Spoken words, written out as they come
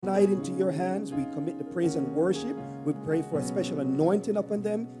Night into your hands. We commit the praise and worship. We pray for a special anointing upon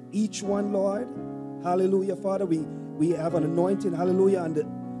them, each one, Lord. Hallelujah, Father. We have an anointing, hallelujah,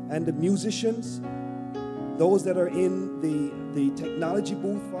 and the musicians, those that are in the technology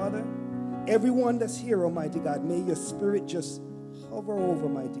booth, Father. Everyone that's here, Almighty God, may your spirit just hover over,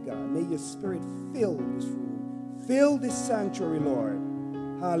 mighty God. May your spirit fill this room. Fill this sanctuary, Lord.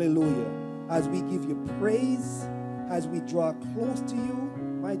 Hallelujah. As we give you praise, as we draw close to you,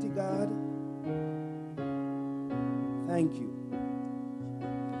 mighty God, thank you.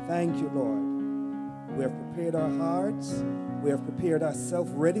 Thank you, Lord. We have prepared our hearts. We have prepared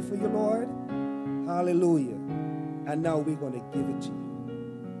ourselves ready for you, Lord. Hallelujah. And now we're going to give it to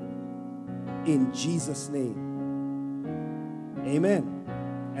you. In Jesus' name. Amen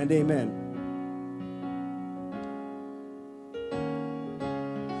and amen.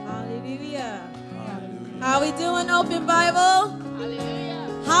 Hallelujah. How we doing, Open Bible? Hallelujah.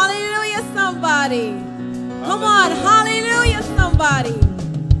 Hallelujah, somebody. Come on, hallelujah, somebody.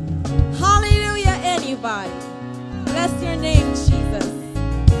 Hallelujah, anybody. Bless your name, Jesus.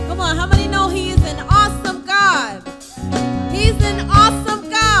 Come on, how many know he is an awesome God? He's an awesome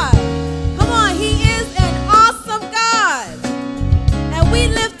God. Come on, he is an awesome God. And we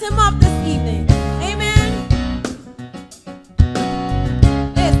lift him up this evening. Amen.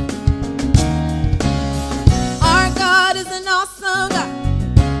 Listen. Our God is an awesome God.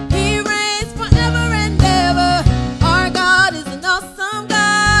 He reigns forever and ever. Our God is an awesome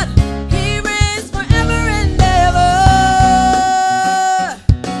God. He reigns forever and ever.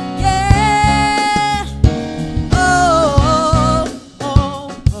 Yeah. Oh, oh, oh.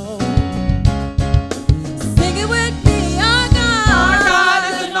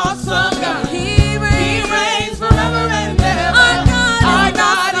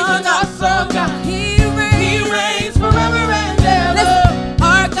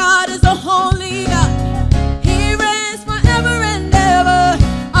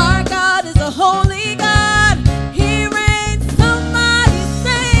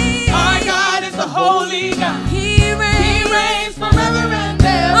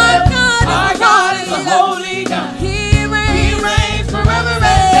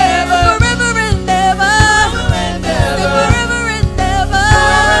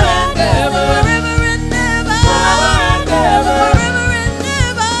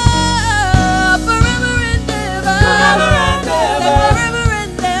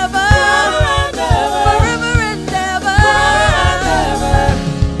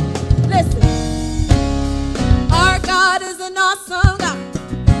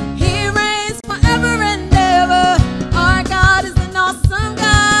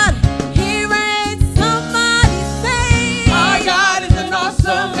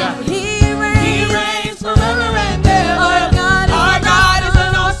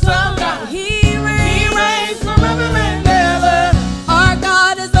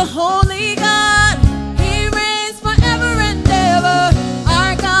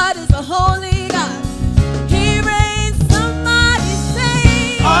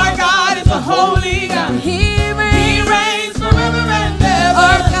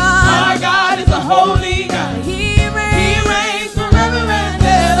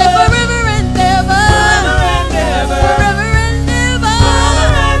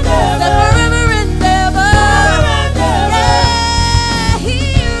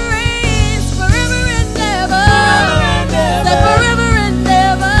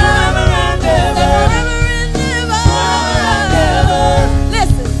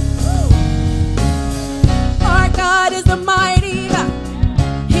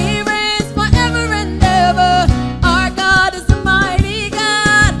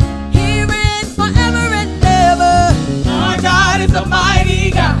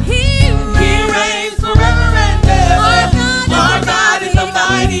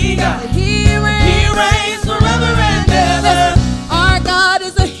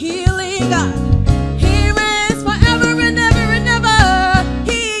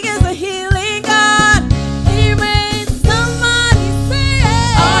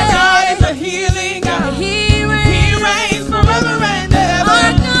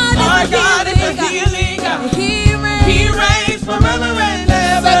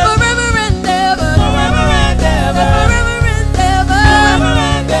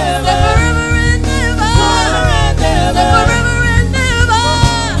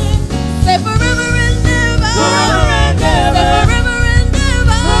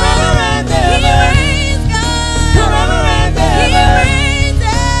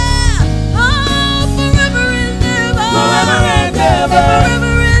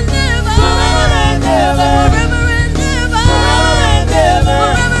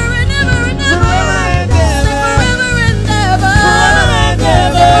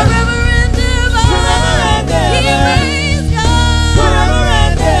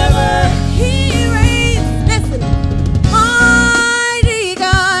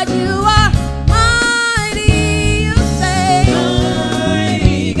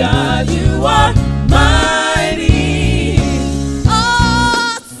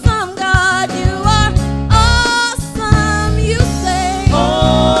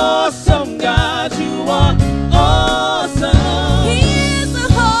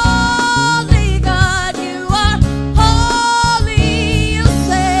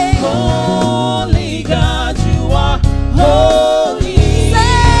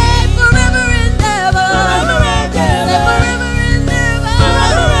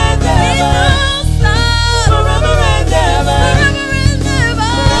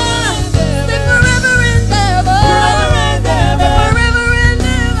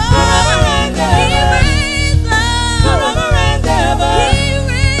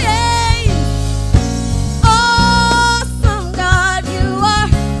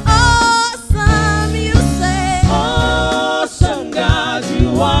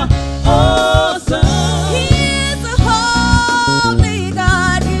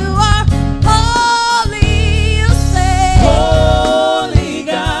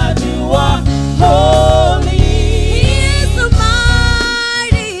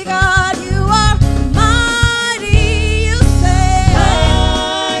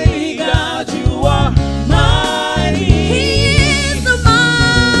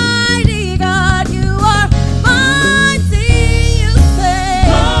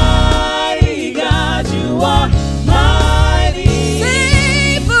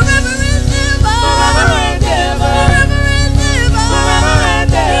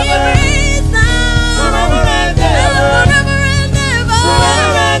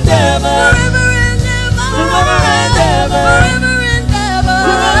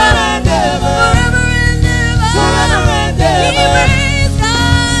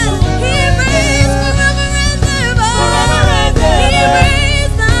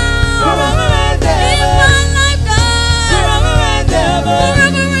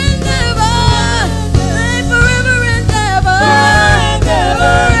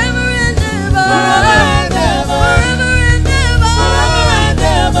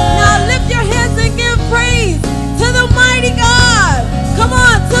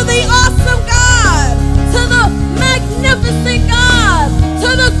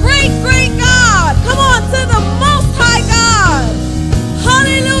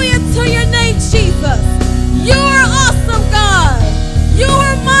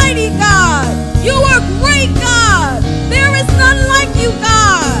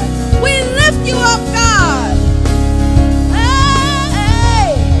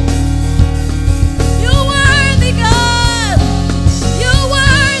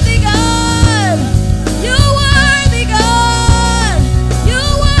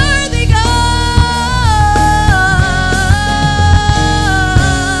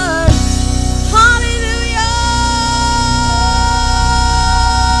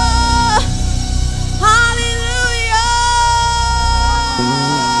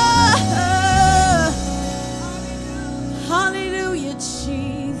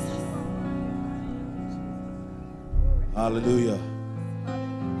 Hallelujah.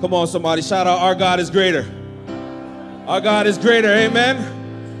 Come on, somebody. Shout out, our God is greater. Our God is greater. Amen.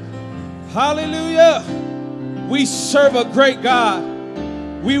 Hallelujah. We serve a great God.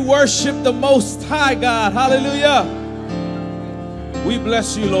 We worship the Most High God. Hallelujah. We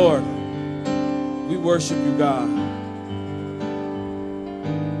bless you, Lord. We worship you, God.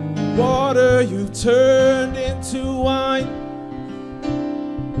 Water you turned into wine.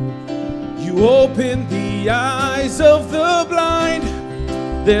 You opened the eyes of the blind.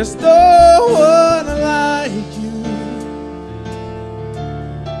 There's no one like you.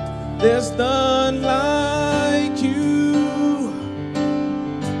 There's none like you.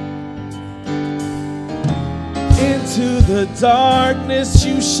 Into the darkness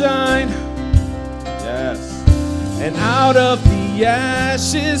you shine. Yes. And out of the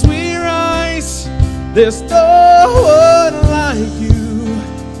ashes we rise. There's no one like you.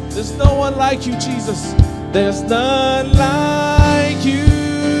 There's no one like you, Jesus. There's none like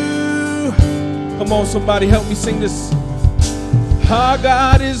you. Come on, somebody help me sing this. Our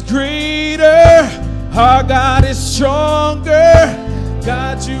God is greater. Our God is stronger.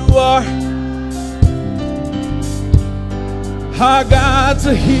 God, you are. Our God's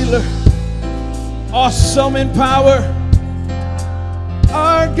a healer. Awesome in power.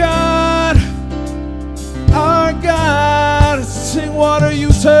 Our God. Our God. Sing, water you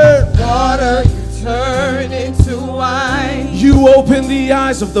turn. Water you turn into wine. You open the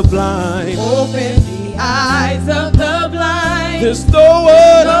eyes of the blind. Open the eyes of the blind. There's no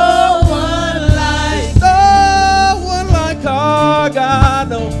one. No one like. No one like our God.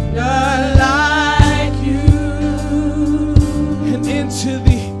 No. None like you. And into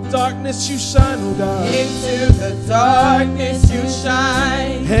the darkness you shine, oh God. Into the darkness you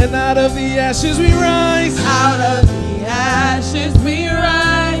shine. And out of the ashes we rise. Out of the ashes we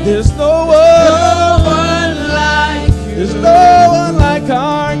rise. There's no one. No one like you. There's no one like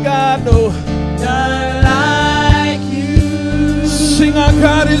our God, no. None like you. Sing, our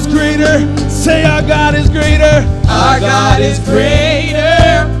God is greater. Say, our God is greater. Our God is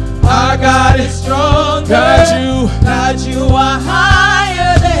greater. Our God is stronger. God, you are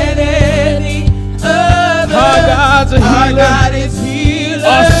higher than any other. Our God's a healer. Our God is healer.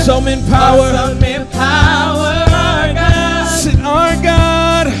 Awesome in power. Awesome in power. Our God. Sit, our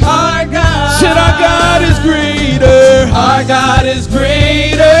God. Our God. Sit, our God is greater. Our God is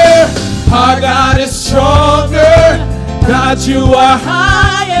greater. Our God is stronger. God, you are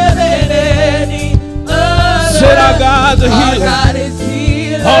higher than any other. Sit, our God's a healer. Our God is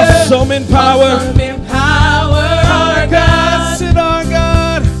healer. Awesome in power. Awesome in power. Our God. Sit, our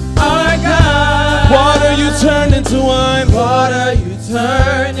God. Our God. Water you turn into wine. Water you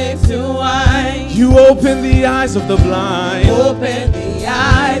turn into wine. You open the eyes of the blind. Open the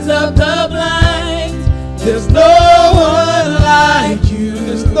eyes of the blind. There's no one like you.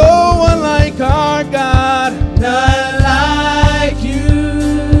 There's no one like our God. None like you.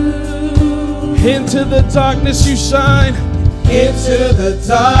 Into the darkness you shine. Into the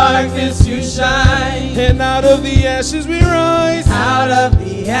darkness you shine. And out of the ashes we rise. Out of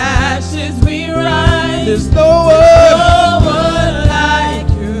the ashes we rise. There's no one. No one like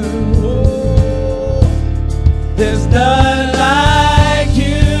you. There's none like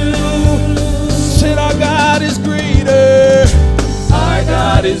you. Said our God is greater. Our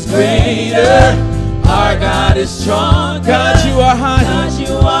God is greater. Our God is stronger. God, you are higher. God,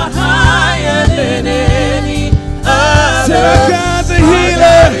 you are higher than any other. Said our God's a Our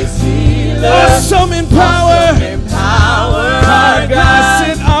God healer. is healer. Awesome in power. Awesome in power. Our God.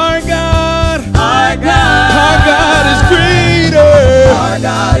 Said our God. Our God. Our God is greater. Our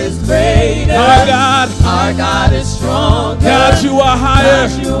God is greater. Our God. Our God is stronger. God, you are higher.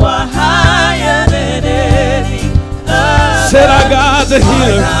 God, you are higher than any other. Said our God's a Our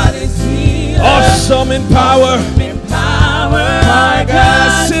healer. God is healer. Awesome in power. Awesome in power. Our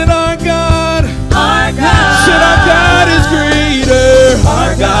God. Said our God. Our God. Said our God is greater.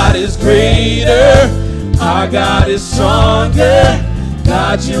 Our God is greater. Our God is stronger.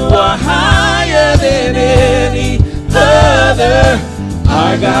 God, you are higher than any other.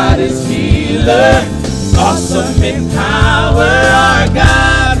 Our God is healer. Awesome in power. Our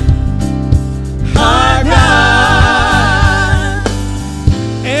God. Our God.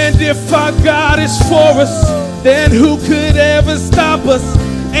 And if our God is for us, then who could ever stop us?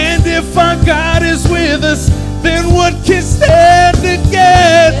 And if our God is with us, then what can stand against?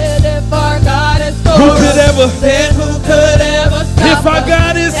 And if our God is for Who could us, ever? then who could ever stop If our us?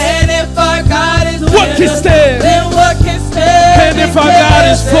 God is, And if our God is with what can us, stand? then what can stand? And if our God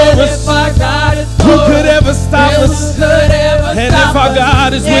is for And us, if our God is who for could us, ever stop then us? who could ever And stop if our us?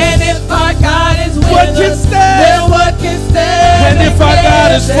 God is with And us, if our God is with what us, can stand? then what can And if our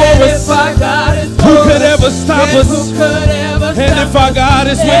God is for us, who could ever stop us? And if our God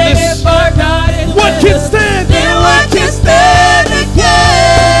is with us, what can stand? Then what can stand against?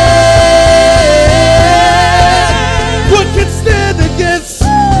 What can stand against?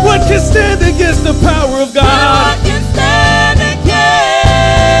 What can stand against the power of God? What can stand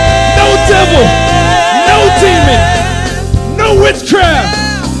against? No devil, no demon, no witchcraft,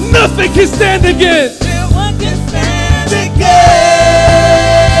 nothing can stand against. What can stand against?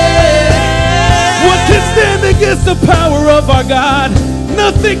 What can stand against the power of our God?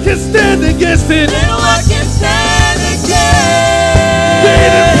 Nothing can stand against it. Then what can stand against?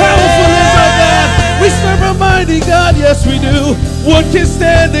 Great and powerful is our God. We serve a mighty God, yes we do. What can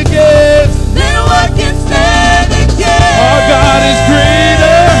stand against? Then what can stand against? Our God is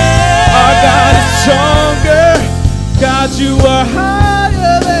greater. Our God is stronger. God, you are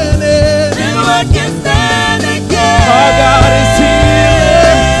higher than it. Then what can stand against? Our God is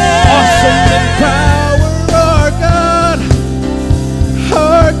healer. Awesome in power. Our God.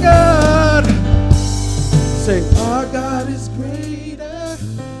 Our God. Say, our God is greater.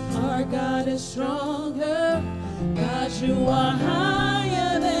 Our God is stronger. God, you are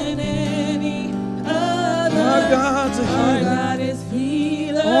higher than any other. Our God's a Our healer. God is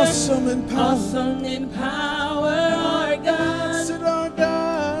healer. Awesome in power. Awesome in power. Our God. Said our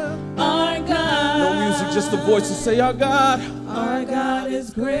God. Our God. No music, just the voices. Say our God. Our God is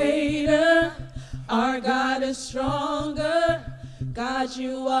greater. Our God is stronger. God,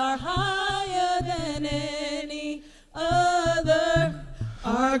 you are higher than any other.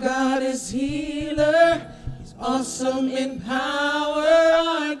 Our God is healer. He's awesome in power.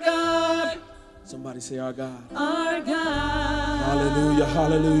 Our God. Somebody say our God. Our God. Hallelujah,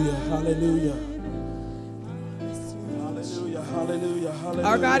 hallelujah, hallelujah. Hallelujah, hallelujah, hallelujah.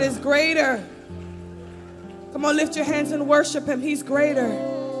 Our God is greater. Come on, lift your hands and worship him. He's greater.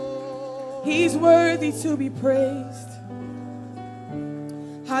 He's worthy to be praised.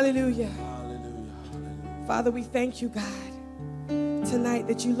 Hallelujah. Father, we thank you, God, tonight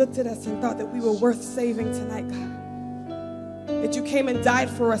that you looked at us and thought that we were worth saving tonight, God. That you came and died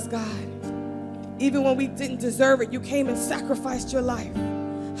for us, God. Even when we didn't deserve it, you came and sacrificed your life.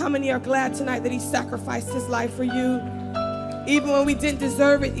 How many are glad tonight that he sacrificed his life for you? Even when we didn't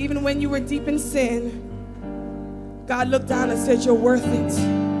deserve it, even when you were deep in sin, God looked down and said, you're worth it.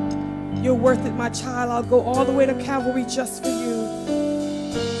 You're worth it, my child. I'll go all the way to Calvary just for you.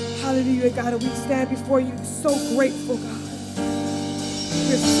 Hallelujah, God. And we stand before you so grateful, God.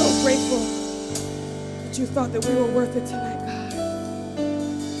 We're so grateful that you thought that we were worth it tonight, God.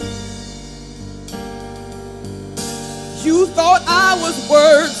 You thought I was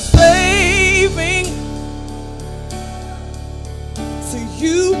worth saving, so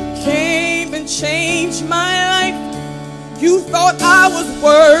you came and changed my life. You thought I was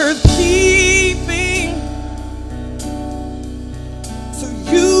worth keeping, so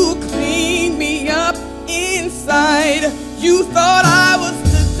you cleaned me up inside. You thought I was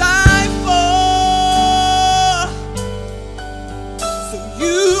to die for, so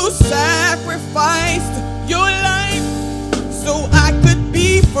you sacrificed your life so I could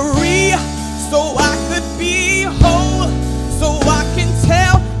be free, so I could be whole, so I can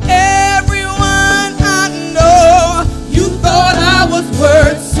tell everyone I know. You thought I was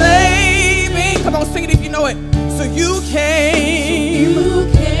worth saving. Come on, sing it if you know it. So you came. You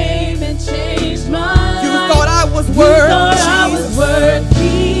came and changed my life. You thought I was You worth thought I Jesus. was worth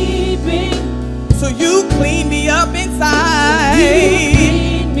keeping. So you cleaned me up inside. You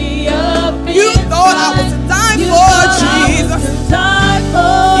cleaned me up You thought I was to die You for, thought I Jesus. was to die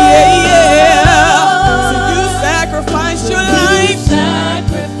for. Yeah. So you sacrificed your You life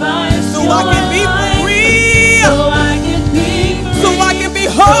sacrificed so your I can be life. free, So I can be free. so I can be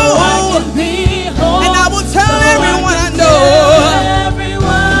So I whole. can be whole. And I will tell So I everyone I can know. tell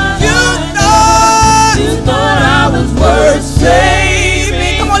everyone You I thought know. You thought I was worth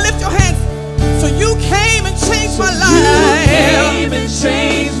saving. Come on, lift your hands. So you came and changed my You life. came and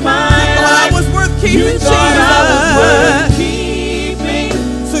changed my Thought I life. was worth You keeping, thought I was worth Jesus. keeping.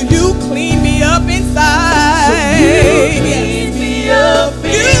 So you cleaned me up You inside. cleaned me up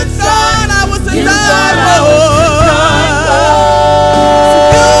You inside. thought I was to You die thought I for. was to die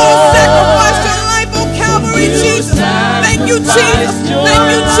You for. sacrificed your life on Calvary, You Jesus. Thank you, Jesus. sacrificed your Thank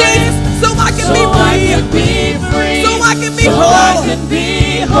you, life. Jesus. So I can So be I can free. be free. So I can be So I whole. can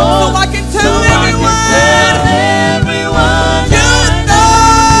be whole. So I can tell So I can everyone. tell everyone You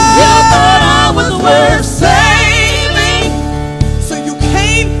You thought thought I was worth saving. So you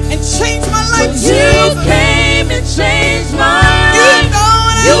came and changed my life, You Jesus. came and changed my You life.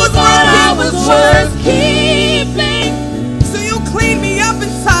 thought I You was thought I worth was keeping, worth keeping. So you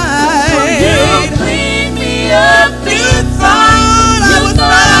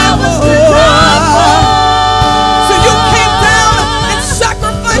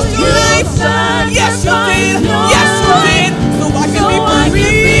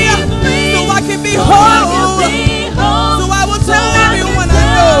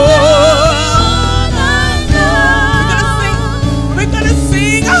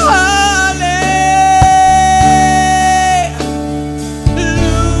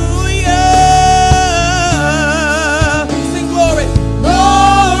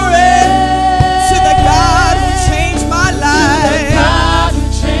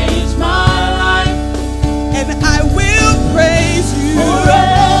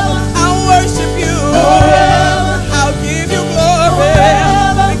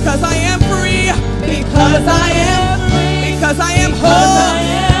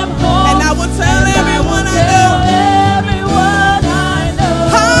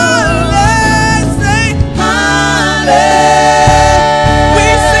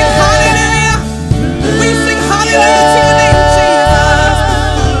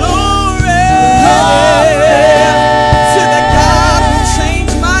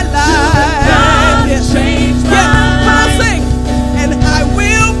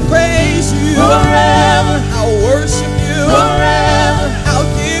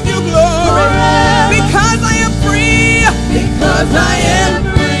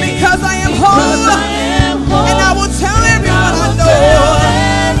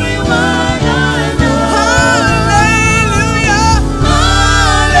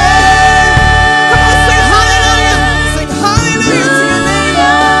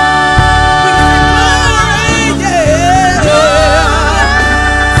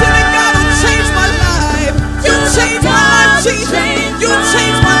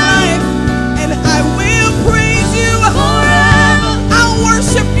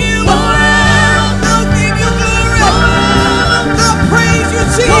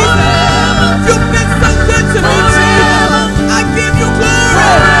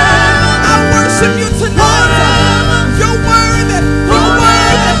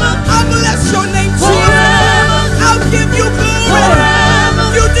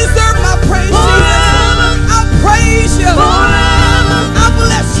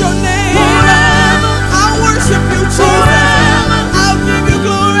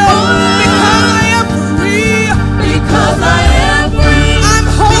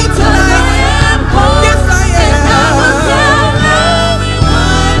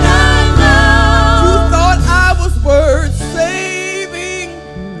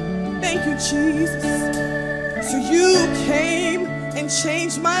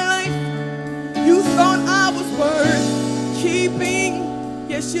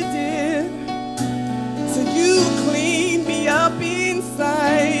Yes, you did. So you cleaned me up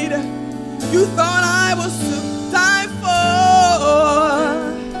inside. You thought I was to die for.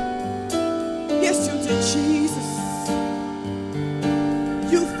 Yes, you did, Jesus.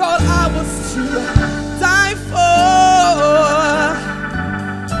 You thought I was to die for.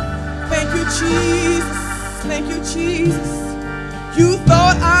 Thank you, Jesus. Thank you, Jesus. You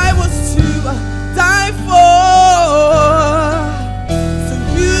thought I was to die for. So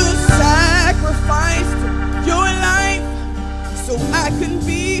you sacrificed your life so I can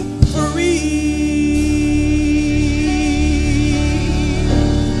be free.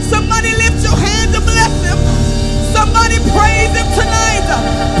 Somebody lift your hand to bless him. Somebody praise him tonight.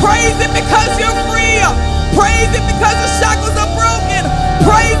 Praise him because you're free. Praise him because the shackles are broken.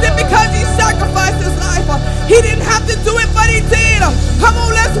 Praise him because he sacrificed his life. He didn't have to do it, but he did. Come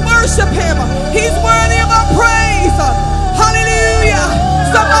on, let's worship him. He's worthy of our praise. Hallelujah.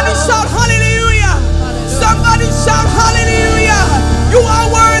 Somebody shout hallelujah. Somebody shout hallelujah. You are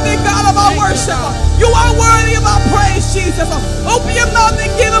worthy, God, of our worship. You are worthy of our praise, Jesus. Open your mouth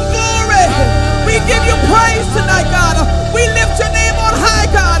and give him glory. We give you praise tonight, God. We lift your name on high,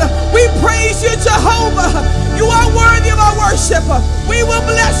 God. We praise you, Jehovah. You are worthy of our worship. We will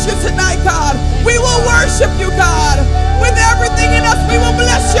bless you tonight, God. We will worship you, God. With everything in us, we will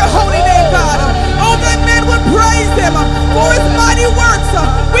bless your holy name, God. Oh, that men would praise him for his mighty works.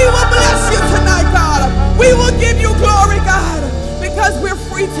 We will bless you tonight, God. We will give you glory, God, because we're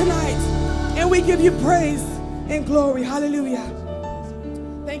free tonight. And we give you praise and glory. Hallelujah.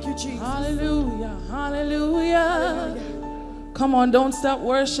 Thank you, Jesus. Hallelujah. Hallelujah. Come on, don't stop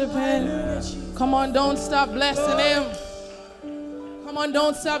worshiping. Come on, don't stop blessing him. Come on,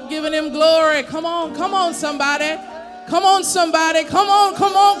 don't stop giving him glory. Come on, somebody. Come on, somebody. Come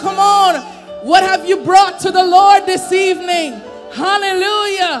on. What have you brought to the Lord this evening?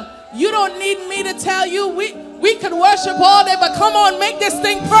 Hallelujah. You don't need me to tell you. We could worship all day, but come on, make this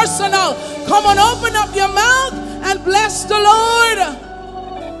thing personal. Come on, open up your mouth and bless the Lord.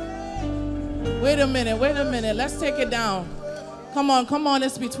 Wait a minute. Let's take it down. Come on,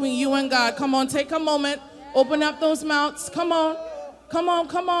 it's between you and God. Come on, take a moment. Open up those mouths. Come on,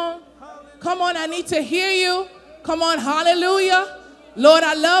 I need to hear you. Come on, hallelujah. Lord,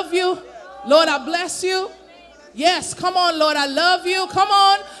 I love you. Lord, I bless you. Yes, come on, Lord, I love you. Come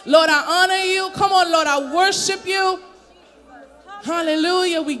on, Lord, I honor you. Come on, Lord, I worship you.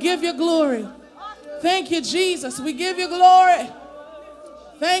 Hallelujah, we give you glory. Thank you, Jesus, we give you glory.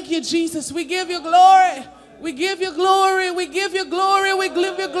 Thank you, Jesus, we give you glory. We give you glory, we give you glory, we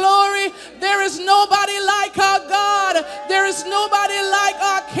give you glory. There is nobody like our God. There is nobody like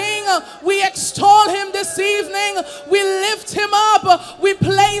our King. We extol him this evening. We lift him up. We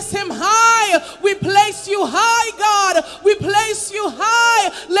place him high. We place you high, God. We place you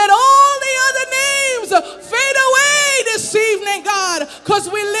high. Let all the other names fade away this evening, God, because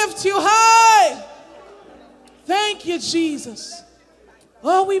we lift you high. Thank you, Jesus.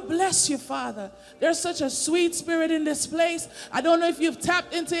 Oh, we bless you, Father. There's such a sweet spirit in this place. I don't know if you've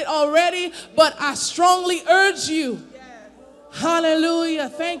tapped into it already, but I strongly urge you. Hallelujah.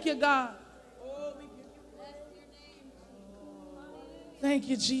 Thank you, God. Thank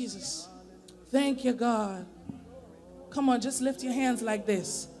you, Jesus. Thank you, God. Come on, just lift your hands like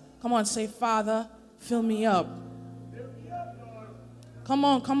this. Come on, say, Father, fill me up. Come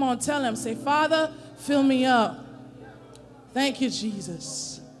on, tell him. Say, Father, fill me up. Thank you,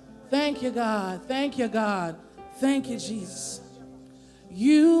 Jesus. Thank you, God. Thank you, God. Thank you, Jesus.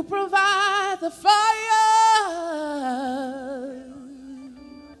 You provide the fire,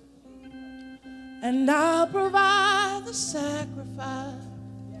 and I'll provide the sacrifice.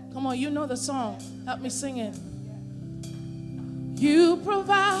 Come on, you know the song. Help me sing it. You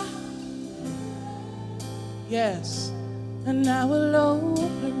provide. Yes. And I will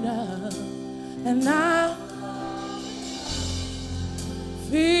open up, and I'll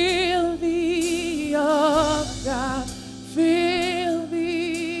fill me up, God. Fill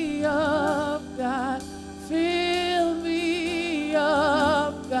me up, God. Fill me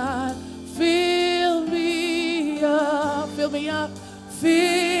up, God. Fill me up. Fill me up.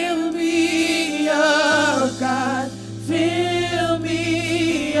 Fill me up, God. Fill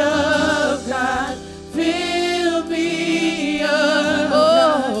me up, God. Fill me up,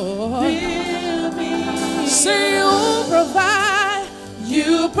 God. Fill me. Say you provide.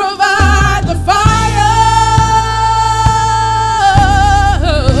 You provide the fire,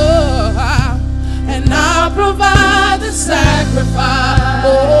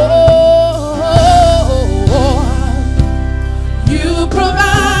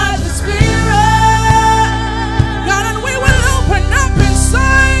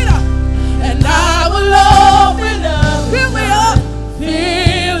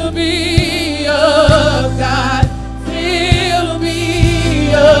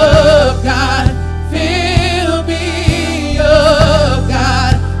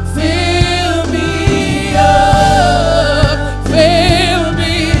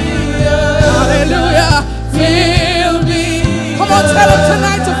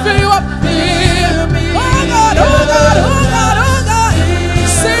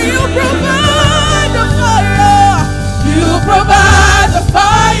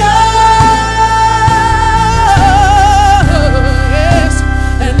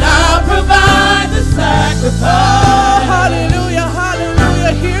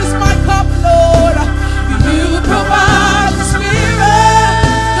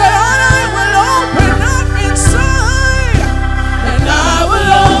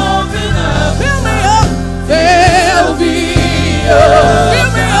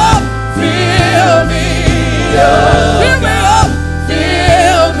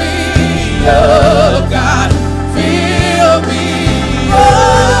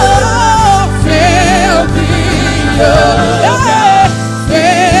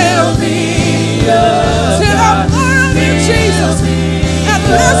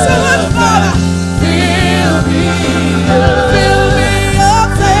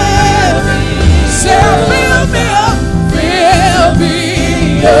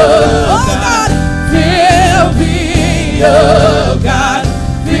 oh God, fill me up, God,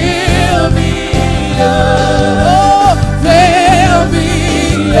 fill me up, oh, fill me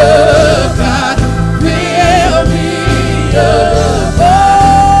up, God, fill me up, oh,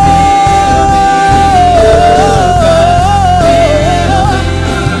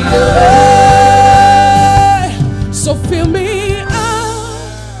 so fill me up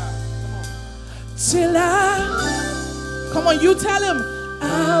till I, come on, you tell him,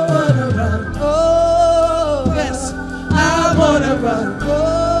 I wanna run, oh, yes, I wanna run,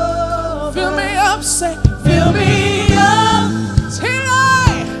 oh, fill me up, say, fill me up till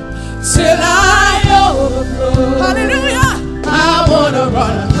I overflow, hallelujah, I wanna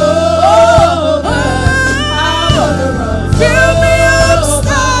run, oh, I wanna run, fill me up,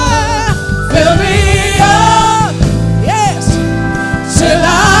 sir, fill me up, yes, till I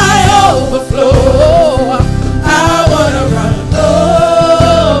overflow, I wanna run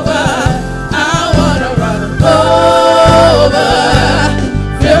over, I wanna run over,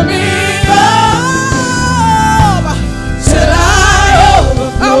 fill me up till I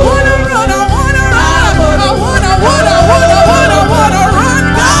overflow. I wanna run, I wanna run, I wanna run,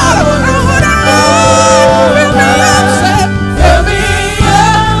 God, I wanna run, fill me up, say, fill me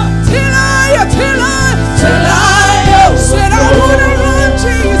up till I said I wanna run,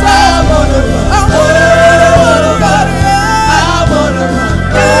 Jesus, I wanna run, I wanna run, I wanna run,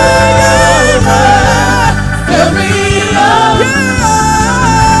 fill me up,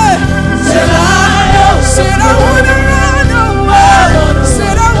 yeah, till I said I wanna run over,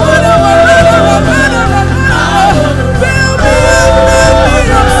 said I wanna run, fill me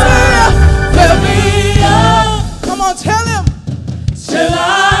up, fill me up, come on, tell him, till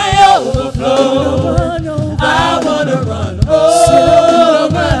I overflow, I wanna run over,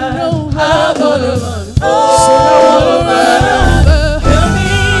 I wanna run over, fill me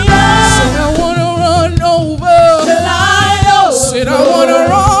up, said I wanna run over, till I overflow, said I wanna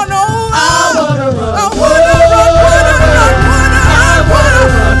run over, I wanna run, I wanna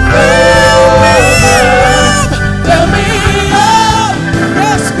run, fill me up,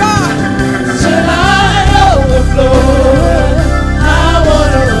 yes God, till I overflow, I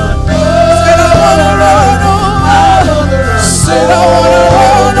wanna run, said I wanna run over, said I wanna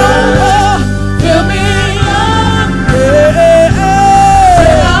run over, fill me up, yeah,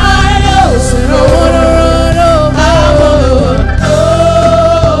 till I said I wanna run over, I wanna run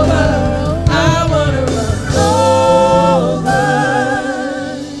over, I wanna run over,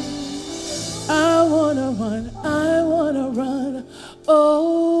 I wanna run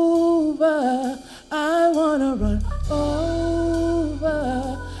over, I wanna run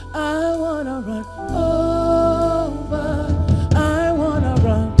over, I wanna run over, I wanna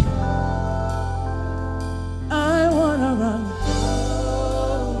run, I wanna run,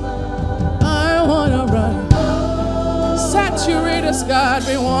 I wanna run, saturate us, God,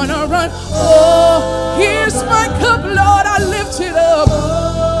 we wanna run, oh, here's my cup, Lord, I lift it up,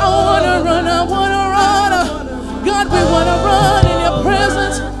 I wanna run, God, we wanna run in your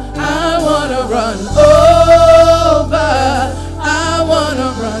presence, I wanna run over, I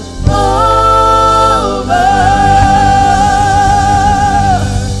wanna run over,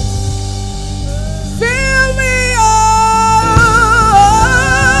 fill me up,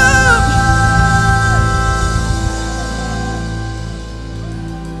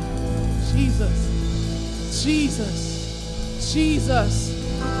 Jesus, Jesus, Jesus,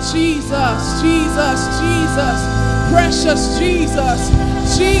 Jesus, Jesus, Jesus, precious Jesus,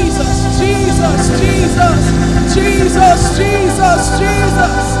 Jesus, Jesus, Jesus, Jesus, Jesus,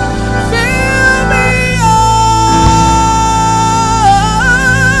 Jesus, fill me up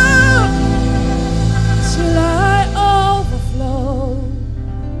till I overflow,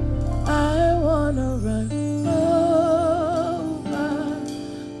 I wanna run over,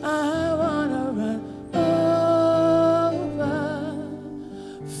 I wanna run over,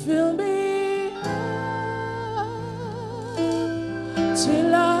 fill me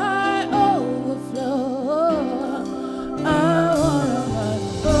till I overflow, I wanna run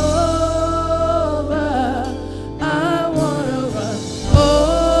over, I wanna run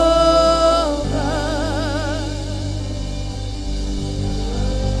over.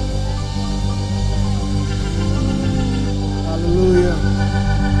 Hallelujah.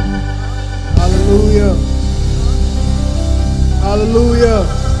 Hallelujah. Hallelujah.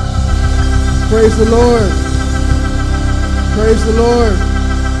 Praise the Lord. Praise the Lord.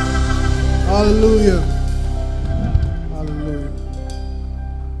 Hallelujah. Hallelujah.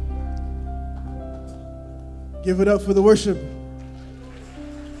 Give it up for the worship.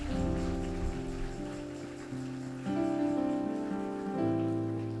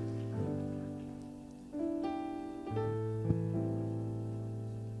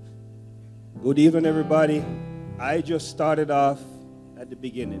 Good evening, everybody. I just started off at the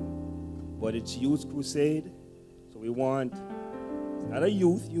beginning, but it's Youth Crusade. So we want, it's not a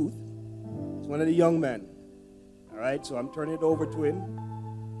youth, it's one of the young men. All right, so I'm turning it over to him.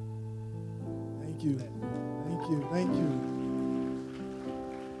 Thank you. Thank you. Thank you.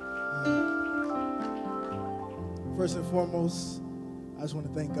 First and foremost, I just want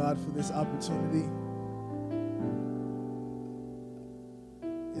to thank God for this opportunity.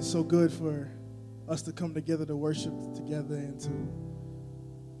 It's so good for us to come together to worship together and to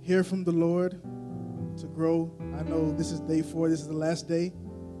hear from the Lord, to grow. I know this is day 4. This is the last day.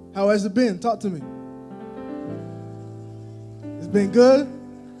 How has it been? Talk to me. It's been good?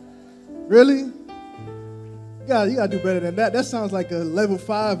 Really? You gotta do better than that. That sounds like a level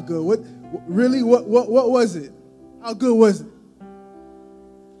 5 good. What was it? How good was it?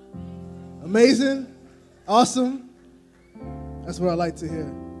 Amazing? Awesome? That's what I like to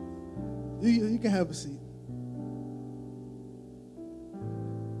hear. You can have a seat.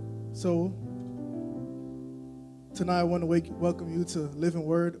 So, tonight I want to welcome you to Living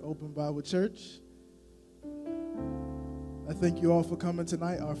Word Open Bible Church. I thank you all for coming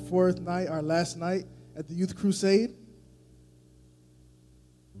tonight, our 4th night, our last night at the Youth Crusade.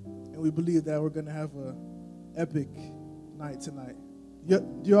 And we believe that we're going to have an epic night tonight. Do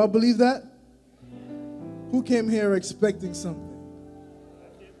you all believe that? Who came here expecting something?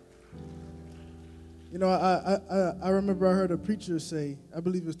 You know, I remember I heard a preacher say, I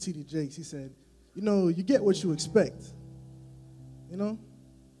believe it was T.D. Jakes, he said, you know, you get what you expect, you know?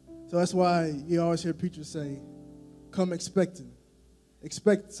 So that's why you always hear preachers say, come expecting.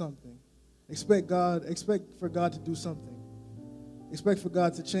 Expect something. Expect for God to do something. Expect for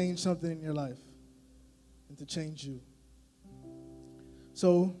God to change something in your life and to change you.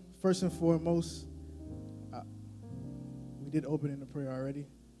 So, first and foremost, we did open in a prayer already.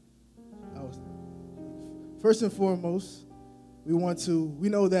 First and foremost, we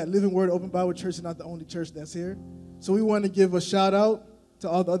know that Living Word Open Bible Church is not the only church that's here. So we want to give a shout out to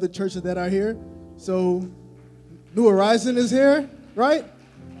all the other churches that are here. So New Horizon is here, right?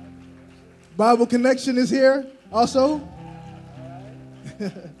 Bible Connection is here also.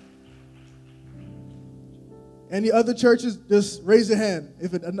 Any other churches, just raise your hand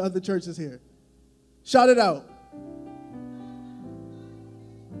if another church is here. Shout it out.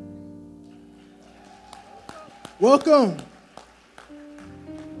 Welcome.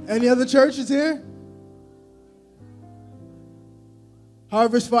 Any other churches here?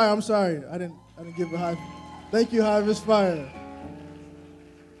 Harvest Fire, I'm sorry. I didn't give a high. Thank you, Harvest Fire.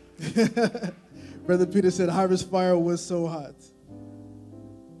 Brother Peter said Harvest Fire was so hot.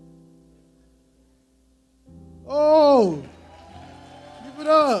 Oh, give it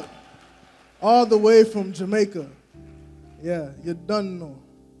up. All the way from Jamaica. Yeah, you done know.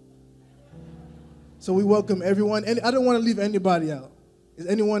 So we welcome everyone. And I don't want to leave anybody out. Is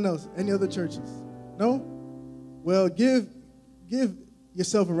anyone else? Any other churches? No? Well, give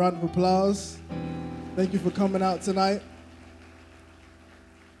yourself a round of applause. Thank you for coming out tonight.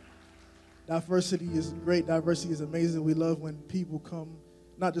 Diversity is great. Diversity is amazing. We love when people come,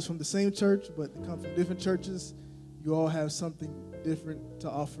 not just from the same church, but they come from different churches. You all have something different to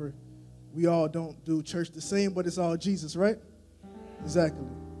offer. We all don't do church the same, but it's all Jesus, right? Exactly.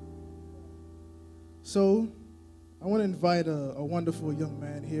 So, I want to invite a wonderful young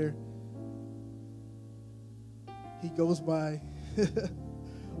man here. He goes by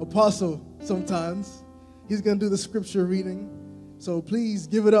Apostle sometimes. He's going to do the scripture reading. So please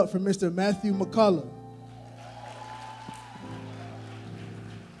give it up for Mr. Matthew McCullough.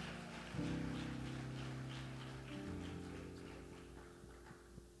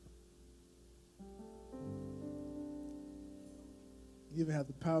 You even have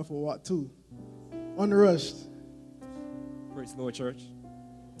the powerful walk too. Unrushed. Praise the Lord, church.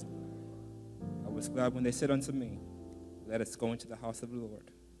 I was glad when they said unto me, let us go into the house of the Lord.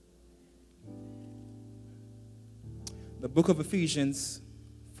 The book of Ephesians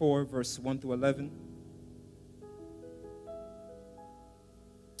 4, verse 1 through 11.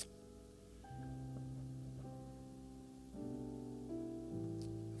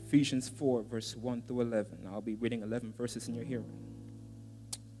 Ephesians 4, verse 1 through 11. I'll be reading 11 verses in your hearing.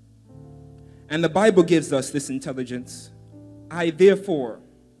 And the Bible gives us this intelligence. I, therefore,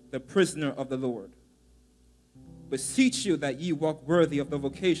 the prisoner of the Lord, beseech you that ye walk worthy of the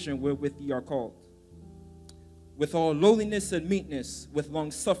vocation wherewith ye are called, with all lowliness and meekness, with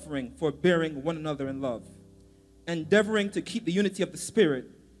long suffering, forbearing one another in love, endeavoring to keep the unity of the Spirit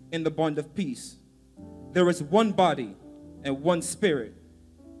in the bond of peace. There is one body and one Spirit,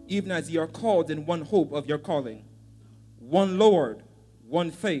 even as ye are called in one hope of your calling, one Lord,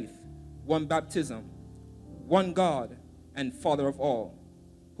 one faith, one baptism, one God and Father of all,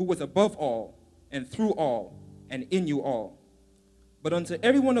 who was above all, and through all, and in you all. But unto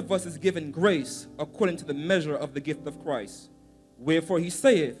every one of us is given grace according to the measure of the gift of Christ. Wherefore he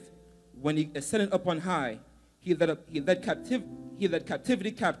saith, when he ascended up on high, he led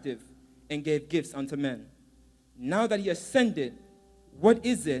captivity captive, and gave gifts unto men. Now that he ascended, what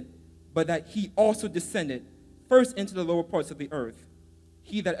is it but that he also descended first into the lower parts of the earth?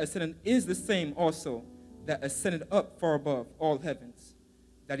 He that ascended is the same also that ascended up far above all heavens,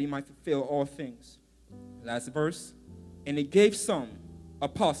 that he might fulfill all things. Last verse. And he gave some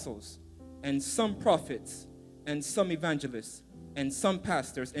apostles, and some prophets, and some evangelists, and some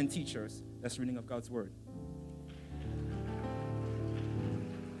pastors and teachers. That's the reading of God's word.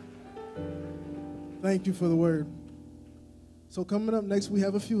 Thank you for the word. So coming up next, we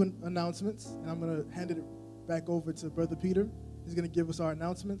have a few announcements, and I'm going to hand it back over to Brother Peter. He's going to give us our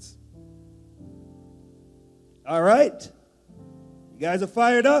announcements. All right. You guys are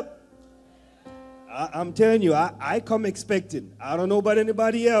fired up? I'm telling you, I come expecting. I don't know about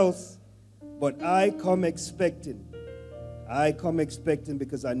anybody else, but I come expecting. I come expecting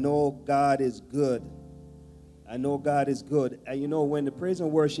because I know God is good. I know God is good. And you know, when the praise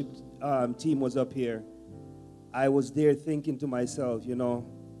and worship team was up here, I was there thinking to myself, you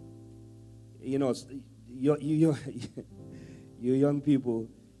young people,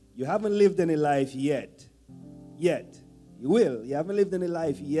 you haven't lived any life yet. Yet. You will. You haven't lived any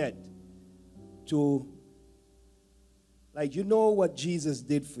life yet. You know what Jesus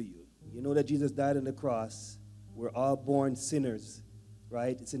did for you. You know that Jesus died on the cross. We're all born sinners,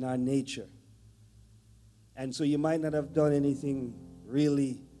 right? It's in our nature. And so you might not have done anything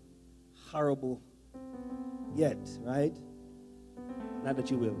really horrible yet, right? Not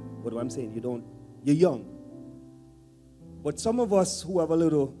that you will, but what I'm saying, you're young. But some of us who have a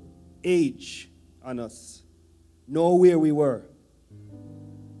little age on us know where we were.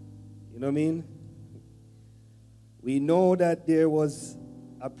 You know what I mean? We know that there was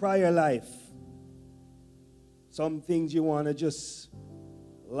a prior life. Some things you want to just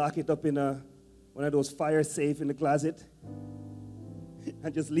lock it up in one of those fire safe in the closet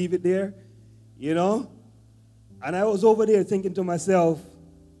and just leave it there, you know? And I was over there thinking to myself,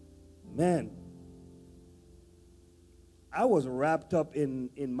 man, I was wrapped up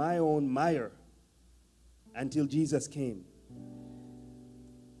in my own mire until Jesus came.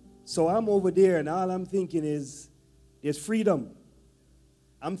 So I'm over there, and all I'm thinking is, there's freedom.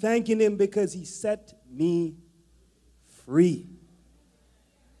 I'm thanking him because he set me free.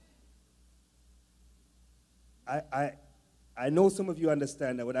 I know some of you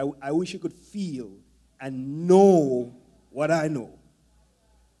understand that, but I wish you could feel and know what I know.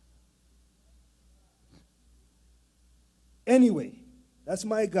 Anyway, that's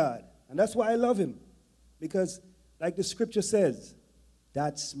my God, and that's why I love him. Because, like the scripture says,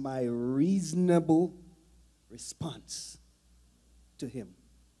 that's my reasonable response to him.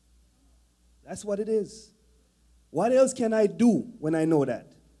 That's what it is. What else can I do when I know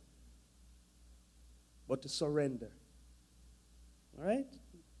that? But to surrender. All right?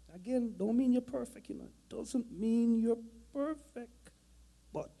 Again, don't mean you're perfect, you know. It doesn't mean you're perfect.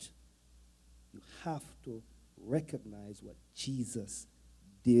 But you have to recognize what Jesus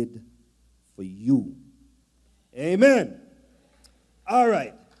did for you. Amen. All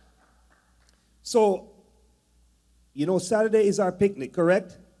right. So, Saturday is our picnic,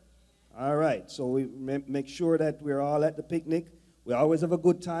 correct? All right. So we make sure that we're all at the picnic. We always have a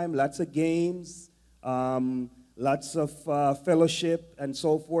good time, lots of games, lots of fellowship and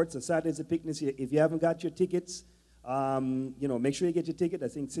so forth. So Saturday's a picnic. If you haven't got your tickets, make sure you get your ticket. I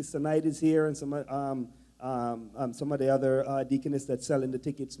think Sister Knight is here and some of the other deaconess that's selling the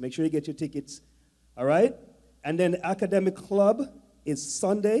tickets. Make sure you get your tickets. All right? And then the academic club is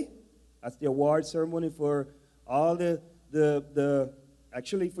Sunday. That's the award ceremony for all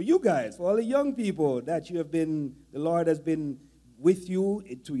actually for you guys, for all the young people that the Lord has been with you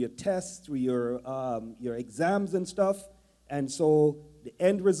through your tests, through your exams and stuff. And so the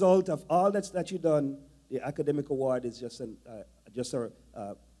end result of all that you've done, the academic award is just a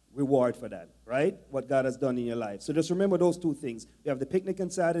reward for that, right? What God has done in your life. So just remember those two things. We have the picnic on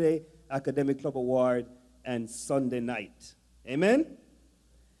Saturday, academic club award, and Sunday night. Amen?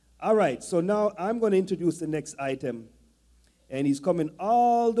 All right, so now I'm going to introduce the next item. And he's coming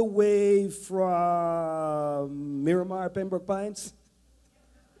all the way from Miramar, Pembroke Pines.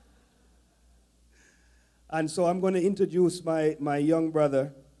 And so I'm going to introduce my young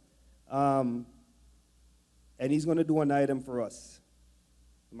brother. And he's going to do an item for us.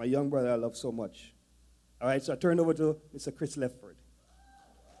 My young brother I love so much. All right, so I turn over to Mr. Chris Lefford.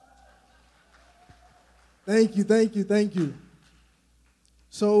 Thank you, thank you, thank you.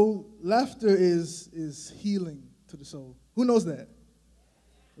 So laughter is healing to the soul. Who knows that?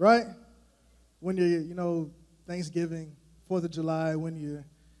 Right? When you're, Thanksgiving, 4th of July, when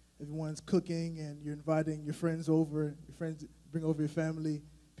everyone's cooking and you're inviting your friends over, your friends bring over your family,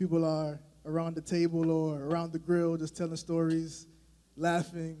 people are around the table or around the grill just telling stories,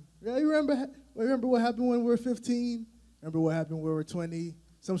 laughing. Yeah, you remember what happened when we were 15? Remember what happened when we were 20?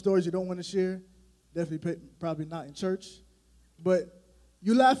 Some stories you don't want to share, definitely probably not in church, but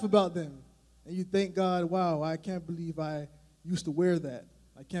you laugh about them and you thank God, wow, I can't believe I used to wear that.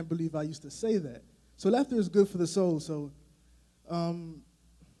 I can't believe I used to say that. So laughter is good for the soul. So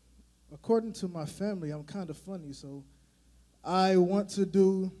according to my family, I'm kind of funny, so I want to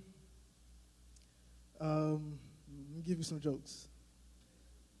do, let me give you some jokes.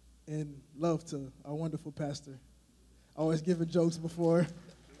 And love to our wonderful pastor. Always giving jokes before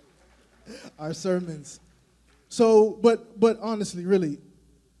our sermons. So, but honestly, really,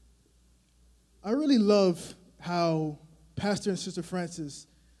 I really love how Pastor and Sister Francis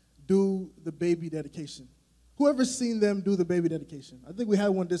do the baby dedication. Whoever's seen them do the baby dedication? I think we had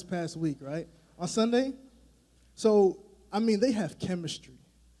one this past week, right? On Sunday? So, they have chemistry.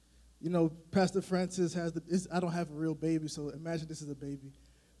 Pastor Francis has I don't have a real baby, so imagine this is a baby.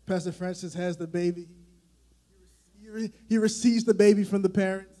 Pastor Francis has the baby. He receives the baby from the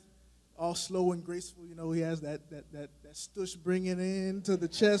parents, all slow and graceful. He has that stush bringing in to the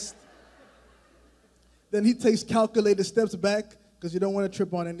chest. Then he takes calculated steps back because you don't want to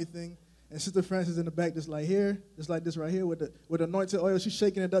trip on anything. And Sister Francis in the back just like this right here with anointed oil. She's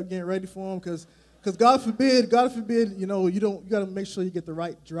shaking it up, getting ready for him because God forbid, you got to make sure you get the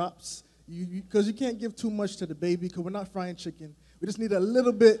right drops. Because you can't give too much to the baby because we're not frying chicken. We just need just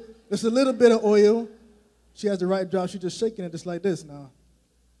a little bit of oil. She has the right drop. She's just shaking it just like this now.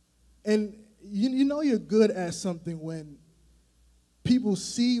 And you're good at something when people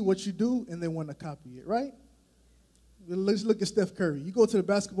see what you do and they want to copy it, right? Let's look at Steph Curry. You go to the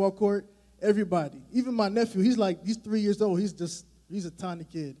basketball court, everybody, even my nephew, he's 3 years old. He's a tiny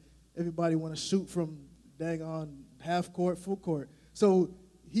kid. Everybody want to shoot from daggone half court, full court. So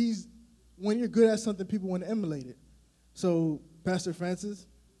when you're good at something, people want to emulate it. So Pastor Francis,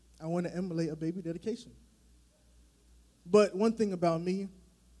 I want to emulate a baby dedication. But one thing about me,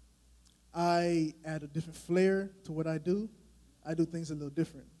 I add a different flair to what I do. I do things a little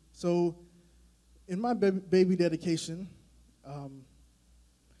different. So in my baby dedication,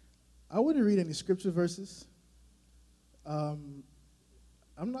 I wouldn't read any scripture verses. I'm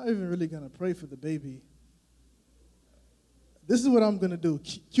not even really going to pray for the baby. This is what I'm going to do.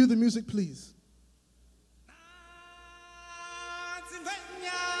 Cue the music, please.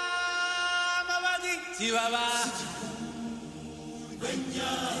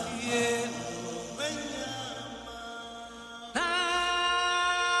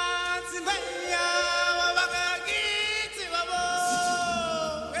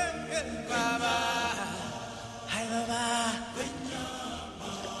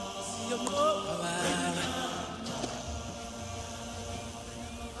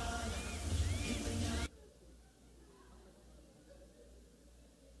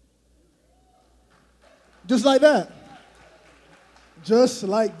 Just like that. Just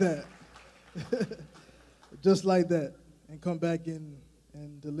like that. Just like that. And come back and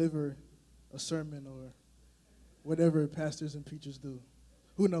deliver a sermon or whatever pastors and preachers do.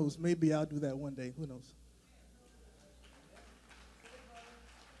 Who knows? Maybe I'll do that one day. Who knows?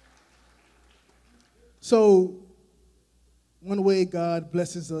 So, one way God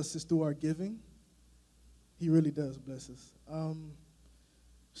blesses us is through our giving. He really does bless us.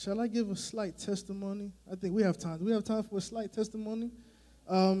 Shall I give a slight testimony? I think we have time. Do we have time for a slight testimony?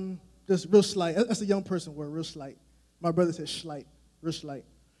 Just real slight. That's a young person word, real slight. My brother said slight, real slight.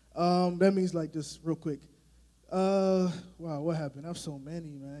 That means like just real quick. Wow, what happened? I have so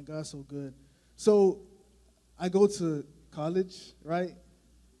many, man. God's so good. So I go to college, right?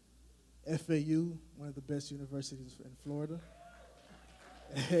 FAU, one of the best universities in Florida.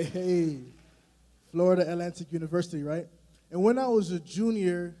 Hey, Florida Atlantic University, right? And when I was a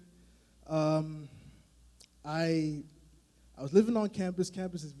junior, I was living on campus.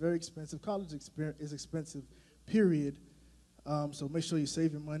 Campus is very expensive. College is expensive, period. So make sure you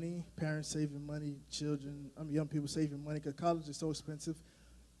save your money. Parents save your money. Young people save your money because college is so expensive.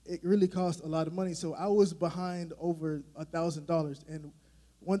 It really costs a lot of money. So I was behind over $1,000. And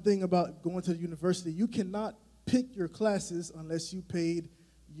one thing about going to the university, you cannot pick your classes unless you paid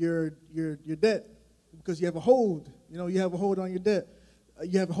your debt because you have a hold. You have a hold on your debt.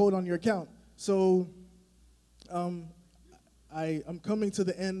 You have a hold on your account. So I'm coming to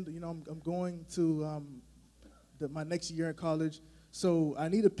the end. I'm going to my next year in college. So I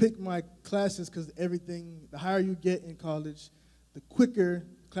need to pick my classes because the higher you get in college, the quicker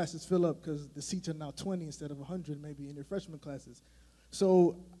classes fill up because the seats are now 20 instead of 100 maybe in your freshman classes.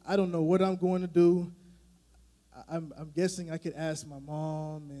 So I don't know what I'm going to do. I'm guessing I could ask my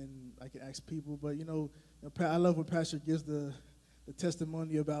mom and I could ask people, but I love when Pastor gives the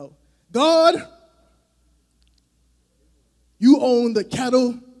testimony about God, you own the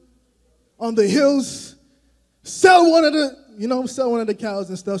cattle on the hills, sell one of the cows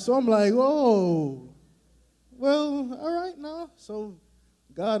and stuff. So I'm like, oh, well, all right now. So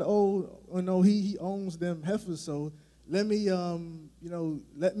God, he owns them heifers. So let me,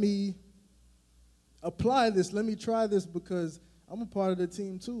 let me apply this. Let me try this because I'm a part of the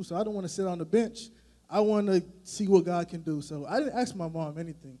team too. So I don't want to sit on the bench. I want to see what God can do. So I didn't ask my mom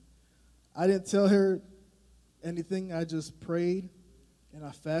anything. I didn't tell her anything. I just prayed and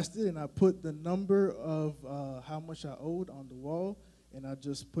I fasted and I put the number of how much I owed on the wall, and I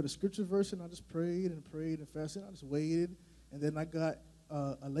just put a scripture verse and I just prayed and fasted. I just waited, and then I got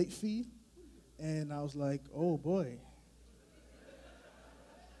a late fee, and I was like, oh boy,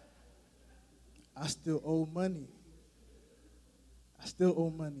 I still owe money.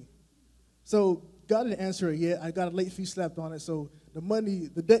 So God didn't answer it yet. I got a late fee slapped on it, so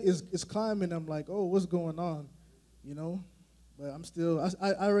the debt is climbing. I'm like, oh, what's going on, But I'm still,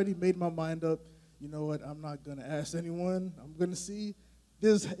 I already made my mind up. You know what, I'm not going to ask anyone. I'm going to see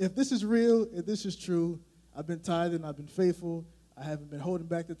if this is real, if this is true. I've been tithing, I've been faithful. I haven't been holding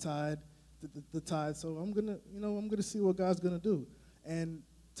back the tithe. So I'm going to see what God's going to do. And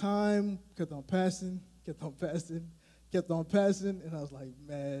time kept on passing, and I was like,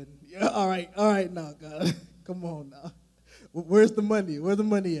 man, yeah, all right now, God, come on now. Where's the money? Where's the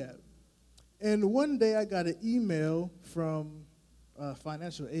money at? And one day I got an email from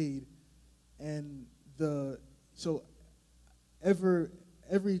financial aid, and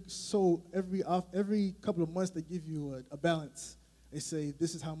every couple of months they give you a balance. They say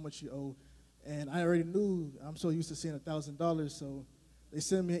this is how much you owe, and I already knew. I'm so used to seeing $1,000, so they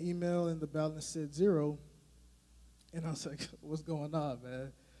sent me an email and the balance said 0. And I was like, what's going on,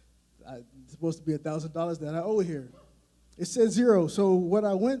 man? It's supposed to be $1,000 that I owe here. It said 0. So what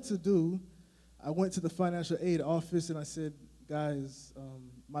I went to do, I went to the financial aid office and I said, guys,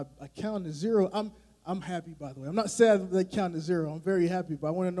 my account is 0. I'm happy, by the way. I'm not sad that the account is 0. I'm very happy, but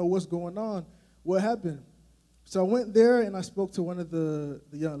I want to know what's going on. What happened? So I went there and I spoke to one of the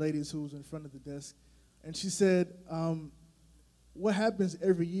young ladies who was in front of the desk, and she said, what happens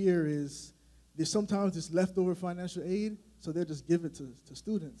every year is there's sometimes this leftover financial aid, so they'll just give it to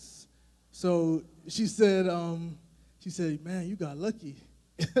students. So she said, man, you got lucky.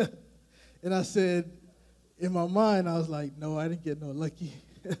 And I said, in my mind, I was like, no, I didn't get no lucky.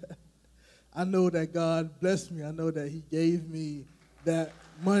 I know that God blessed me. I know that he gave me that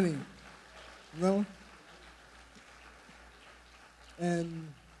money,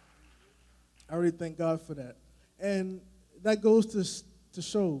 And I really thank God for that. And that goes to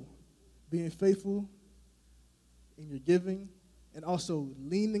show being faithful in your giving and also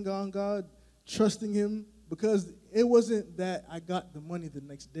leaning on God, trusting him, because it wasn't that I got the money the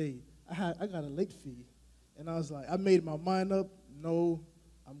next day. I got a late fee. And I was like, I made my mind up, no,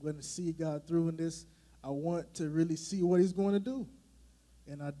 I'm going to see God through in this. I want to really see what he's going to do.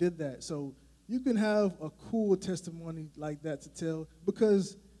 And I did that. So you can have a cool testimony like that to tell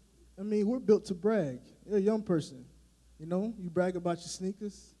because, we're built to brag. You're a young person. You brag about your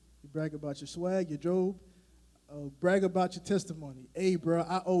sneakers. You brag about your swag, your job. Brag about your testimony. Hey, bro,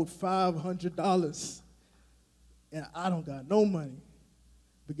 I owed $500, and I don't got no money.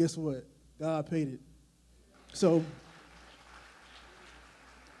 But guess what? God paid it. So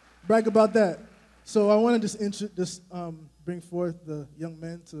brag about that. So I want to just bring forth the young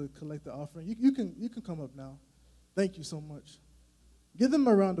men to collect the offering. You can come up now. Thank you so much. Give them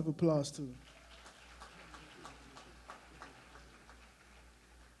a round of applause, too.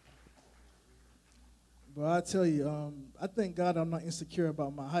 But I tell you, I thank God I'm not insecure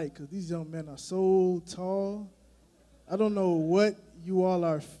about my height because these young men are so tall. I don't know what you all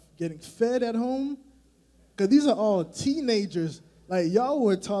are getting fed at home because these are all teenagers. Like, y'all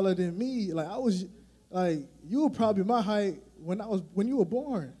were taller than me. You were probably my height when you were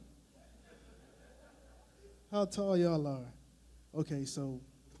born. How tall y'all are? Okay, so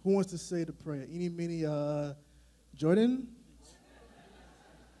who wants to say the prayer? Eeny, meeny, Jordan?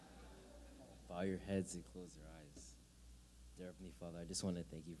 Bow your heads and close your eyes. Dear Heavenly Father, I just want to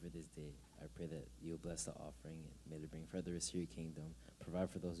thank you for this day. I pray that you'll bless the offering and may it bring furtherance to your kingdom. Provide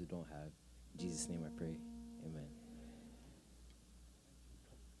for those who don't have. In Jesus' name I pray. Amen.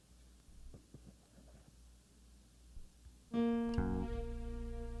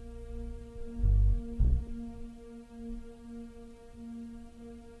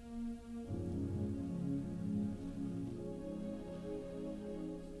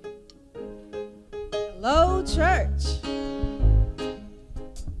 Hello, church.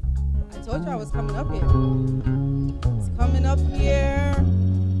 I told you I was coming up here. It's coming up here.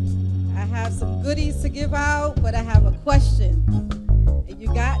 I have some goodies to give out, but I have a question. And you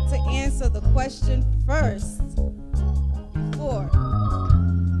got to answer the question first before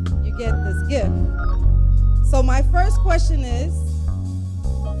you get this gift. So my first question is,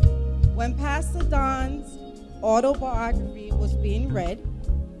 when Pastor Don's autobiography was being read,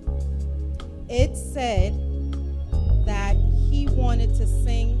 it said that he wanted to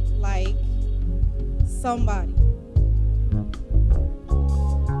sing like somebody.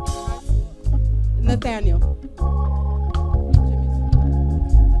 Nathaniel.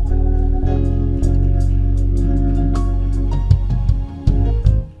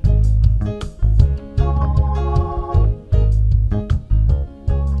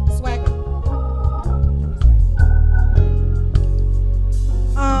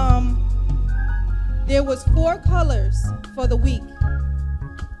 There was 4 colors for the week.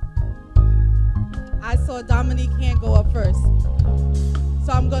 I saw Dominique can't go up first.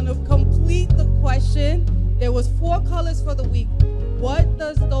 So I'm going to complete the question. There was 4 colors for the week. What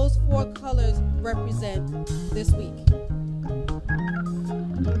does those 4 colors represent this week?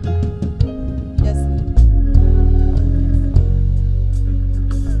 Yes.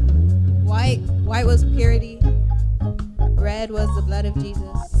 White was purity. Red was the blood of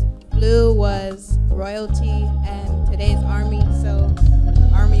Jesus. Blue was royalty, and today's army, so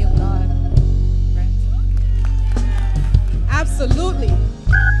army of God. Right. Absolutely.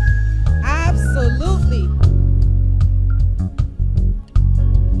 Absolutely.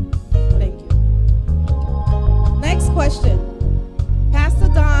 Thank you. Next question. Pastor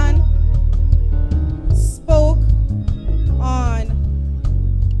Don spoke on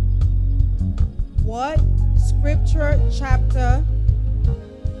what scripture chapter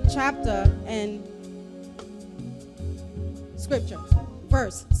and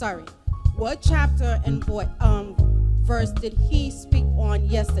verse, what chapter and verse did he speak on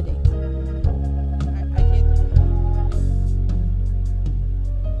yesterday? I can't do it.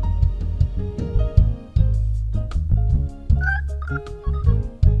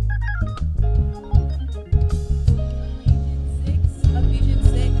 Ephesians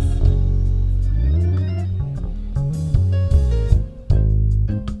 6.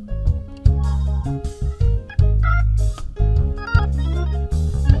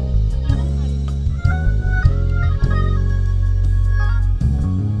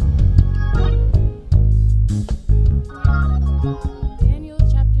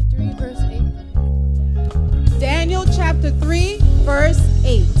 Daniel chapter 3, verse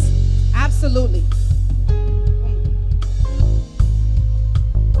 8. Absolutely.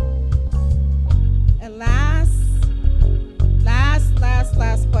 And last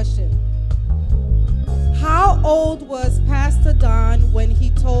question. How old was Pastor Don when he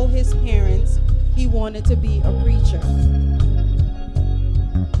told his parents he wanted to be a preacher?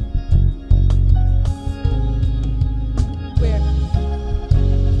 Where?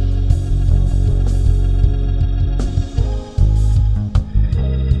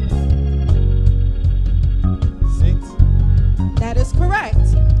 That is correct.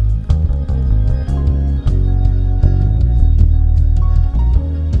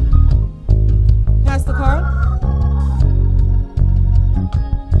 Pastor Carl?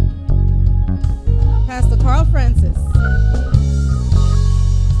 Pastor Carl Francis.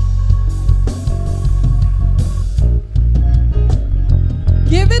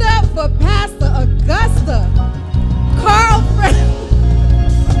 Give it up for Pastor Augusta Carl Francis.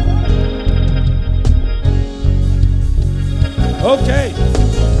 Okay.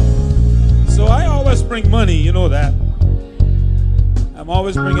 So I always bring money, you know that. I'm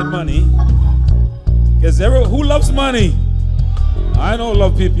always bringing money. Because who loves money? I know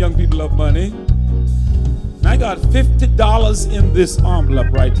young people love money. And I got $50 in this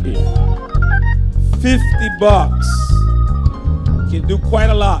envelope right here. $50. Can do quite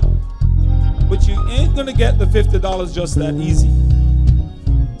a lot. But you ain't going to get the $50 just that easy.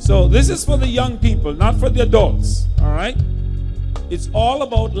 So this is for the young people, not for the adults. All right? It's all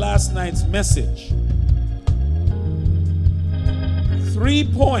about last night's message. 3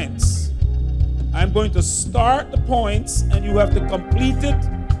 points. I'm going to start the points and you have to complete it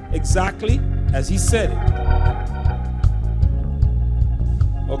exactly as he said it.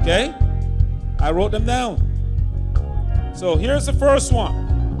 Okay? I wrote them down. So here's the first one.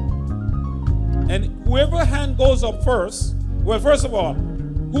 And whoever hand goes up first, well, first of all,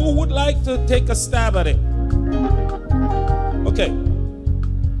 who would like to take a stab at it? Okay.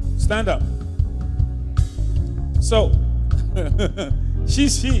 Stand up. So, she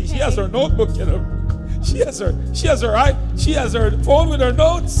has her notebook in her. She has her phone with her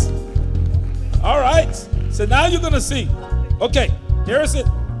notes. All right. So now you're gonna see. Okay, here's it.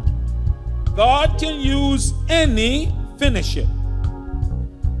 God can use any. Finish it.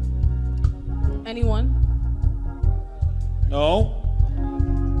 Anyone? No.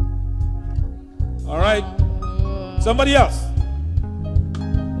 All right. Somebody else.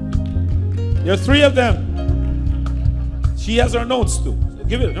 There are 3 of them. She has her notes too. So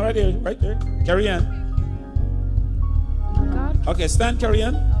give it right there, right there. Carrie Ann. Okay, stand, Carrie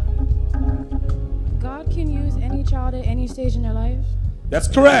Ann. God can use any child at any stage in their life. That's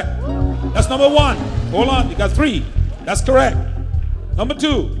correct. That's number 1. Hold on, you got 3. That's correct. Number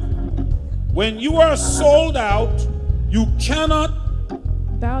 2. When you are sold out, you cannot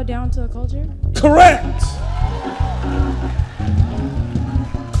bow down to a culture. Correct.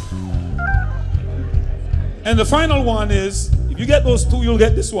 And the final one is, if you get those 2, you'll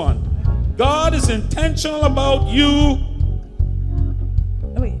get this one. God is intentional about you.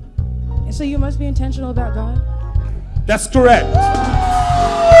 Wait, so you must be intentional about God? That's correct.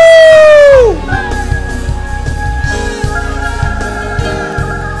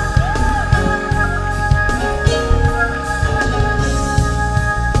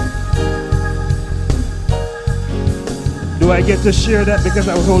 Do I get to share that because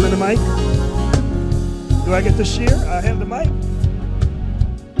I was holding the mic? Do I get to share? I have the mic.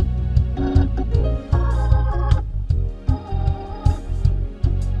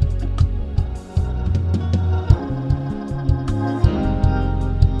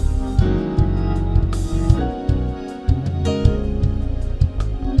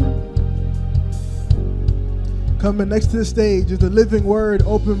 Coming next to the stage is the Living Word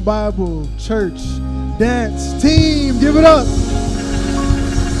Open Bible Church Dance Team. Give it up.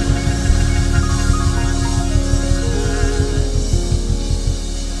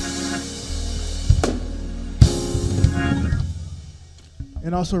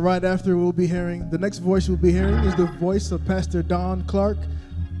 And also right after we'll be hearing, the next voice we'll be hearing is the voice of Pastor Don Clark.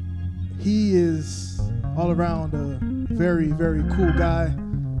 He is all around a very, very cool guy.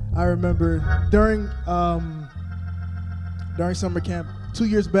 I remember during summer camp 2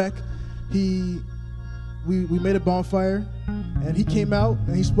 years back, we made a bonfire, and he came out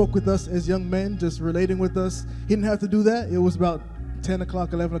and he spoke with us as young men, just relating with us. He didn't have to do that. It was about 10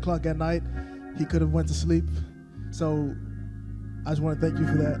 o'clock, 11 o'clock at night. He could have went to sleep. So I just want to thank you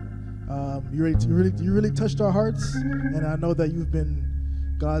for that. You really touched our hearts, and I know that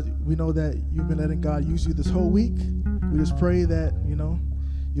we know that you've been letting God use you this whole week. We just pray that,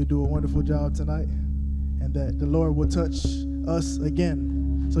 you'll do a wonderful job tonight, and that the Lord will touch us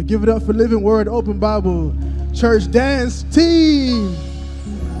again. So give it up for Living Word Open Bible Church Dance Team.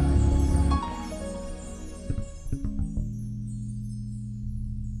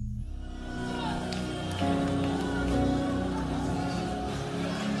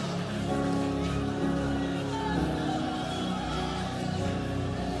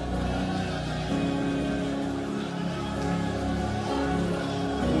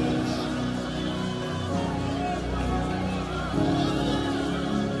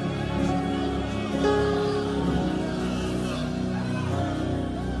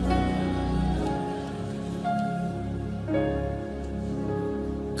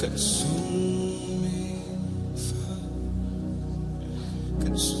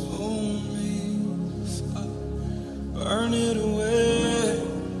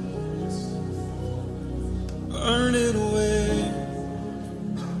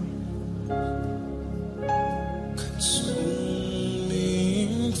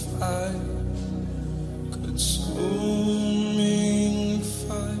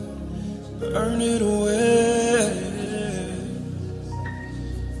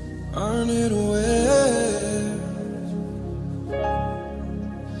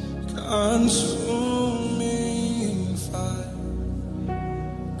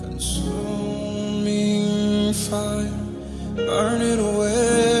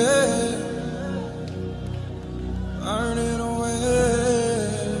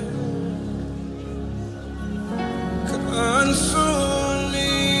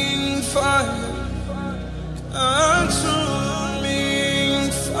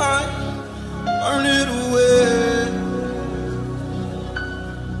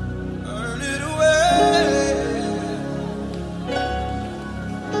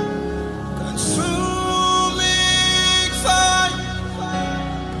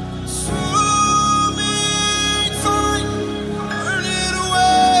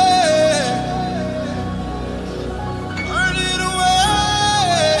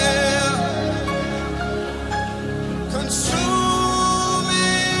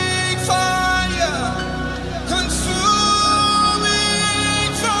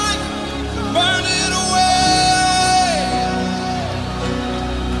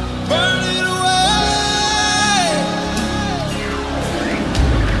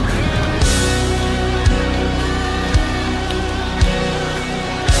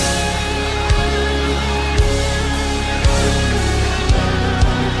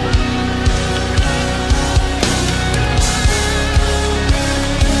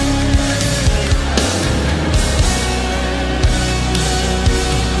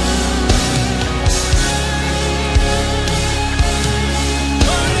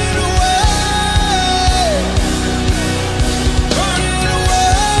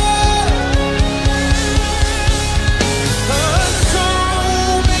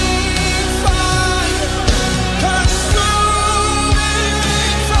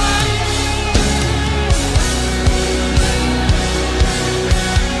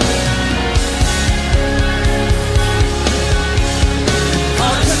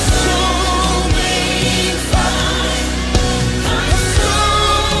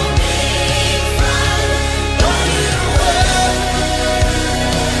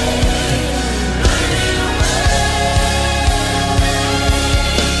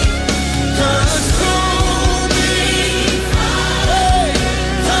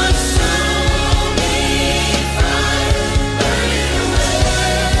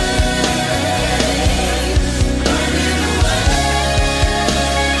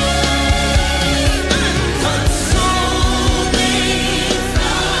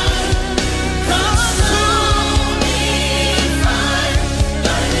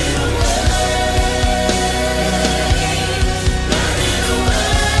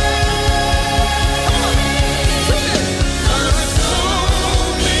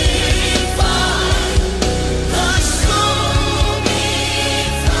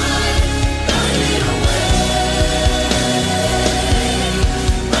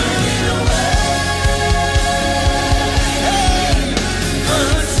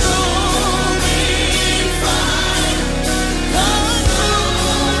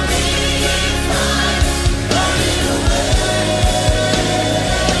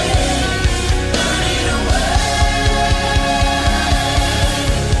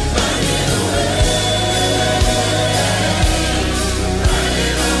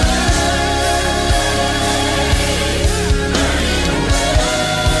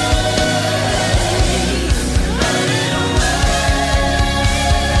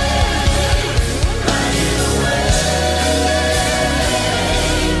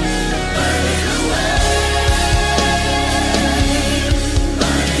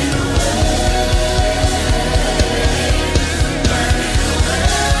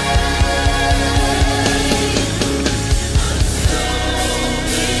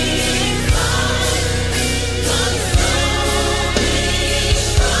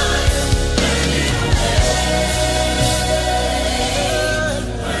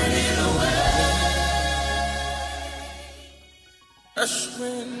 Fresh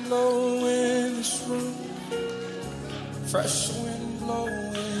wind blow in this room. Fresh wind blow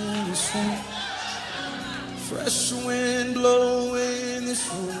in this room. Fresh wind blow in this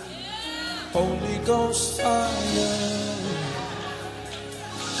room. Holy Ghost fire.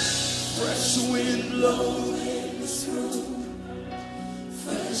 Fresh wind blow in this room.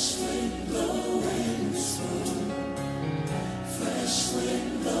 Fresh wind blow in this room. Fresh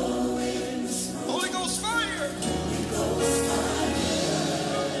wind blow in this room. Holy Ghost fire. Holy Ghost fire.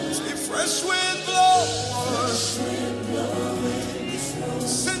 Say fresh wind blow. Fresh wind blow in this room.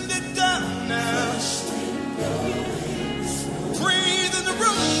 Send it down now. Fresh wind blow in this room. Breathe in the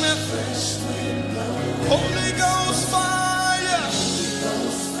room and fresh wind blow. Holy Ghost fire. Holy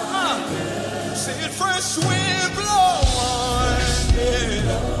Ghost fire. Say it, fresh wind blow. Yeah.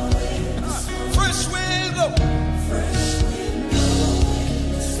 Fresh wind blow. Fresh wind blow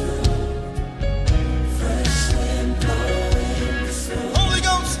in this room. Fresh wind blow in this room. Holy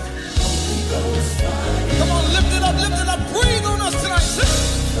Ghost. Holy Ghost fire. Come on, lift it up, lift it up. Breathe on us tonight.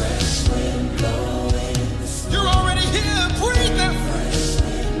 Fresh wind blow in this room. You're already here. Breathe now. Fresh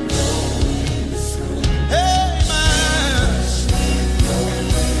wind blow in this room. Hey, man. Fresh wind blow in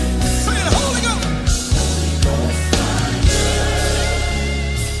this room. Say it, Holy Ghost.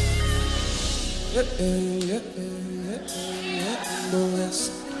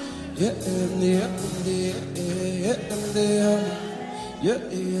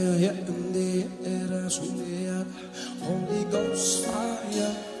 Holy Ghost fire. Holy Ghost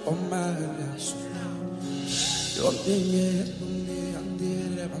fire on my life.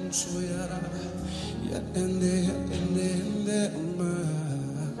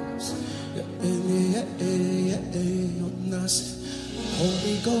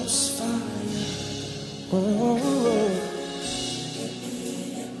 Holy Ghost fire. Oh.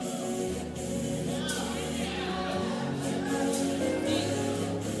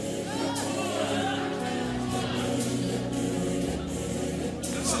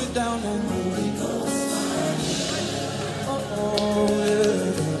 down on Holy Ghost fire.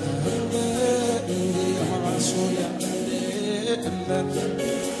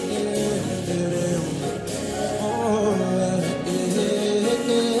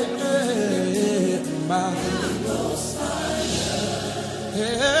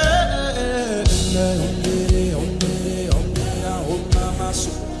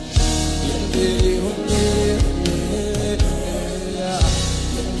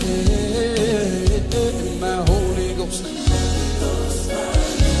 My Holy Ghost.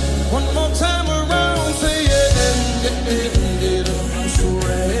 One more time around, say yeah, I'm so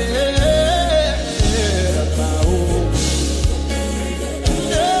ready.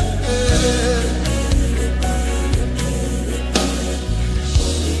 My Holy Ghost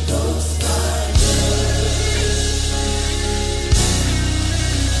fire.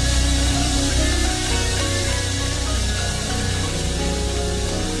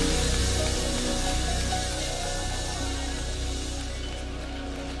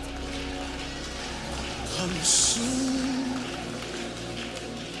 Consume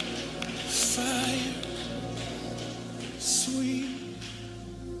fire, sweet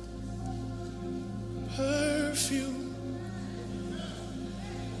perfume,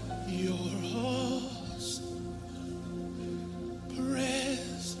 your awesome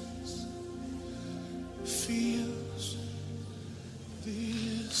presence fills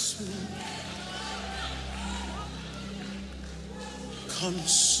this room.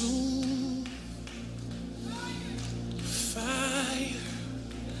 Consume fire,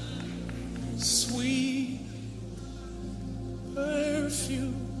 sweet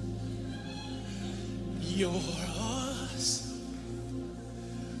perfume, your awesome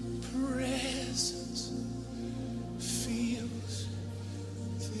presence fills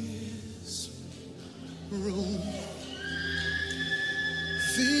this room.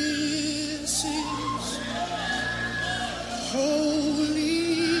 This is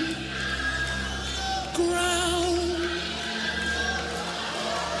holy ground.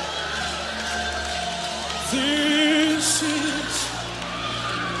 This is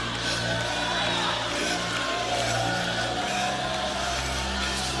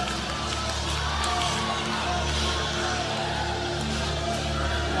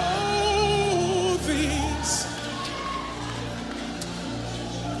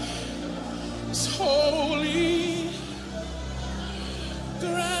holy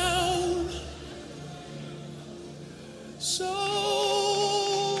ground. So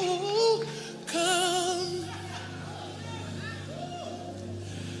come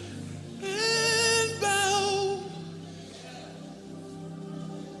and bow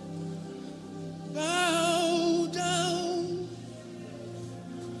down.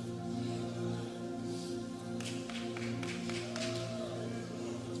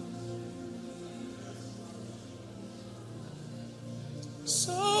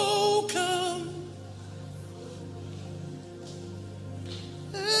 So come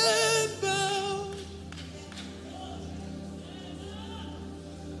and bow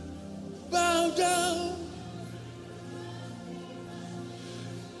down.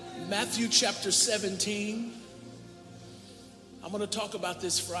 Matthew chapter 17. I'm going to talk about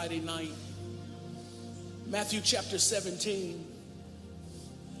this Friday night. Matthew chapter 17.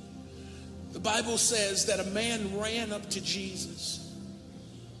 The Bible says that a man ran up to Jesus.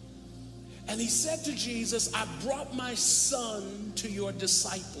 And he said to Jesus, I brought my son to your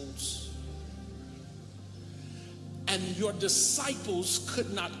disciples. And your disciples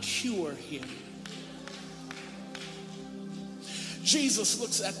could not cure him. Jesus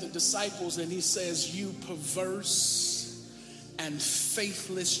looks at the disciples and he says, you perverse and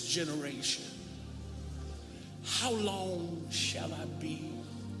faithless generation. How long shall I be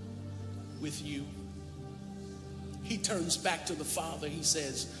with you? He turns back to the Father. He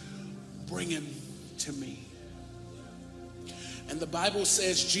says, bring him to me. And the Bible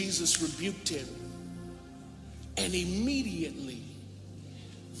says Jesus rebuked him, and immediately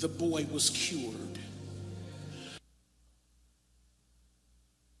the boy was cured.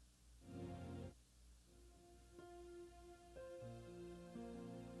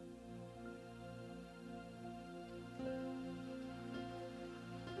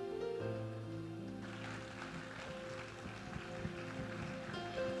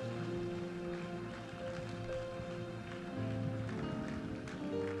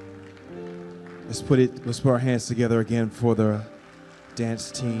 Let's put our hands together again for the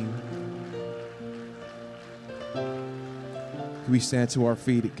dance team. Can we stand to our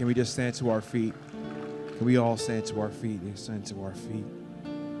feet? Can we just stand to our feet? Can we all stand to our feet and stand to our feet?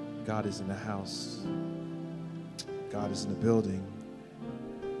 God is in the house. God is in the building.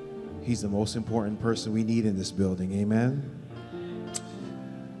 He's the most important person we need in this building. Amen.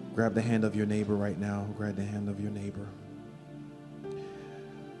 Grab the hand of your neighbor right now. Grab the hand of your neighbor.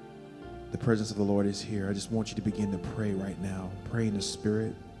 The presence of the Lord is here. I just want you to begin to pray right now. Pray in the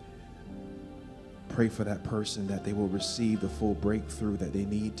Spirit. Pray for that person that they will receive the full breakthrough that they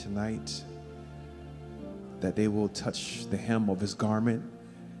need tonight. That they will touch the hem of his garment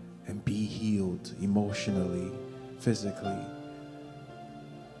and be healed emotionally, physically,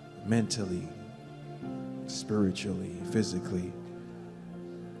 mentally, spiritually, physically.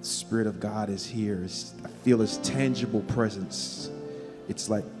 The Spirit of God is here. I feel his tangible presence. It's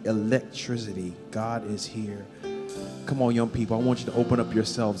like electricity. God is here. Come on, young people. I want you to open up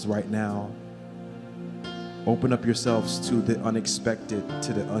yourselves right now. Open up yourselves to the unexpected,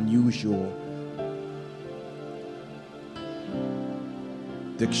 to the unusual,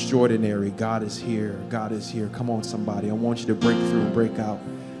 the extraordinary. God is here. God is here. Come on, somebody. I want you to break through and break out.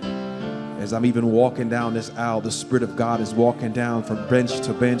 As I'm even walking down this aisle, the Spirit of God is walking down from bench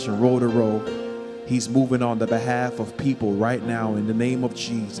to bench and row to row. He's moving on the behalf of people right now in the name of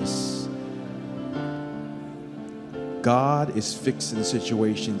Jesus. God is fixing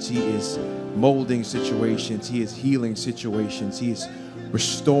situations. He is molding situations. He is healing situations. He is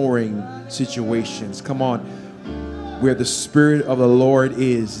restoring situations. Come on. Where the Spirit of the Lord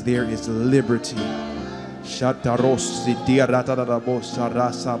is, there is liberty.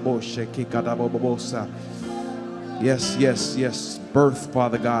 Yes, yes, yes. Birth,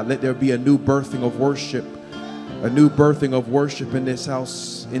 Father God. Let there be a new birthing of worship. A new birthing of worship in this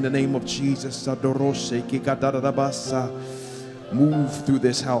house. In the name of Jesus. Move through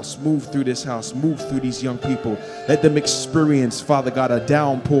this house. Move through this house. Move through these young people. Let them experience, Father God, a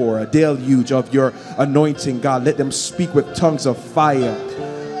downpour, a deluge of your anointing, God. Let them speak with tongues of fire.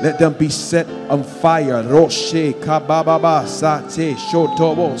 Let them be set on fire. Roshe kabababa sate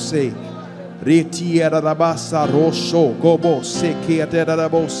shotobose. Retierabasa rosho gobose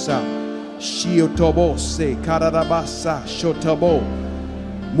keaterabosa. Shiotobose karabasa shotobo.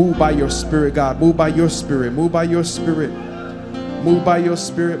 Move by your Spirit, God. Move by your Spirit. Move by your Spirit. Move by your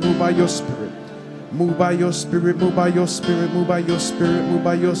Spirit. Move by your Spirit. Move by your Spirit. Move by your Spirit. Move by your Spirit. Move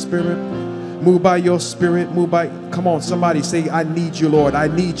by your Spirit. Move by your Spirit. Move by. Come on, somebody say, I need you, Lord. I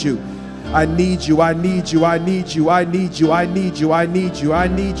need you. I need you. I need you. I need you. I need you. I need you. I need you. I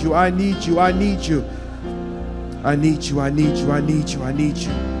need you. I need you. I need you. I need you. I need you. I need you. I need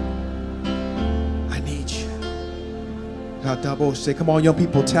you. I need you. Come on, young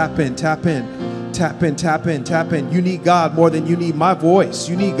people, tap in, tap in. Tap in, tap in, tap in. You need God more than you need my voice.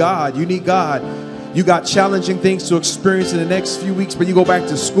 You need God. You need God. You got challenging things to experience in the next few weeks, but you go back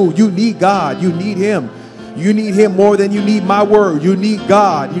to school. You need God. You need Him. You need Him more than you need my word. You need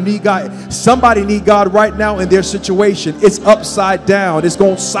God. You need God. Somebody need God right now in their situation. It's upside down. It's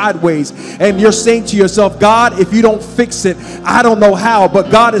going sideways. And you're saying to yourself, God, if you don't fix it, I don't know how. But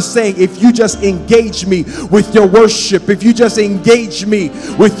God is saying, if you just engage me with your worship, if you just engage me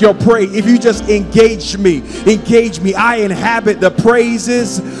with your praise, if you just engage me, I inhabit the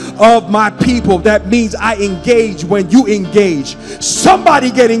praises of my people. That means I engage when you engage.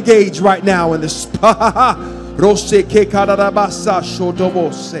 Somebody get engaged right now in this.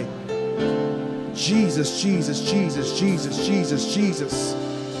 Jesus, Jesus, Jesus, Jesus, Jesus, Jesus,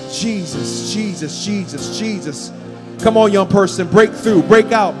 Jesus, Jesus, Jesus, Jesus. Come on, young person, break through,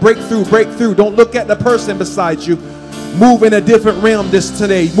 break out, break through, break through. Don't look at the person beside you. Move in a different realm this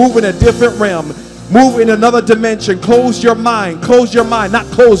today. Move in a different realm. Move in another dimension. Close your mind. Close your mind. Not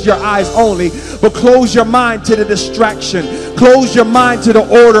close your eyes only, but close your mind to the distraction. Close your mind to the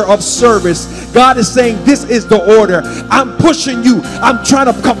order of service. God is saying, this is the order. I'm pushing you. I'm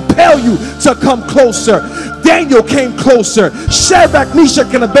trying to compel you to come closer. Daniel came closer. Shadrach,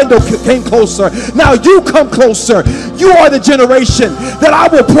 Meshach, and Abednego came closer. Now you come closer. You are the generation that I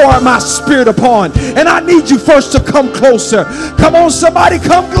will pour out my Spirit upon. And I need you first to come closer. Come on, somebody,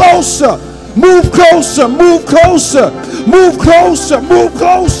 come closer. Move closer, move closer, move closer, move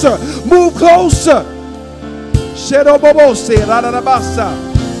closer, move closer.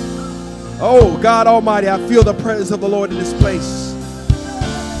 Oh, God Almighty, I feel the presence of the Lord in this place.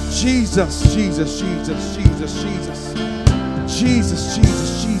 Jesus, Jesus, Jesus, Jesus, Jesus. Jesus,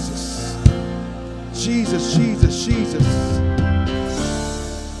 Jesus, Jesus. Jesus, Jesus, Jesus.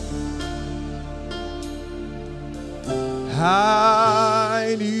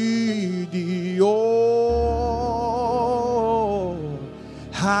 I need thee, oh,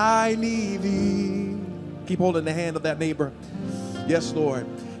 I need thee. Keep holding the hand of that neighbor. Yes, Lord.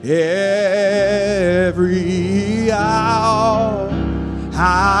 Every hour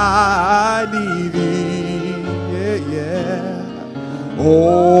I need thee. Yeah, yeah.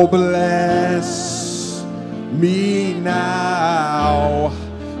 Oh, bless me now,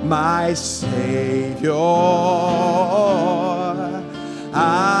 my Savior.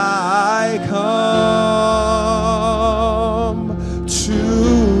 I come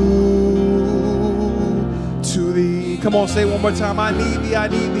to thee. Come on, say it one more time. I need thee, I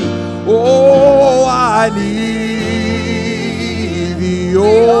need thee. Oh, I need thee.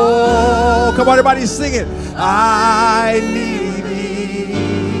 Oh, come on, everybody sing it. I need thee.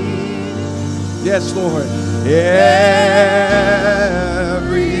 Yes, Lord. Every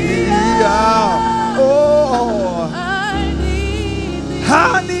hour. Oh, I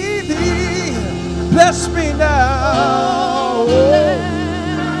need thee. Bless me now.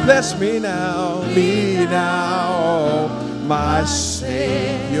 Bless me now. Me now, my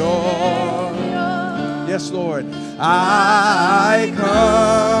Savior. Yes, Lord. I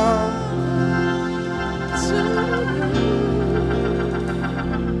come.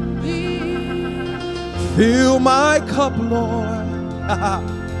 Fill my cup, Lord.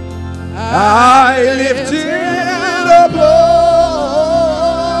 I lift it up, Lord.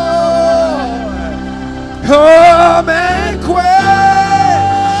 Come and quench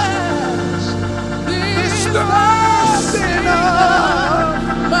this thirsting of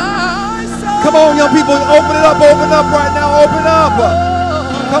my soul. Come on, young people, open it up right now, open up.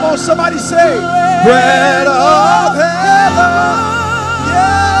 Come on, somebody say, bread of heaven.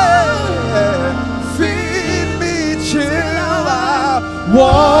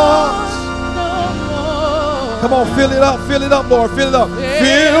 Want no more. Come on, fill it up, Lord, fill it up.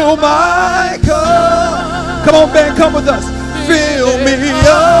 Fill my cup. Come on, band, come with us. Fill me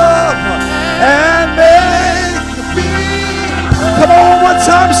up and make me. Come on, one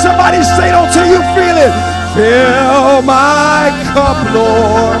time, somebody say it until you feel it. Fill my cup,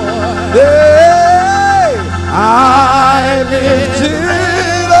 Lord. Hey, I lift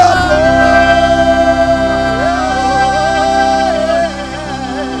it up, Lord.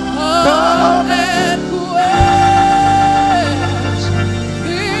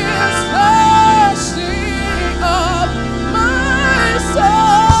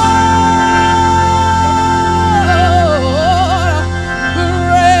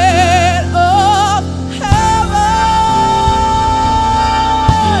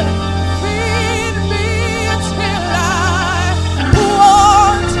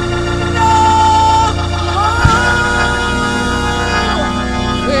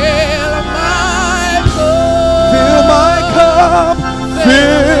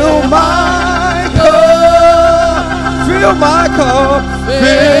 Fill my cup,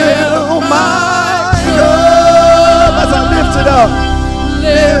 fill my cup. As I lift it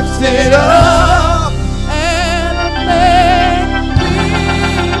up, and make me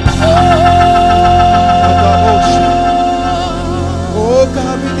whole. Oh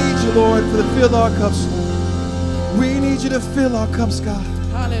God, we need you, Lord, to fill our cups. We need you to fill our cups, God.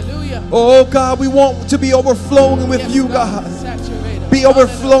 Hallelujah. Oh God, we want to be overflowing with you, God. Be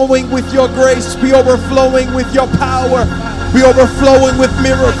overflowing with your grace. Be overflowing with your power. Be overflowing with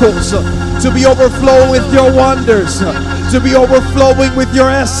miracles. To be overflowing with your wonders. To be overflowing with your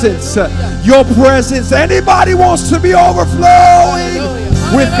essence. Your presence. Anybody wants to be overflowing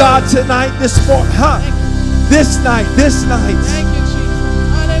with God tonight, this morning? Huh? This night. Thank you, Jesus.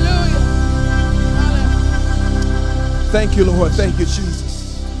 Hallelujah. Thank you, Lord. Thank you,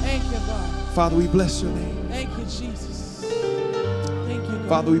 Jesus. Thank you, God. Father, we bless your name. Thank you, Jesus.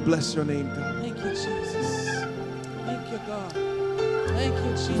 Father, we bless your name, God. Thank you, Jesus. Thank you, God. Thank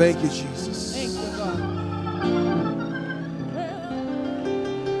you, Jesus. Thank you, Jesus. Thank you, God.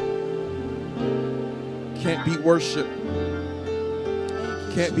 Can't beat worship.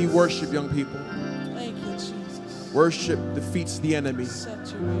 Can't be worship, young people. Thank you, Jesus. Worship defeats the enemy.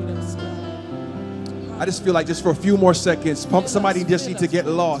 Saturate us, God. I just feel like just for a few more seconds, somebody just need to get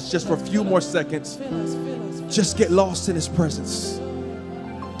lost. Just for a few more seconds. Just get lost in his presence.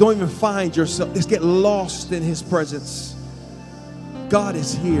 Don't even find yourself. Just get lost in his presence. God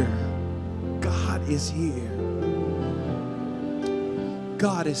is here. God is here.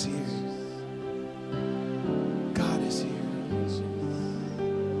 God is here. God is here.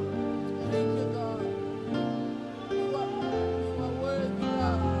 Thank you, God. You are worthy,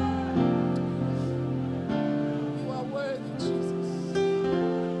 God. You are worthy, Jesus.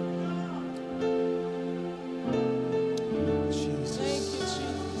 Jesus. Thank you,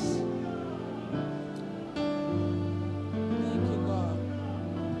 Jesus. Thank you, God.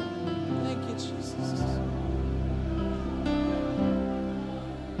 Thank you, Jesus.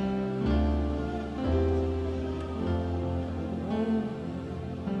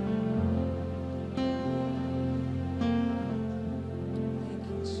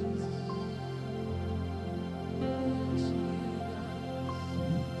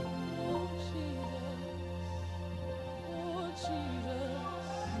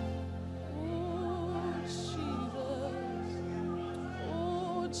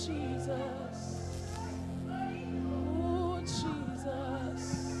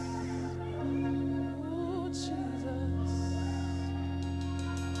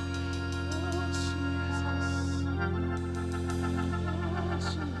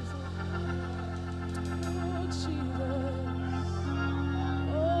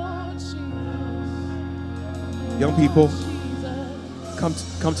 Young people, come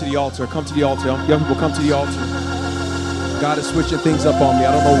to the altar. Come to the altar. Young people, come to the altar. God is switching things up on me.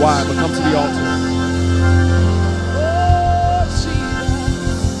 I don't know why, but come to the altar.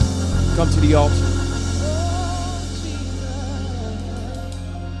 Come to the altar.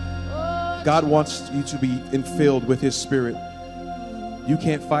 God wants you to be infilled with His Spirit. You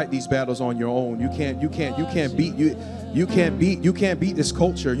can't fight these battles on your own. You can't beat this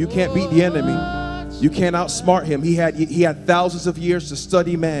culture. You can't beat the enemy. You can't outsmart him. He had thousands of years to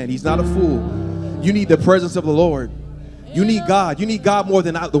study man. He's not a fool. You need the presence of the Lord. You need God. You need God more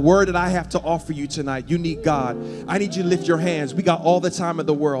than the word that I have to offer you tonight. You need God. I need you to lift your hands. We got all the time in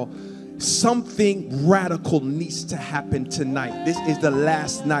the world. Something radical needs to happen tonight. This is the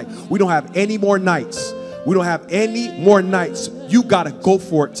last night. We don't have any more nights. We don't have any more nights. You got to go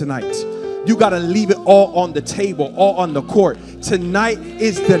for it tonight. You got to leave it all on the table, all on the court. Tonight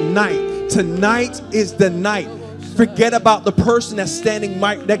is the night. Tonight is the night. Forget about the person that's standing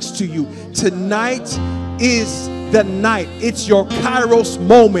right next to you. Tonight is the night. It's your Kairos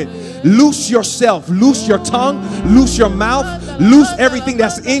moment. Loose yourself, loose your tongue, loose your mouth, loose everything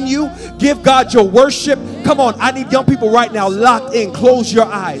that's in you. Give God your worship. Come on, I need young people right now locked in. Close your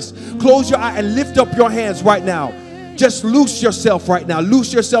eyes. Close your eyes and lift up your hands right now. Just loose yourself right now.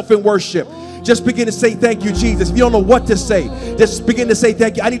 Loose yourself in worship. Just begin to say thank you, Jesus. If you don't know what to say, just begin to say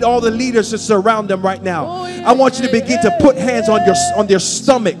thank you. I need all the leaders to surround them right now. I want you to begin to put hands on their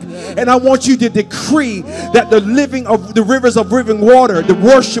stomach. And I want you to decree that the rivers of living water, the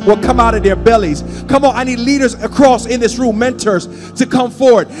worship will come out of their bellies. Come on, I need leaders across in this room, mentors, to come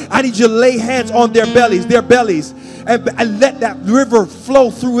forward. I need you to lay hands on their bellies, and let that river flow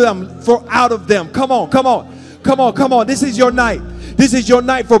through them, out of them. Come on, come on, come on, come on. This is your night. This is your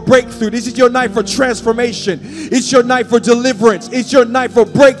night for breakthrough. This is your night for transformation. It's your night for deliverance. It's your night for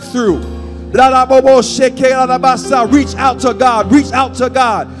breakthrough. Reach out to God. Reach out to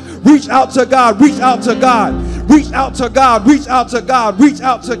God. Reach out to God. Reach out to God. Reach out to God. Reach out to God. Reach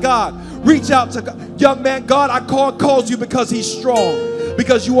out to God. Reach out to God. Young man, God, calls you because He's strong.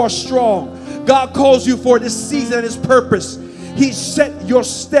 Because you are strong. God calls you for this season and His purpose. He set your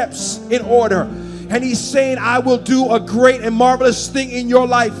steps in order. And He's saying, I will do a great and marvelous thing in your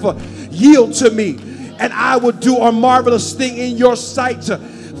life. Yield to me, and I will do a marvelous thing in your sight.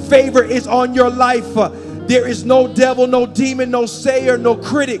 Favor is on your life. There is no devil, no demon, no sayer, no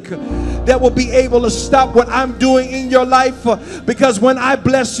critic that will be able to stop what I'm doing in your life. Because when I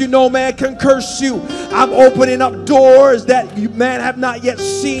bless you, no man can curse you. I'm opening up doors that you man have not yet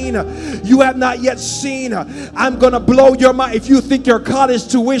seen. You have not yet seen. I'm going to blow your mind. If you think your college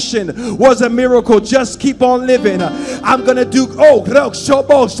tuition was a miracle, just keep on living. I'm going to do,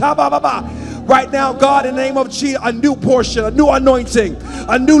 right now, God, in the name of Jesus, a new portion, a new anointing,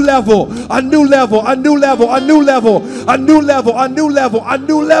 a new level, a new level, a new level, a new level, a new level, a new level, a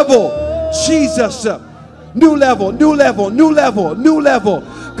new level. Jesus, new level, new level, new level, new level.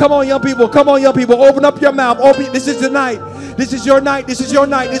 Come on, young people. Come on, young people. Open up your mouth. This is the night. This is your night. This is your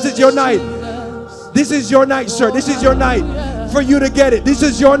night. This is your night. This is your night, sir. This is your night for you to get it. This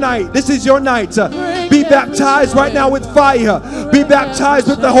is your night. This is your night. Be baptized right now with fire. Be baptized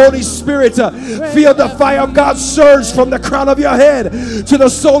with the Holy Spirit. Feel the fire of God surge from the crown of your head to the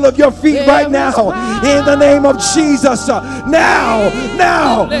sole of your feet right now. In the name of Jesus. Now.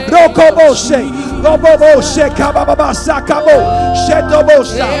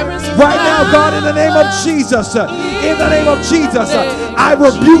 Right now, God, in the name of Jesus. In the name of Jesus. I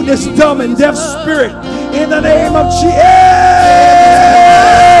rebuke this dumb and deaf spirit. In the name of Jesus.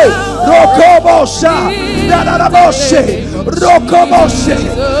 Rokobosha, Dadaboshe, Rokoboshe,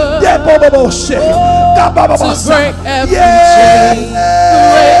 Deboboshe, Gababasa,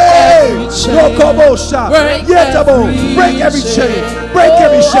 Rokobosha, Yetabo, break every chain, break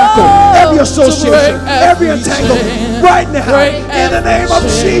every shackle, every association, every entanglement, right now, in the name of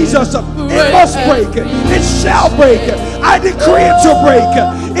Jesus. It must break, it shall break. I decree it to break,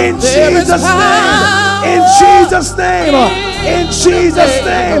 in Jesus' name. In Jesus' name, in Jesus'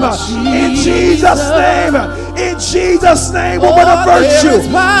 name, in Jesus' name, in Jesus' name, woman of virtue.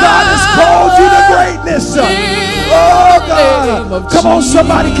 God has called you to greatness. Oh God, come on,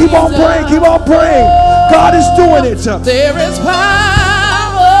 somebody, keep on praying, keep on praying. God is doing it. There is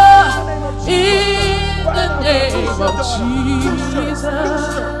power in the name of Jesus.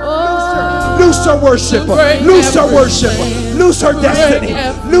 Loose her worship, loose her worship, loose her destiny,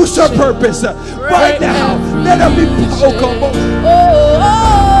 loose her purpose. Right now, let her be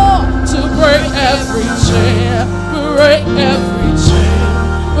to break every chain, break every chain,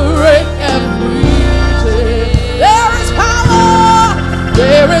 break every chain. There is power,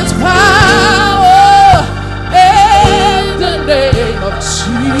 there is power.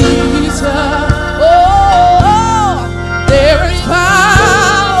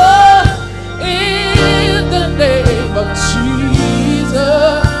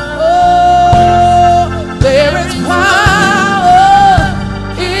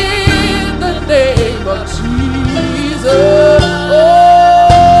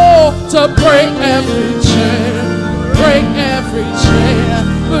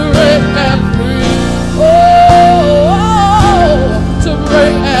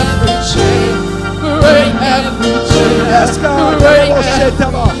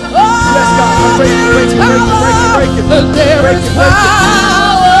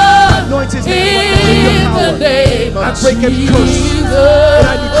 break every curse. And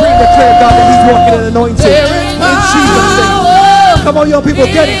I decree and declare, God, that he's walking in anointing. In Jesus' name. Come on, young people,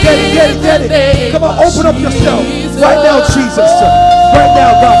 get it, get it, get it, get it. Come on, open up yourself. Right now, Jesus. Right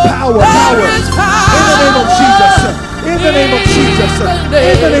now, God, power, power. In the name of Jesus. In the name of Jesus.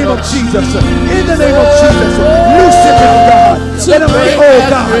 In the name of Jesus. In the name of Jesus. Loose him now, God. Let him be, oh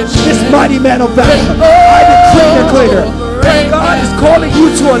God, this mighty man of valor. I decree and declare. God is calling you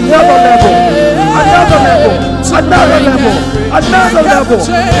to another level. Another level. Another level. Another level.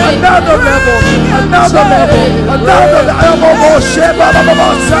 Another level. Another level. Another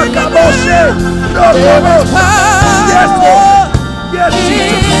level. Yes, Lord. Yes,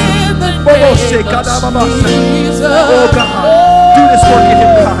 Jesus. Oh God, do this work in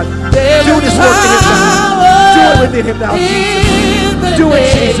him, God. Do this work in him now. Do it within him now, Jesus. Do it,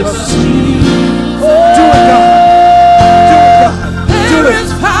 Jesus. Do it, God. Do it, God. Do it.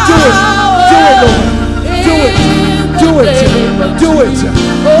 Do it. Do it, Lord. Do it. Do it. Do it.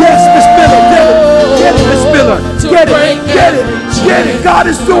 Yes, Miss Miller. Get it. Get it, Miss Miller. Get it. Get it. Get it. God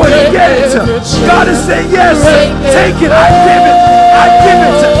is doing it. Get it. God is saying yes. Take it. I give it. I give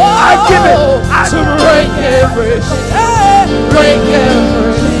it. I give it. To break every break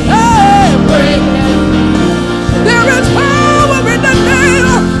every break every. There is power in the name.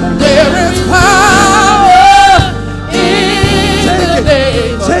 There is power in the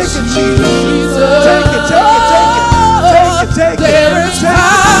name. Take it, Jesus. Take it, take it, take it. Take it, take it. There is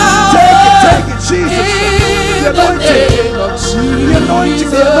power. Take it, Jesus. The anointing. The anointing,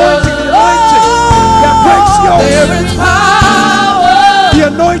 the anointing, the anointing that breaks yokes. There is power. The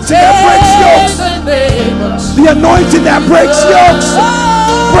anointing that breaks yokes. The anointing that breaks yokes.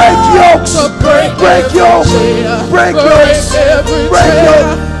 Break yokes. Break yokes. Break yokes. Break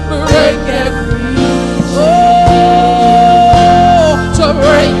yokes. Break every to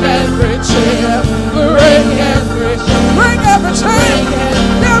break every chair. Break every chain.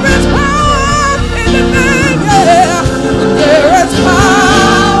 There is power in the name. Yeah. There is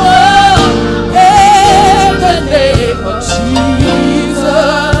power in the name of Jesus.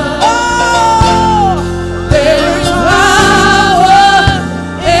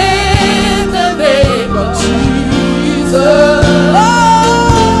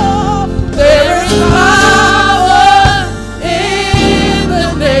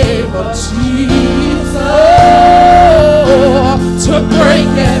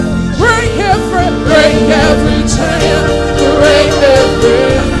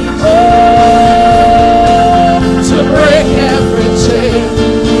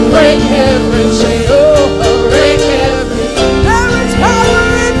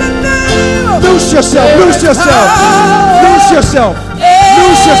 Loose yourself, loose yourself, loose yourself,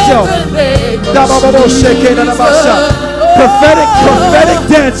 loose yourself. Prophetic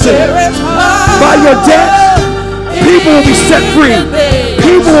dancing. By your dance, people will be set free.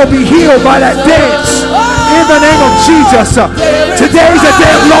 People will be healed by that dance. In the name of Jesus. Today is a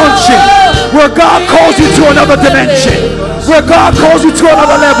day of launching, where God calls you to another dimension, where God calls you to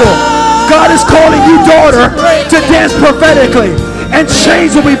another level. God is calling you, daughter, to dance prophetically, and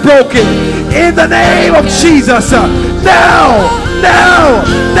chains will be broken in the name of Jesus. Now, now,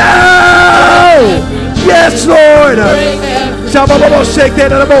 now. Yes, Lord. Come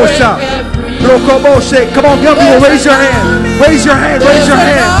on, young people, raise your hand. Raise your hand, raise your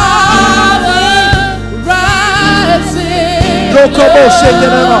hand.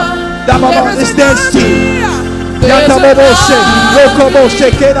 This dance team. New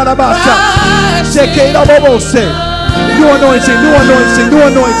anointing, new anointing, new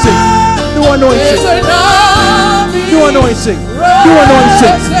anointing, new anointing, new anointing, new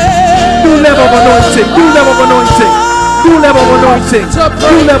anointing, new level of anointing, new level of anointing, new level of anointing,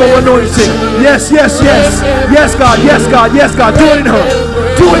 new level of anointing. Yes, yes, yes, yes, God, yes, God, yes, God, do it in her,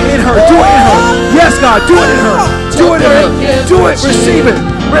 do it in her, do it in her. Yes, God, do it in her, do it in her, do it, receive it.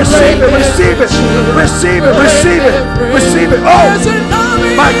 Receive it, receive it, receive it, receive it, receive it. Oh,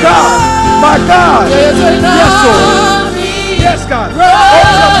 my God, my God. Yes, Lord. Yes, God.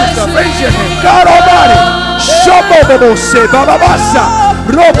 Open up yourself. Raise your hand. God Almighty. Shobobose, bababasa,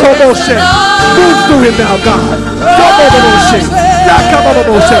 rokobose. Move through him now, God. Shobobose,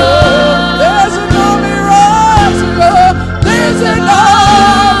 yakabobose. There's an army rising up. There's an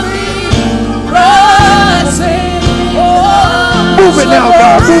army rising. Move it now,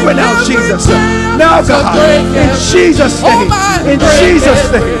 God. Move it now, Jesus. Now, God. In Jesus' name. In Jesus'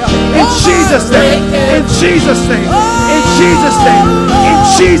 name. In Jesus' name. In Jesus' name. In Jesus' name. In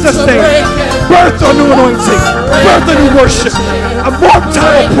Jesus' name. Birth a new anointing. Birth a new worship. A more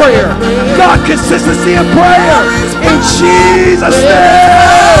time of prayer. God, consistency in prayer. In Jesus'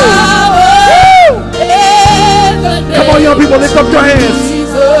 name. Woo!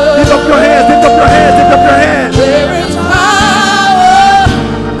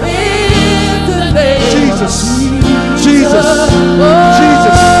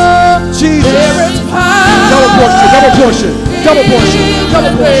 Double portion. Double portion.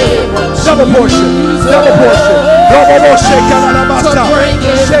 Double portion. Double portion. Double portion. Lwobc kanalabasa.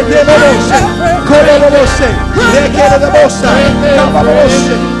 Shedebobose. Kolobobose. Lekelebose.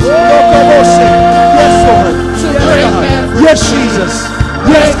 Kababose. Lokobose. Yes, Lord. Yes, God. Yes, Jesus.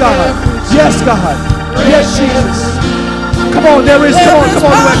 Yes, God. Yes, God. Yes, Jesus. Come on, there is. Come on, come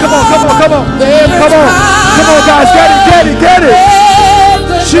on, come on, come on, come on. Come on. Come on, guys. Get it, get it, get it.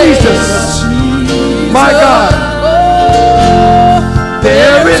 Jesus. My God.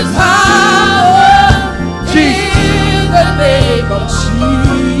 There is power in the name of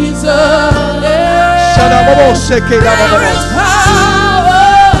Jesus. There is power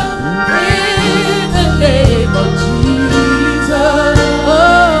in the name of Jesus.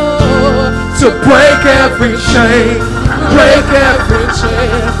 To break every chain, break every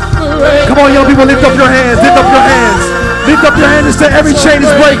chain. Come on, young people, lift up your hands, lift up your hands. Lift up your hand and say, every chain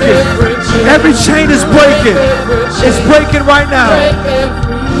is breaking. Every chain is breaking. It's breaking right now.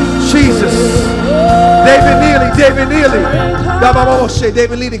 Jesus. David Neely, David Neely.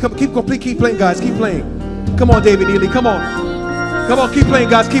 David Neely, come, keep playing, guys, keep playing. Come on, David Neely, come on. Come on, keep playing,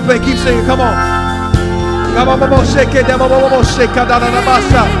 guys, keep playing, keep singing, come on.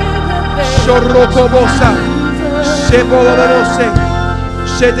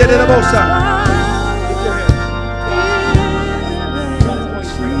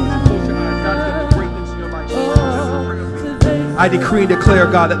 I decree and declare,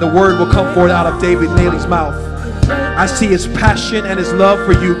 God, that the word will come forth out of David Neely's mouth. I see his passion and his love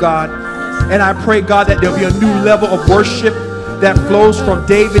for you, God. And I pray, God, that there'll be a new level of worship that flows from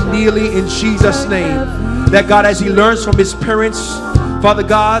David Neely in Jesus' name. That, God, as he learns from his parents, Father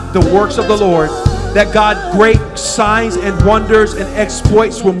God, the works of the Lord, that, God, great signs and wonders and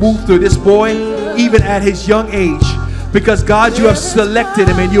exploits will move through this boy, even at his young age. Because, God, you have selected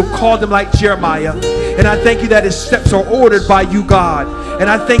him and you've called him like Jeremiah. And I thank you that his steps are ordered by you, God. And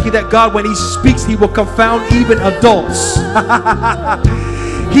I thank you that, God, when he speaks, he will confound even adults.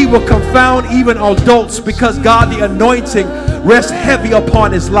 He will confound even adults because, God, the anointing rests heavy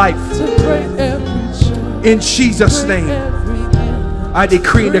upon his life. In Jesus' name, I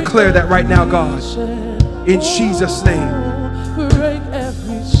decree and declare that right now, God. In Jesus' name.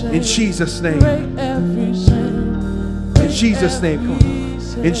 In Jesus' name. In Jesus' name. Come on.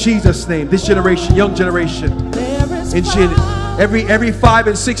 In Jesus' name, this generation, young generation, every 5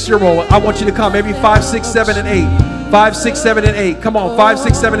 and 6 year old, I want you to come. Every 5, 6, 7, and 8. 5, 6, 7, and 8. Come on, 5,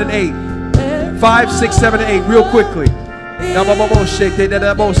 6, 7, and 8. 5, 6, 7, and 8, real quickly.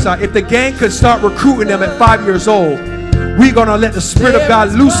 If the gang could start recruiting them at 5 years old, we're going to let the Spirit of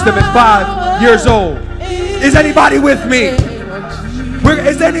God loose them at 5 years old. Is anybody with me?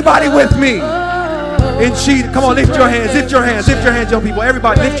 Is anybody with me? In Jesus, come on, lift your hands, lift your hands, lift your hands, young people.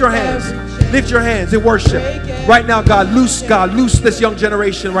 Everybody, lift your hands in worship. Right now, God, loose this young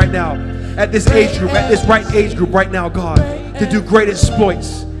generation right now, at this age group, at this right age group right now, God, to do great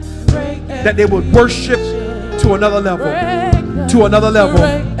exploits. That they would worship to another level, to another level.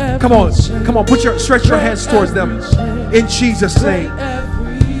 Come on, stretch your hands towards them. In Jesus' name,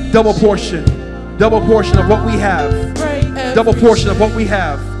 double portion of what we have, double portion of what we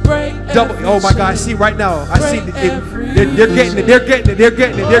have. Double, oh my God, I see right now. I see they're getting it. They're getting it. They're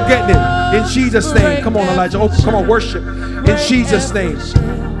getting it. They're getting it. In Jesus' name. Come on, Elijah. Oh, come on, worship. In Jesus' name.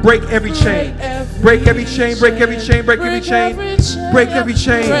 Break every chain. Break every chain. Break every chain. Break every chain. Break every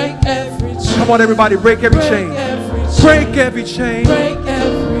chain. Come on, everybody. Break every chain. Break every chain.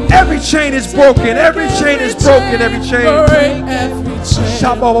 Every chain is broken. Every chain is broken. Every chain. Break every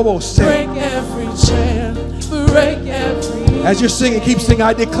chain. Break every. As you're singing, keep singing.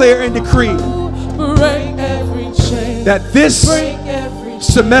 I declare and decree that this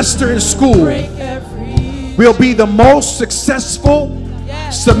semester in school will be the most successful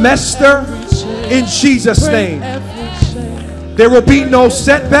semester in Jesus' name. There will be no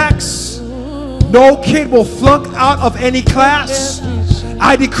setbacks. No kid will flunk out of any class.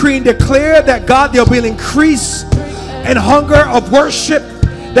 I decree and declare that, God, there'll be an increase and hunger of worship,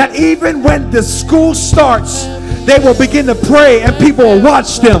 that even when the school starts, they will begin to pray and people will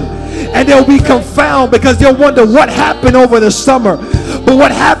watch them and they'll be confounded because they'll wonder what happened over the summer. But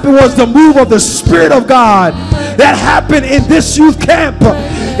what happened was the move of the Spirit of God that happened in this youth camp.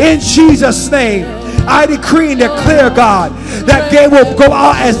 In Jesus' name, I decree and declare, God, that they will go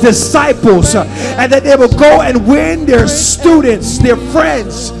out as disciples and that they will go and win their students, their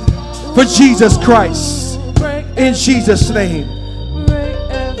friends, for Jesus Christ. In Jesus' name,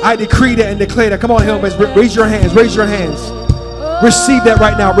 I decree that and declare that. Come on, helmets, raise your hands, raise your hands. Receive that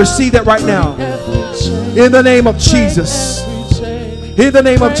right now, receive that right now. In the name of Jesus. In the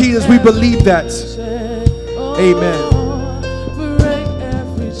name of Jesus, we believe that. Amen. Break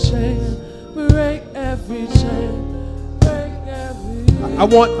every chain. Break every chain. Break every. I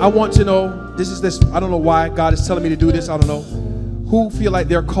want to know, I don't know why God is telling me to do this. I don't know. Who feel like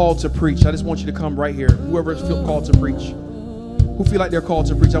they're called to preach? I just want you to come right here. Whoever feel called to preach. Who feel like they're called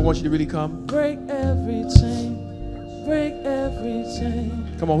to preach? I want you to really come. Break every chain. Break every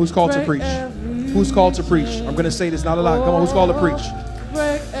chain. Come on, who's called to preach? Who's called to preach? I'm going to say this not a lot. Come on, who's called to preach?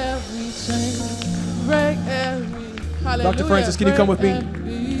 Break every chain. Break every. Hallelujah. Dr. Francis, can you come with me?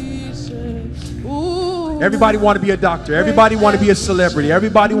 Everybody want to be a doctor. Everybody want to be a celebrity.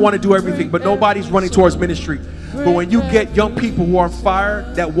 Everybody want to do everything, but nobody's running towards ministry. But when you get young people who are on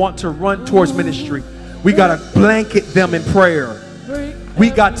fire that want to run towards ministry, we got to blanket them in prayer. We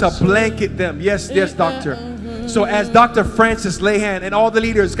got to blanket them. Yes, doctor. So as Dr. Francis lay hand, and all the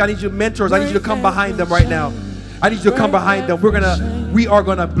leaders, I need you mentors, I need you to come behind them right now. I need you to come behind them. We are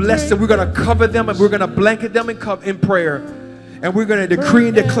gonna bless them. We're gonna cover them, and we're gonna blanket them in prayer. And we're gonna decree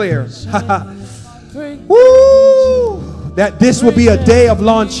and declare woo, that this will be a day of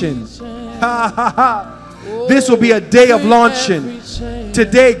launching. This will be a day of launching.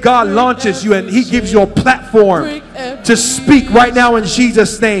 Today God launches you and He gives you a platform to speak right now in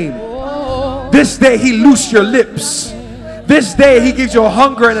Jesus' name. This day He loosed your lips. This day He gives you a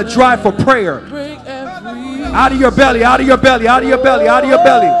hunger and a drive for prayer. Out of your belly, out of your belly, out of your belly, out of your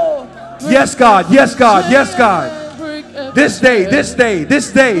belly. Yes, God, yes, God, yes, God. This day, this day, this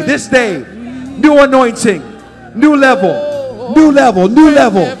day, this day. New anointing, new level, new level, new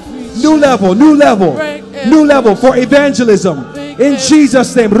level, new level, new level, new level for evangelism. In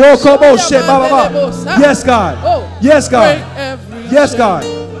Jesus' name. Yes, God. Yes, God. Yes, God.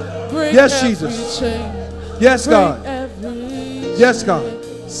 Yes, Jesus. Yes, God. Yes, God.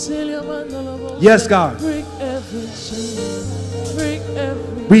 Yes, God.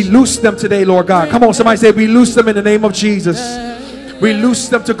 We loose them today, Lord God. Come on, somebody say, we loose them in the name of Jesus. We loose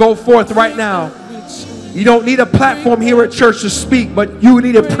them to go forth right now. You don't need a platform here at church to speak, but you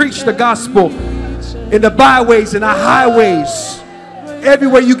need to preach the gospel in the byways and the highways.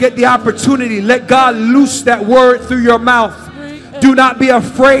 Everywhere you get the opportunity, let God loose that word through your mouth. Do not be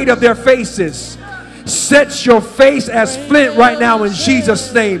afraid of their faces. Set your face as flint right now in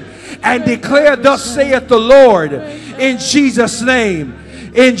Jesus' name and declare, thus saith the Lord, in Jesus' name,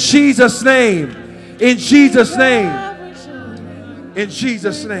 in Jesus' name, in Jesus' name, in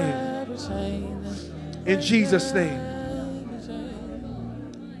Jesus' name, in Jesus' name,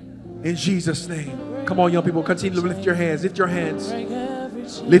 in Jesus' name. Come on, young people, continue to lift your hands. Lift your hands.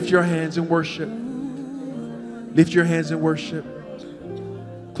 Lift your hands and worship. Lift your hands and worship.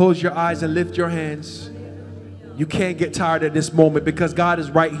 Close your eyes and lift your hands. You can't get tired at this moment because God is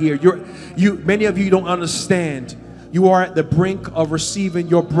right here. Many of you don't understand. You are at the brink of receiving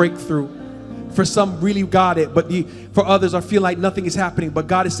your breakthrough. For some really got it, but for others I feel like nothing is happening. But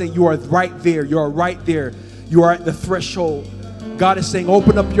God is saying you are right there. You are right there. You are at the threshold. God is saying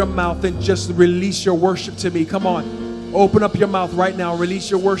open up your mouth and just release your worship to me. Come on. Open up your mouth right now.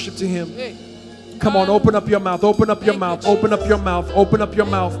 Release your worship to Him. Come on, open up your mouth. Open up your mouth. Open up your mouth. Open up your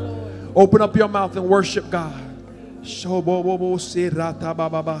mouth. Open up your mouth and worship God.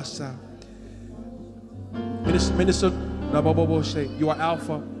 Minister, you are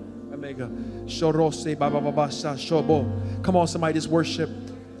Alpha, Omega. Come on, somebody, just worship.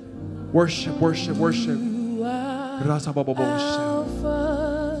 Worship, worship, worship.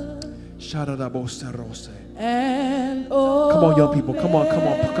 Come on, young people. Come on, come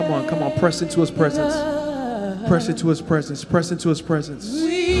on, come on, come on. Press into His presence. Press into His presence. Press into His presence.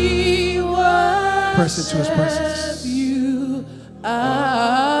 Press into His presence. You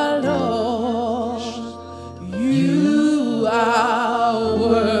are Lord. You are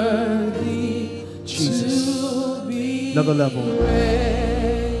worthy. Jesus. To be Another level.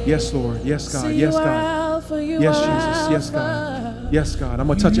 praised. Yes, Lord. Yes, God. See, Yes, you are God. Alpha, you Yes, are Jesus. Yes, Alpha. God. Yes, God. I'm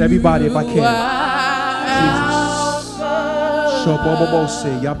going to touch everybody if I can. Jesus.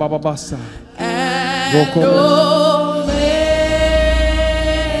 And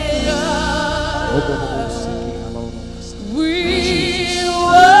we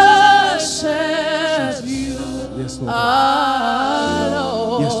worship you, Yes, Lord. our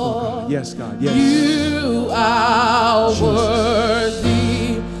Lord. Yes, Lord. Yes, God. Yes. You are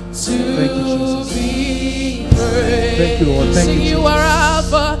worthy Thank you, to Jesus. be praised. Thank you, Lord. Thank you, See, Jesus. you are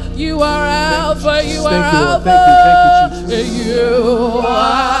Alpha, you are Alpha, you are Thank you, Lord. Alpha. Thank you, Jesus. You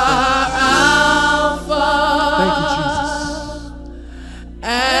are Alpha. Thank you, Jesus.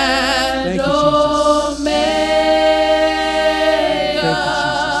 And Thank you, Jesus. Omega.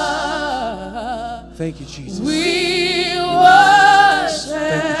 Thank you, Jesus. We worship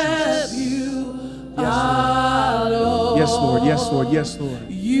Thank you, Jesus. you, Yes, Lord. Yes, Lord. Yes, Lord.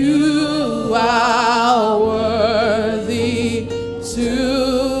 You are worthy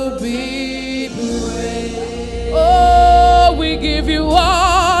to be praised. Oh, we give you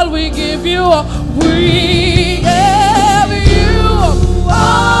all. We give you all. We give you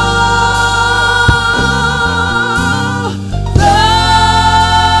all the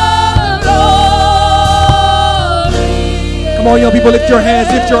glory. Come on, young people, lift your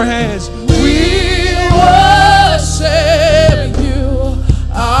hands. Lift your hands. We worship you,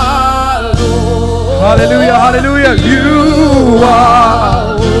 our Lord. Hallelujah, hallelujah. You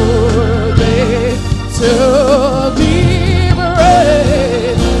are worthy to be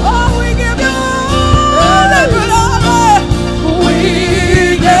praised. Oh, we give you all the glory. We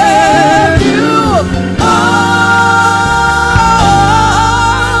give you all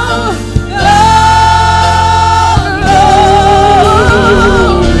the glory.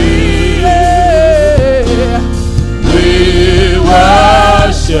 We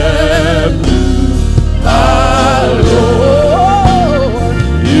worship you, our Lord.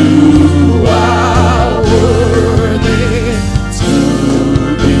 You are worthy to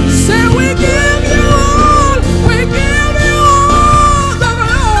be. Say, we give you all. We give you all the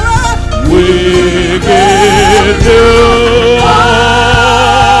glory. We give you all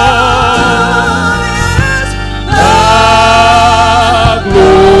the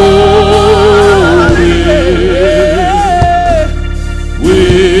glory. We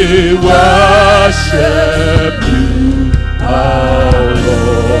worship you, our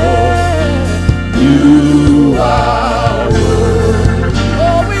Lord. You are worthy.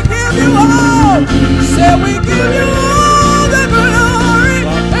 Oh, we give you all. Say, we give you all the glory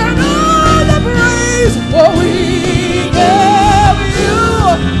and all the praise. Oh, we give you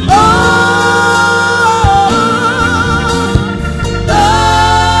all the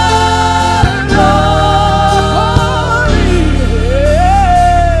glory.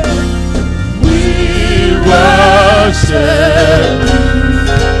 We worship you,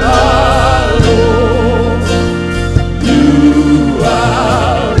 our Lord. You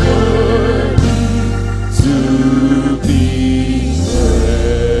are worthy to be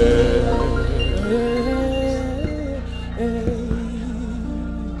praised.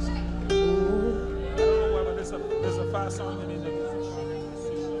 There's a fast song in it.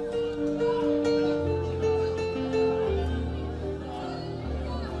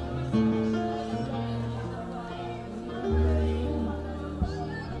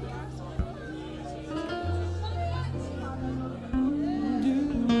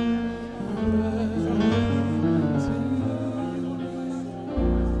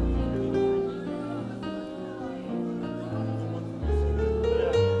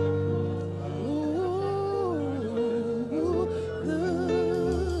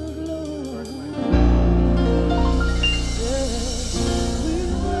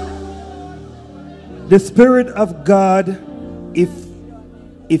 The Spirit of God,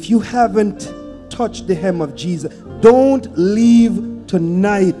 if you haven't touched the hem of Jesus, don't leave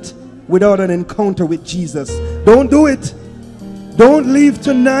tonight without an encounter with Jesus. Don't do it. Don't leave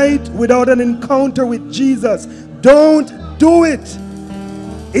tonight without an encounter with Jesus. Don't do it.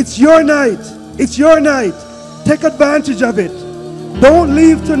 It's your night. It's your night. Take advantage of it. Don't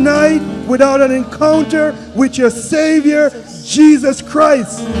leave tonight without an encounter with your Savior, Jesus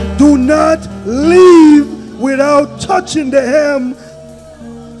Christ. Do not leave without touching the hem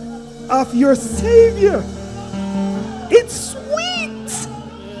of your Savior. It's sweet.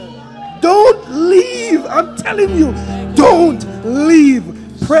 Don't leave. I'm telling you, don't leave.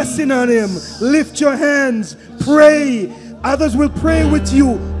 Pressing on Him. Lift your hands. Pray. Others will pray with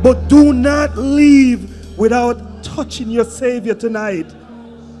you, but do not leave without touching your Savior tonight.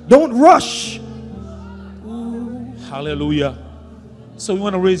 Don't rush. Hallelujah. So you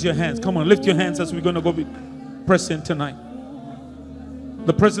want to raise your hands. Come on, lift your hands as we're going to go be pressing tonight.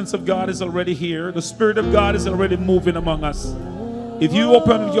 The presence of God is already here. The Spirit of God is already moving among us. If you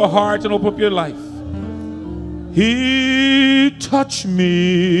open up your heart and open up your life, He touched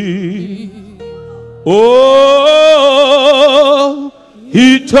me. Oh,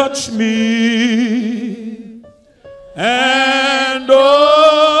 He touched me. And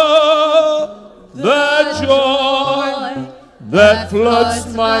oh, the joy that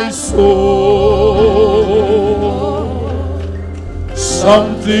floods my soul.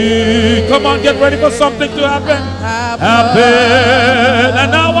 Something, come on, get ready for something to happen. Happen.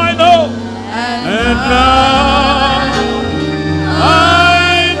 And now I know. And now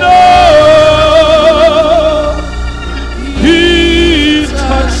I know He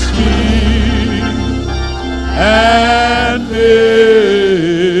touched me and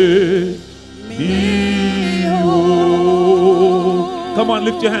made me whole. on,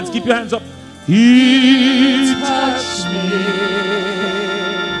 lift your hands. Keep your hands up. He touched me.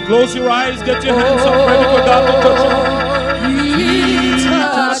 Close your eyes. Get your hands up. Ready for God to touch you. He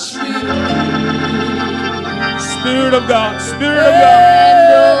touched me. Spirit of God. Spirit of God.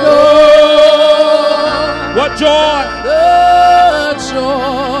 What joy. The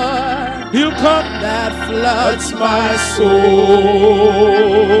joy. He'll come. That floods my soul.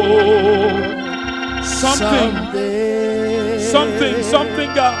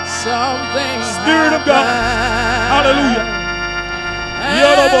 Something, God. Something. Spirit of God. Hallelujah.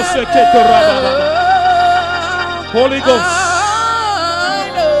 Holy Ghost.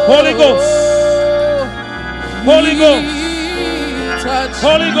 Holy Ghost. Holy Ghost.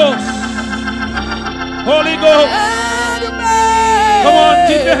 Holy Ghost. Holy Ghost. Come on,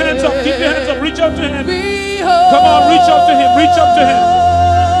 keep your hands up. Keep your hands up. Reach out to him. Come on, reach out to him. Reach out to him.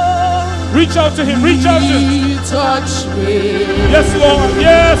 Reach out to him. Reach out to him. Touch me. Yes, Lord.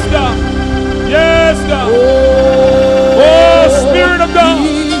 Yes, God. Yes, God. Oh, Spirit of God.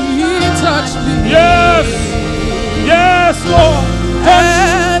 Touch me. Yes. Yes, Lord.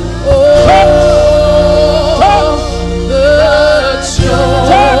 And touch. The joy.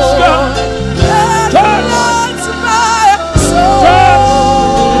 Touch, God. Touch. Touch.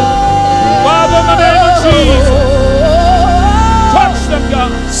 Father, in the name of Jesus. Touch them,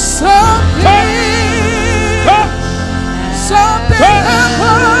 God. Something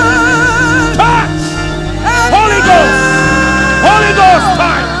happened. Touch. Holy Ghost. Holy Ghost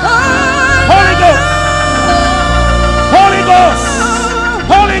time. Holy Ghost. Holy Ghost.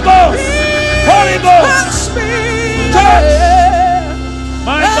 Holy Ghost. Holy Ghost. Touch.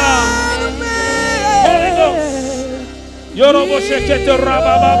 My God. Holy Ghost.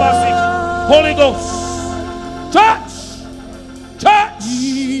 Holy Ghost. Touch. Touch.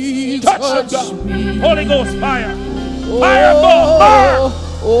 Touch of God. Holy Ghost fire. Fire of God.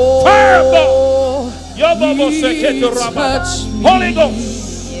 Fire of God. Holy Ghost.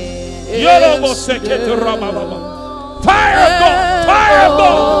 Fire of God. Fire of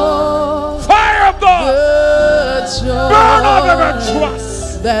God. Fire of God. Burn up every trust.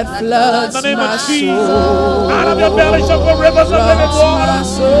 That floods in the name my of Jesus. soul. Out of your belly shall go rivers of living water.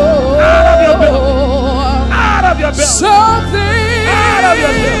 Out of your belly. Out of your belly. Something. Out of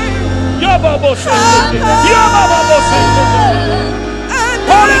your belly.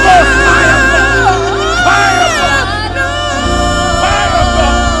 Holy Ghost, fire of God. Fire of God. Fire of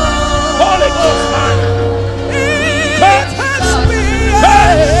God. Holy Ghost, fire. Touch. Touch.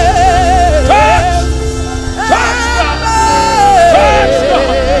 Touch. Touch God. Touch God.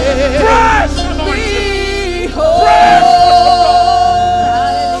 Fresh anointing. Fresh.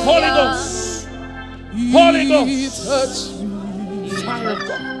 Holy Ghost. Holy Ghost. Fire of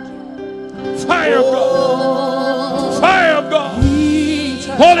God. Fire of God. Fire of God.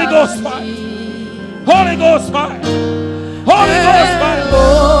 Holy Ghost fire. Holy Ghost fire. Holy Ghost fire.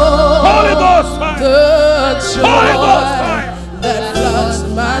 Holy Ghost fire. Holy Ghost fire. That floods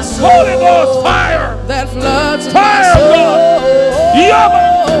my soul. Holy Ghost fire. That floods fire of God.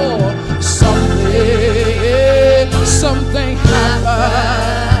 Something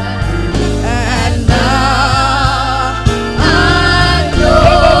happened. And now I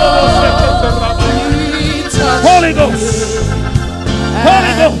know. Holy Ghost.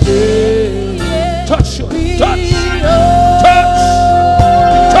 Holy Ghost. Touch you. Touch. Touch.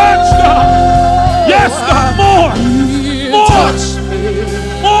 Touch God. Yes, God. More. More.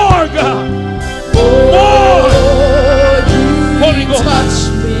 More, God. More. Holy Ghost. Touch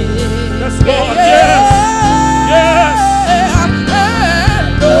me. Yes, Lord. Yes. Yes.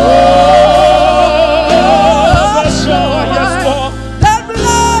 Oh, yes, Lord. Yes, Lord. That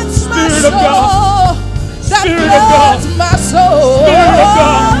floods my Spirit of soul. God. Spirit of God. My soul. Spirit of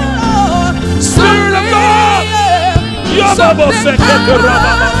God. Spirit of God.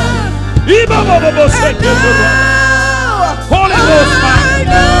 Holy Ghost fire.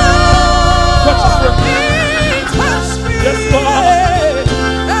 Touch us. Yes, Lord.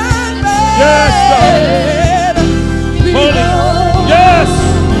 Yes, God. Holy. Yes.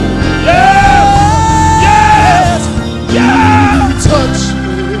 Yes. Yes. Yes. Touch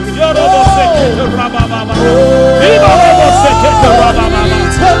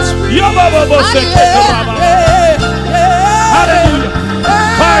Hallelujah.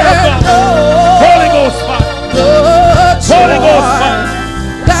 Fire of God. Holy Ghost fire. Holy Ghost fire.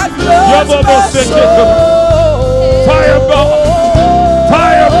 Fire of God.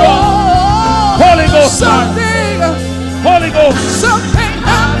 Fire of God. Holy Ghost fire. Holy Ghost.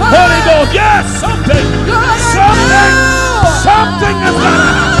 Holy Ghost. Yes, something. Something. Something is going to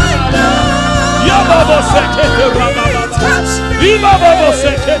happen.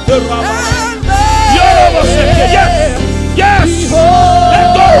 Yes. Yes. Let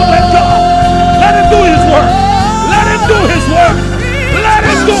go. Let go. Let him do his work. Let him do his work. Let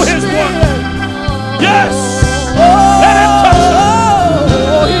him do his work. Yes. Let him touch us.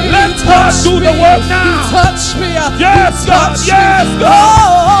 Let God do the work now. Touch me. Yes, God. Yes,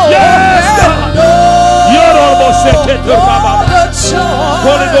 God. Yes, God.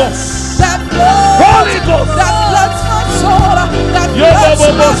 Holy Ghost. Holy Ghost. That floods my soul. That floods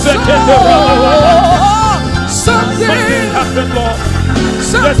my soul. Something happened, Lord.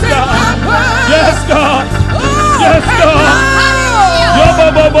 Something happened. Yes, God. Yes, God.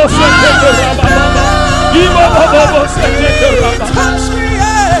 Touch me.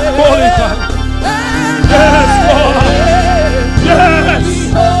 Holy God. Yes, Lord. Yes.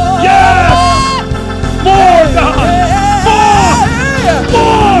 Yes. More, God.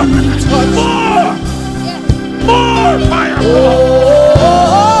 More. More. More.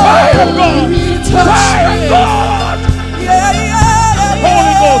 Fire, God. Fire, God. Fire, God.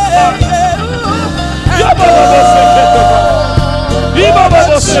 Holy Ghost, fire.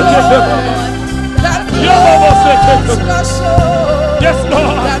 Yes,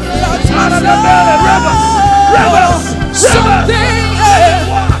 Lord. Out of your belly, rivers.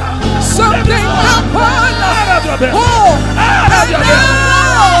 Something happened. Out of your belly. Out of your belly.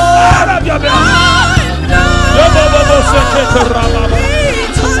 Out of your belly.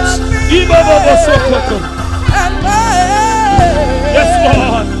 Yes,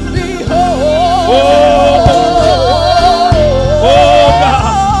 Lord. Oh,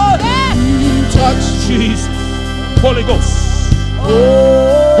 God. Touch Jesus. Holy Ghost.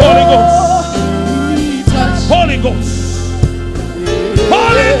 Holy Ghost. Holy Ghost.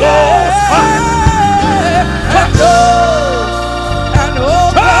 Holy Ghost.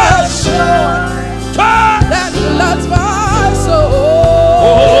 That floods my soul.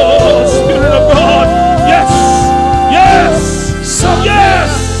 Oh, Spirit of God. Yes. Yes.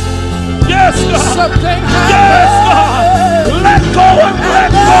 Yes. Yes, God. Something yes, God. Let go and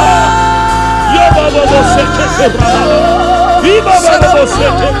let go.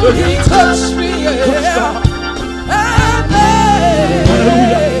 He touched me.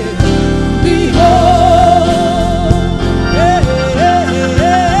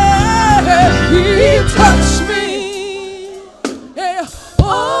 Touch me. Oh,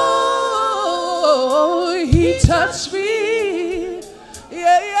 he touched me.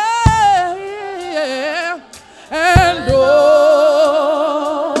 Yeah. And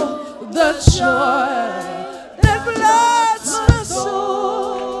oh, the joy that floods my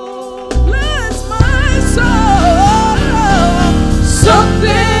soul. Floods my soul.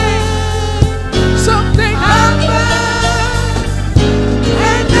 Something happened.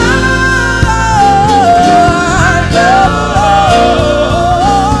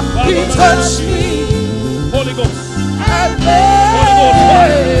 And he touched me. Holy Ghost. And Holy Ghost.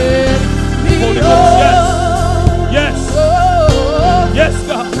 Holy Ghost. Yes. Yes. Yes,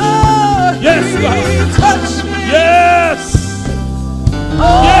 God. Yes, God. He touched me. Yes.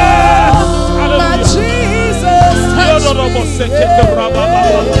 Yes. Hallelujah. My Jesus touched me.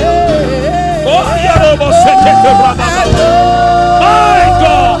 My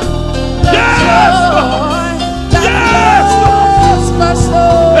God. Yes, God. Yes, God.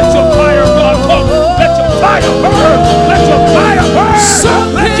 Let your fire, God, come. Let your fire burn. Let your fire burn.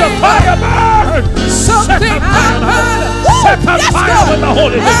 Let your fire burn. Set on fire. Set on fire with the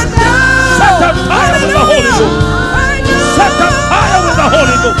Holy Ghost. Set on fire with the Holy Ghost. Set on fire with the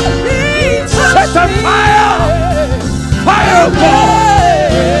Holy Ghost. Set on fire. Fire of God.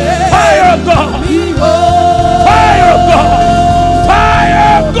 Fire of God. Fire of God. Fire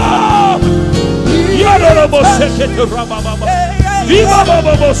of God.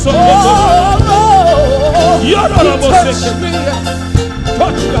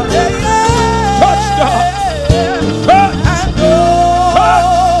 Touch God. Touch God.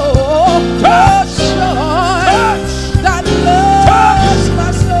 Touch. Touch. That loves my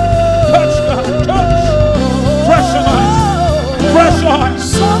soul. Touch God. Touch. Fresh anointing. Fresh oil.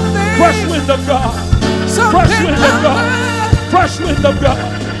 Fresh wind of God. Fresh wind of God. Fresh wind of God.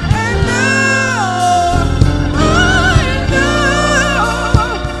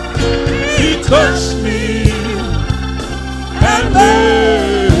 He touched me and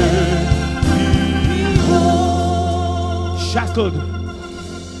made me whole.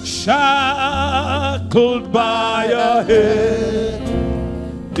 Shackled by a heavy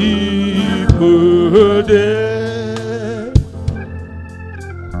burden,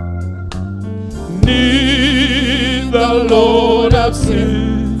 neath the load of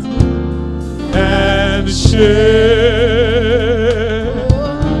sin and shame.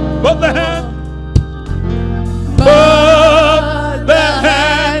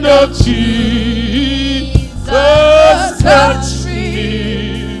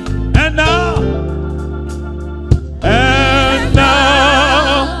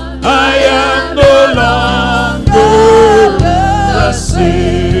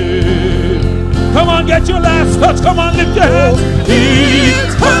 get your last touch. Come on, lift your hands. He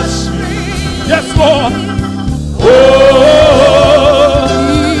touched me. Yes, Lord. Oh,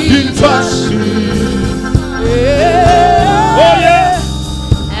 He touched me. Oh, yeah.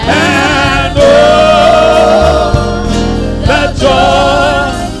 And oh, that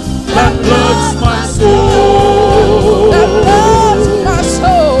joy that floods my soul. That floods my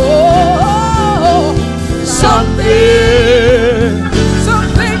soul.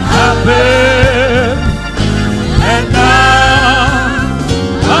 Something happened, and now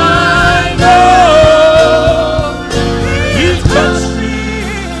I know He touched me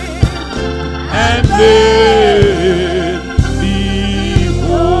and made me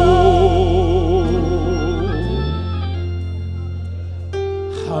whole.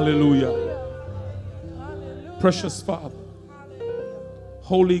 Hallelujah. Precious Father,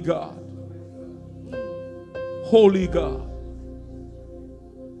 Holy God, Holy God.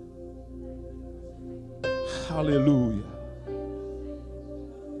 Hallelujah.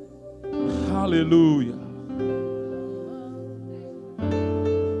 Hallelujah.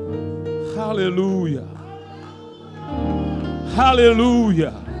 Hallelujah.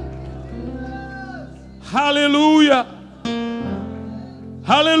 Hallelujah. Hallelujah.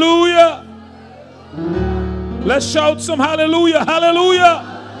 Hallelujah. Let's shout some hallelujah. Hallelujah.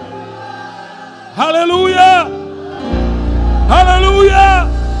 Hallelujah. Hallelujah.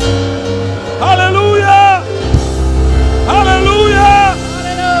 Hallelujah. Hallelujah.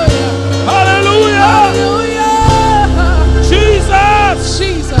 Hallelujah. Jesus.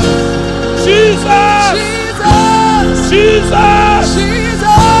 Jesus. Jesus. Jesus. Jesus.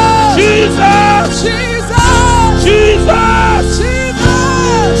 Jesus. Jesus.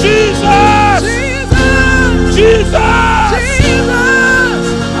 Jesus. Jesus.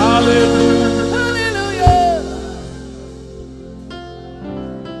 Hallelujah.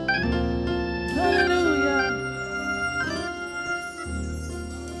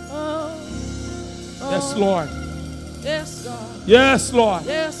 Yes, Lord. Yes, God. Yes, Lord.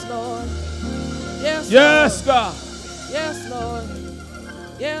 Yes, Lord. Yes, Yes, Lord. God. Yes, Lord.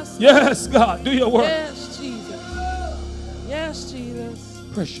 Yes. Yes, God. Do your work. Yes, Jesus. Yes, Jesus.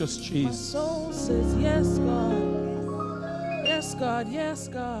 Precious My Jesus. soul says yes, God. Yes, God. Yes,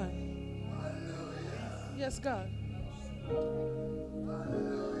 God. Yes, God.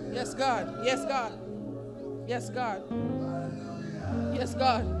 Yes, God. Yes, God. Yes, God. Yes,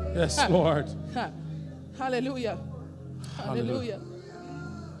 God. Yes, Ha. Lord. Ha. Hallelujah. Hallelujah.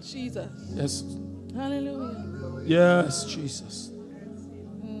 Jesus. Yes. Hallelujah. Yes, Jesus.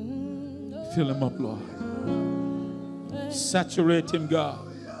 Fill him up, Lord. Saturate him, God.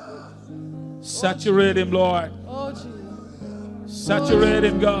 Saturate him, Lord. Oh, Jesus. Saturate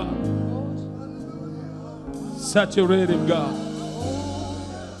him, God. Saturate him, God.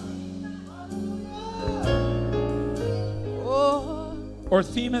 Our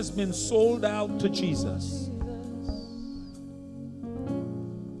theme has been sold out to Jesus.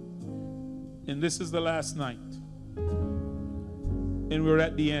 And this is the last night. And we're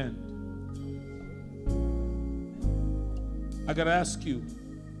at the end. I got to ask you.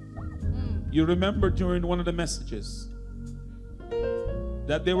 You remember during one of the messages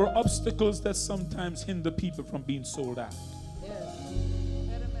that there were obstacles that sometimes hinder people from being sold out.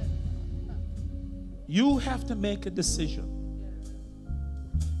 You have to make a decision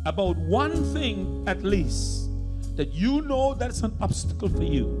about one thing at least that you know that's an obstacle for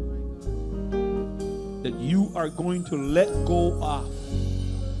you, that you are going to let go of,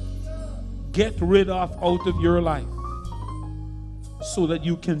 get rid of out of your life, so that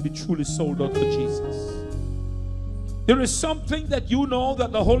you can be truly sold out to Jesus. There is something that you know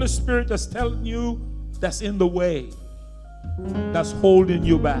that the Holy Spirit is telling you that's in the way, that's holding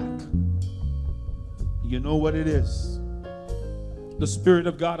you back. You know what it is. The Spirit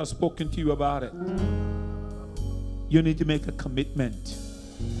of God has spoken to you about it. You need to make a commitment.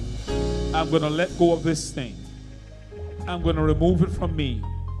 I'm going to let go of this thing. I'm going to remove it from me,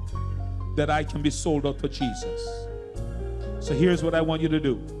 that I can be sold out for Jesus. So here's what I want you to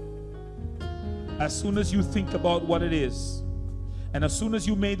do. As soon as you think about what it is, and as soon as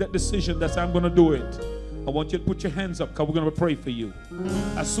you made that decision that I'm going to do it, I want you to put your hands up, because we're going to pray for you.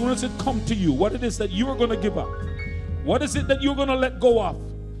 As soon as it comes to you, what it is that you are going to give up, what is it that you're going to let go of,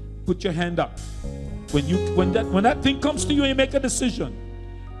 put your hand up. When that thing comes to you and you make a decision,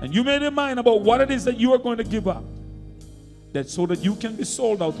 and you made your mind about what it is that you are going to give up, that so that you can be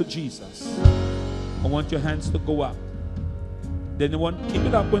sold out to Jesus, I want your hands to go up. Then keep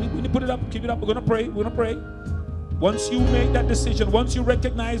it up. When you put it up, keep it up. We're going to pray. We're going to pray. Once you make that decision, once you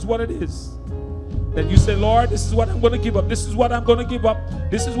recognize what it is, then you say, Lord, this is what I'm going to give up. This is what I'm going to give up.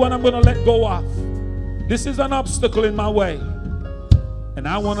 This is what I'm going to let go of. This is an obstacle in my way. And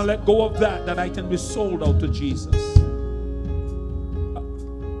I want to let go of that I can be sold out to Jesus.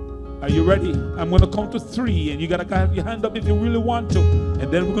 Are you ready? I'm going to count to 3, and you got to have your hand up if you really want to.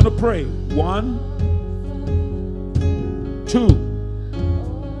 And then we're going to pray. 1,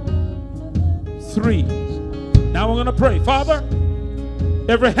 2, 3. Now we're going to pray. Father,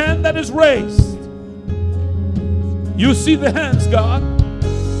 every hand that is raised, you see the hands, God.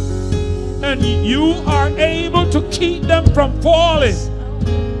 And you are able to keep them from falling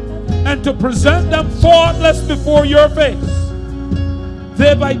and to present them faultless before your face.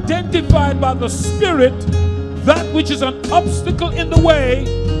 They've identified by the Spirit that which is an obstacle in the way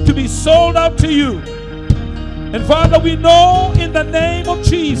to be sold out to you. And Father, we know in the name of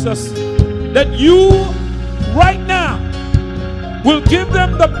Jesus that you right now will give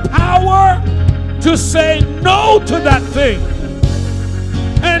them the power to say no to that thing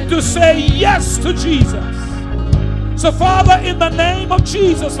and to say yes to Jesus. So Father, in the name of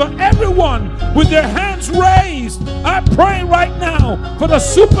Jesus, for everyone with their hands raised, I pray right now for the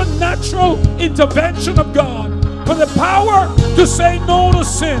supernatural intervention of God, for the power to say no to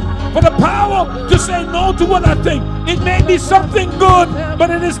sin, for the power to say no to what I think. It may be something good,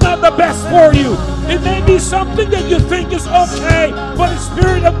 but it is not the best for you. It may be something that you think is okay, but the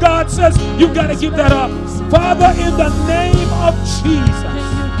Spirit of God says you've got to give that up. Father, in the name of Jesus,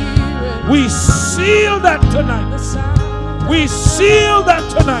 we seal that tonight. We seal that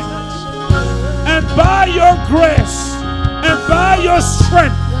tonight. And by your grace, and by your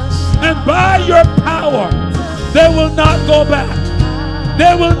strength, and by your power, they will not go back.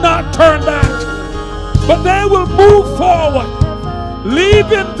 They will not turn back. But they will move forward,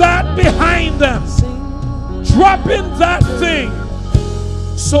 leaving that behind them, dropping that thing,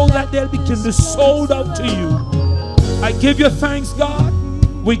 so that they'll begin to sold out to you. I give you thanks, God.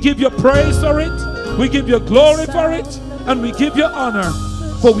 We give you praise for it. We give you glory for it. And we give you honor.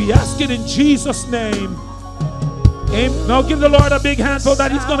 For we ask it in Jesus' name. Amen. Now give the Lord a big hand so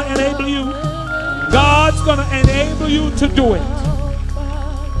that He's going to enable you. God's going to enable you to do it.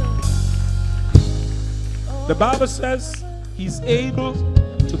 The Bible says He's able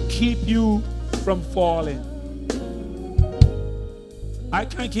to keep you from falling. I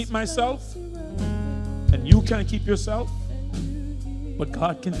can't keep myself, and you can't keep yourself, but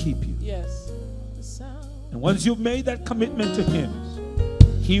God can keep you. Yes. And once you've made that commitment to Him,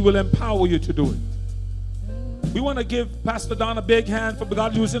 He will empower you to do it. We want to give Pastor Don a big hand for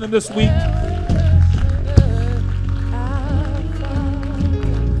God using him this week.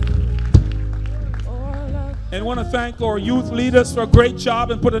 And want to thank our youth leaders for a great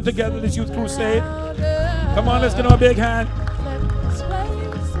job in putting together this youth crusade. Come on, let's give them a big hand.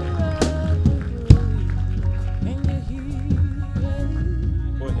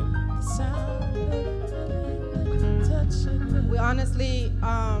 We honestly,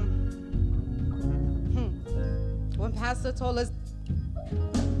 when Pastor told us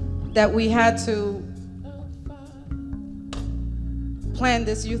that we had to plan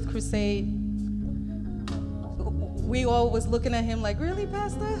this youth crusade, we all was looking at him like, really,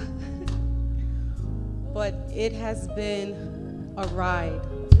 Pastor? But it has been a ride.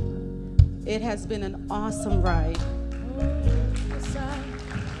 It has been an awesome ride.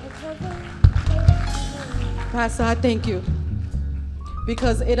 Pastor, I thank you,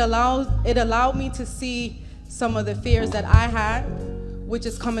 because it allowed me to see some of the fears that I had, which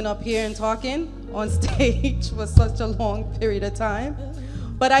is coming up here and talking on stage for such a long period of time.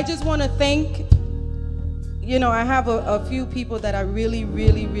 But I just want to thank, I have a few people that I really,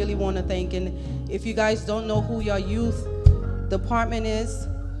 really, really want to thank. And if you guys don't know who your youth department is,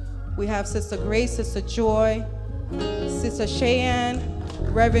 we have Sister Grace, Sister Joy, Sister Cheyenne,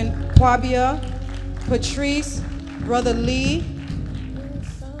 Reverend Kwabia, Patrice, Brother Lee,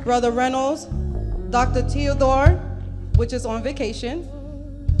 Brother Reynolds, Dr. Theodore, which is on vacation,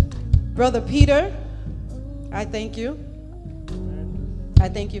 Brother Peter, I thank you. I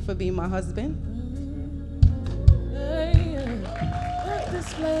thank you for being my husband.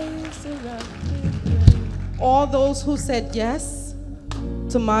 All those who said yes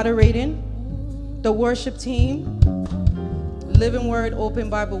to moderating, the worship team, Living Word Open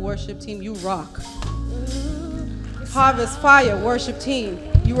Bible worship team, you rock. Harvest Fire worship team,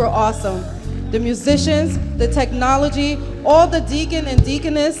 you were awesome. The musicians, the technology, all the deacon and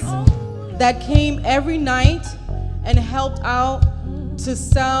deaconess that came every night and helped out to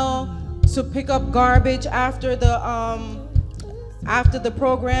sell, to pick up garbage after the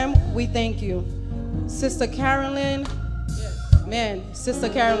program, we thank you. Sister Carolyn, man, Sister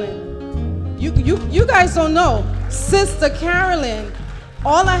Carolyn, you guys don't know, Sister Carolyn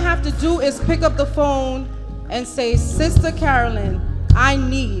All I have to do is pick up the phone and say, Sister Carolyn, I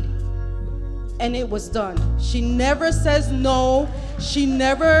need. And it was done. She never says no. She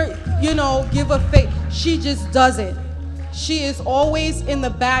never, give a fake. She just does it. She is always in the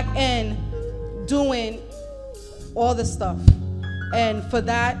back end doing all the stuff. And for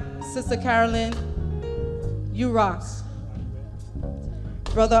that, Sister Carolyn, you rock.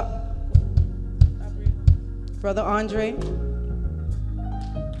 Brother Andre,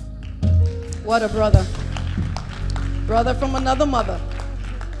 what a brother. Brother from another mother.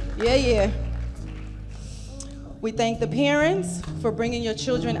 Yeah. We thank the parents for bringing your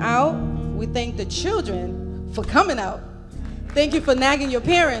children out. We thank the children for coming out. Thank you for nagging your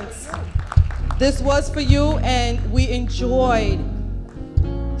parents. This was for you, and we enjoyed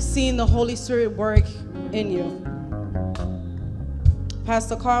seeing the Holy Spirit work in you.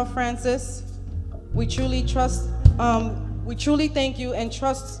 Pastor Carl Francis, we truly thank you and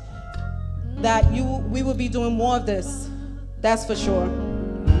trust that we will be doing more of this. That's for sure.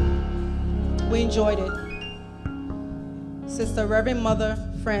 We enjoyed it. Sister Reverend Mother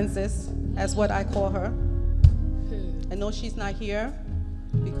Francis, as what I call her. I know she's not here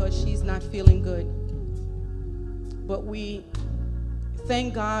because she's not feeling good. But we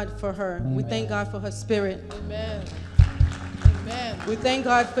thank God for her. Amen. We thank God for her spirit. Amen. Amen. We thank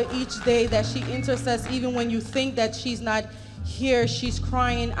God for each day that she intercedes, even when you think that she's not here, she's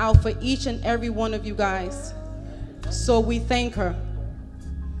crying out for each and every one of you guys. So we thank her.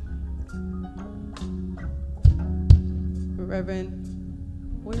 Reverend,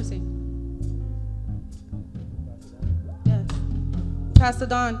 where is he? Yes. Pastor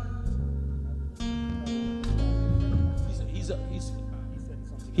Don.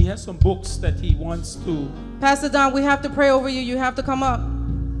 He has some books that he wants to. Pastor Don, we have to pray over you. You have to come up.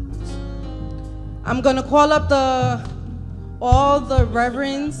 I'm going to call up all the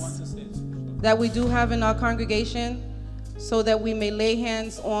reverends that we do have in our congregation so that we may lay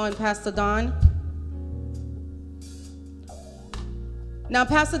hands on Pastor Don. Now,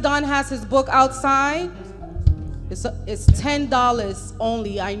 Pastor Don has his book outside. It's $10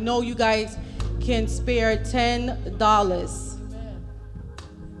 only. I know you guys can spare $10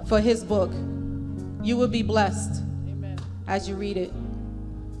 for his book. You will be blessed as you read it.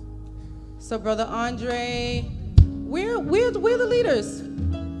 So, Brother Andre, we're the leaders.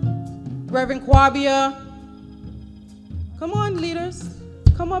 Reverend Kwabia, come on, leaders.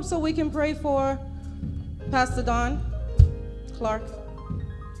 Come up so we can pray for Pastor Don Clark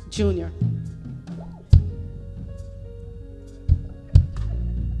Jr.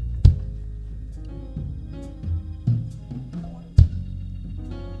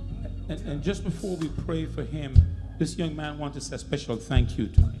 And just before we pray for him, this young man wants to say a special thank you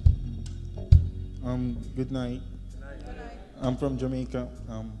to me. Good night. I'm from Jamaica.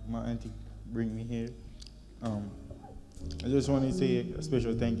 My auntie bring me here. I just want to say a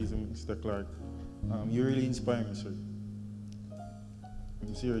special thank you to Mr. Clark. You really inspire me, sir.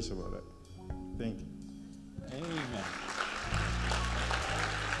 I'm serious about that. Thank you. Amen.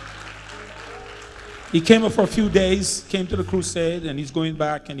 He came up for a few days, came to the crusade, and he's going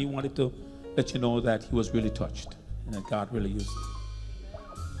back, and he wanted to let you know that he was really touched and that God really used him.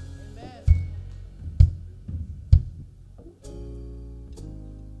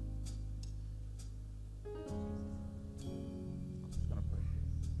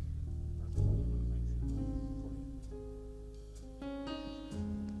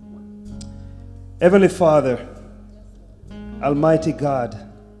 Heavenly Father, Almighty God,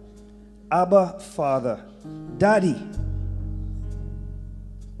 Abba Father, Daddy,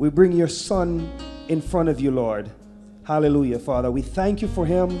 we bring your Son in front of you, Lord. Hallelujah, Father. We thank you for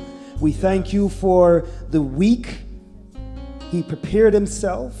him. We thank you for the week. He prepared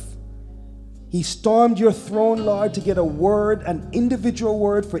himself. He stormed your throne, Lord, to get a word, an individual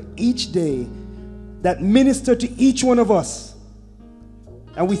word for each day that ministered to each one of us.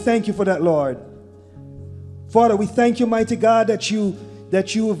 And we thank you for that, Lord. Father, we thank you, mighty God, that you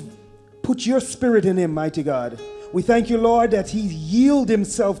have put your spirit in him, mighty God. We thank you, Lord, that he yielded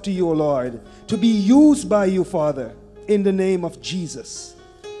himself to you, Lord, to be used by you, Father, in the name of Jesus.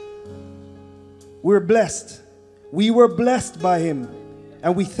 We're blessed. We were blessed by him,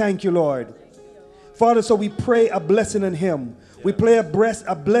 and we thank you, Lord. Father, so we pray a blessing on him. We pray a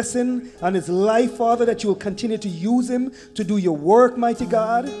blessing on his life, Father, that you will continue to use him to do your work, mighty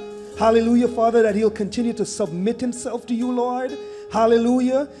God. Hallelujah, Father, that he'll continue to submit himself to you, Lord.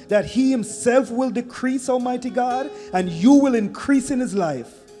 Hallelujah, that he himself will decrease, Almighty God, and you will increase in his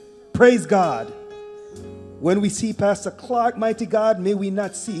life. Praise God. When we see Pastor Clark, mighty God, may we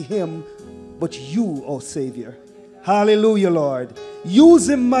not see him, but you, O Savior. Hallelujah, Lord. Use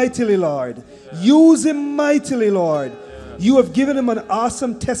him mightily, Lord. Use him mightily, Lord. You have given him an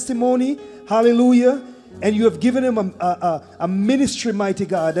awesome testimony. Hallelujah. And you have given him a ministry, mighty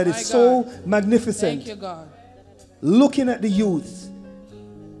God, that is so magnificent. Thank you, God. Looking at the youth,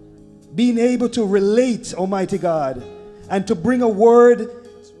 being able to relate, Almighty God, and to bring a word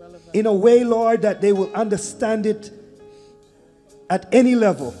in a way, Lord, that they will understand it at any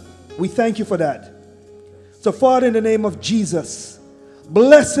level. We thank you for that. So, Father, in the name of Jesus,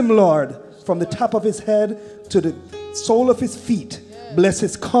 bless him, Lord, from the top of his head to the sole of his feet. Bless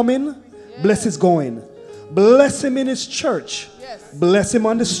his coming, bless his going. Bless him in his church. Bless him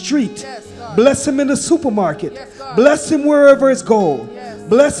on the street. Bless him in the supermarket. Bless him wherever he goes.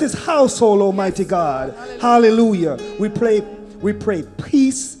 Bless his household, Almighty God. Hallelujah. We pray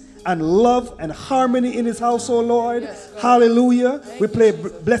peace and love and harmony in his household, Lord. Hallelujah. We pray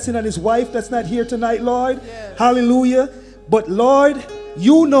blessing on his wife that's not here tonight, Lord. Hallelujah. But Lord,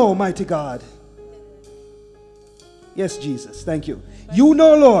 you know, mighty God. Yes, Jesus. Thank you. You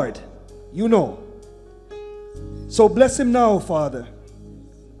know, Lord. You know. So bless him now, Father.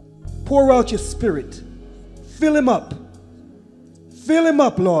 Pour out your spirit. Fill him up. Fill him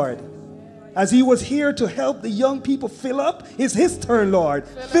up, Lord. As he was here to help the young people fill up, it's his turn, Lord.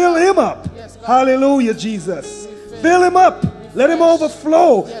 Fill him up. Hallelujah, Jesus. Fill him up. Let him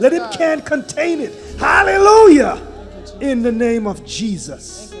overflow. Let him can't contain it. Hallelujah. In the name of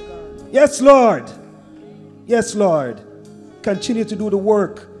Jesus. Yes, Lord. Yes, Lord. Continue to do the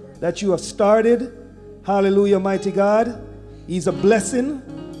work that you have started. Hallelujah, mighty God. He's a blessing.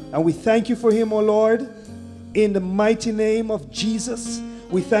 And we thank you for him, O Lord. In the mighty name of Jesus.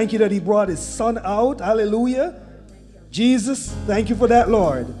 We thank you that he brought his son out. Hallelujah. Jesus, thank you for that,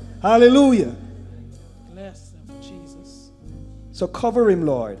 Lord. Hallelujah. Bless him, Jesus. So cover him,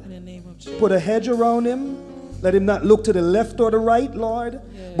 Lord. In the name of Jesus. Put a hedge around him. Let him not look to the left or the right, Lord.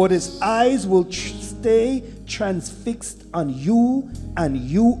 Yes. But his eyes will stay transfixed on you and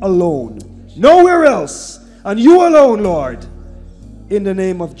you alone. Nowhere else. And you alone, Lord. In the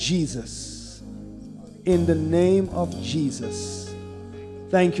name of Jesus. In the name of Jesus.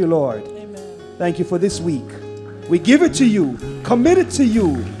 Thank you, Lord. Amen. Thank you for this week. We give it to you. Commit it to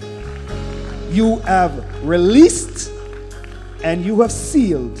you. You have released and you have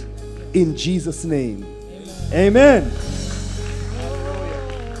sealed in Jesus' name. Amen. Amen.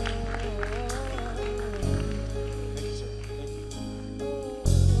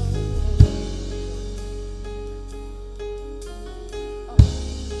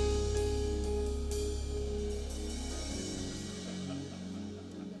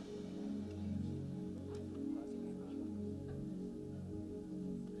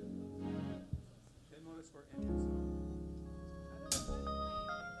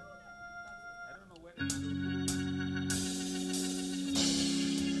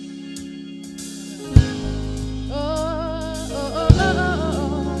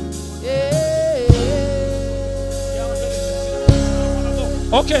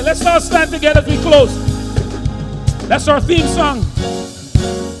 Okay, let's all stand together as we close. That's our theme song.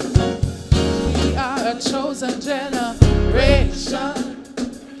 We are a chosen generation,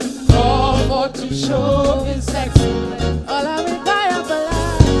 called for to show his excellence. All I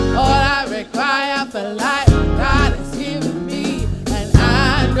require for life, God has given me, and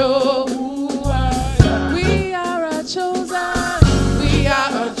I know who I am. We are a chosen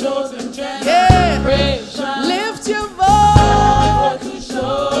generation. Yeah. Lift your voice.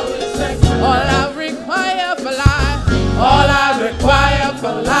 All I require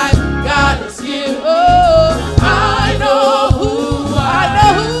for life, God has given. Oh, I know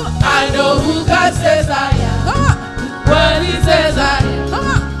who God says I am.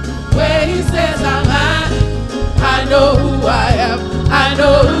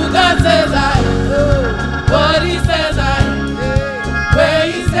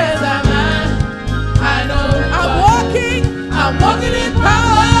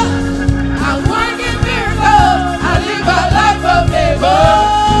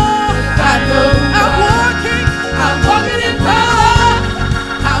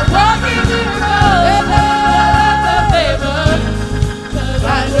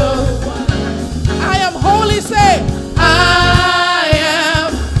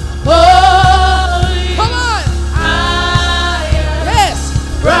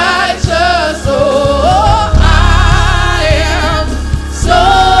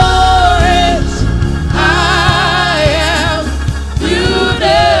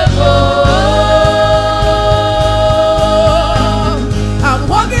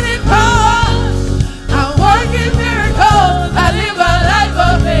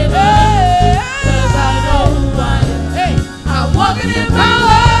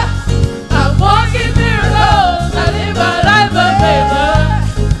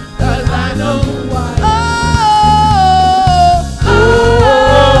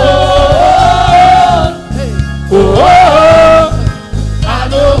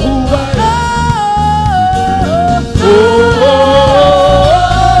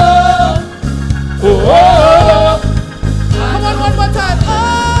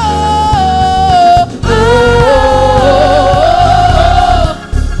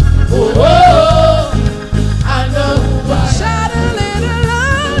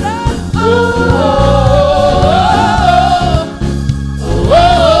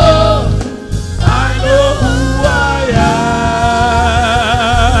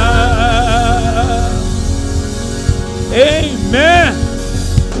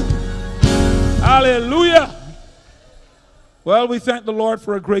 Well, we thank the Lord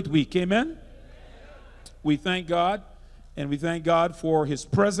for a great week. Amen. We thank God, and we thank God for his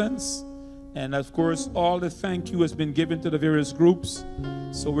presence. And of course, all the thank you has been given to the various groups.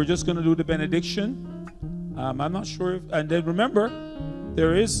 So we're just going to do the benediction. I'm not sure if, and then remember,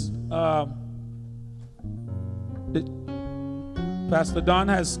 there is, Pastor Don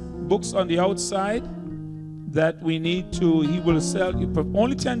has books on the outside that we need to, he will sell you for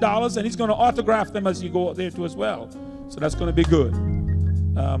only $10, and he's going to autograph them as you go out there too as well. So that's going to be good.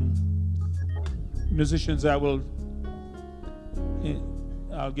 Musicians, I'll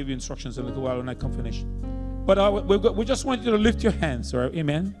give you instructions in a little while when I come finish. But we just want you to lift your hands, all right?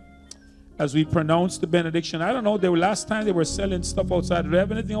 Amen. As we pronounce the benediction. I don't know, last time they were selling stuff outside. Do they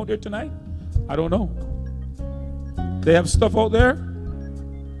have anything out there tonight? I don't know. They have stuff out there?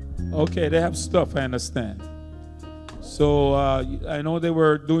 Okay, they have stuff, I understand. So I know they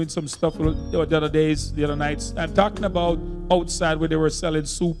were doing some stuff the other nights. I'm talking about outside where they were selling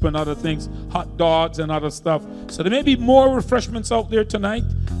soup and other things, hot dogs and other stuff. So there may be more refreshments out there tonight.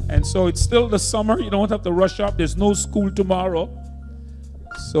 And so it's still the summer. You don't have to rush up. There's no school tomorrow.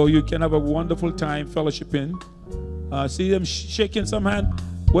 So you can have a wonderful time fellowshipping. See them shaking some hand.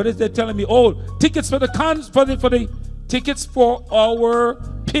 What is they telling me? Oh, tickets for the tickets for our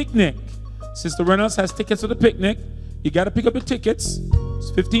picnic. Sister Reynolds has tickets for the picnic. You got to pick up your tickets. It's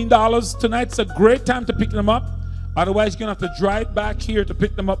 $15 tonight. It's a great time to pick them up. Otherwise, you're going to have to drive back here to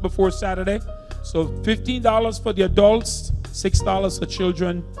pick them up before Saturday. So $15 for the adults, $6 for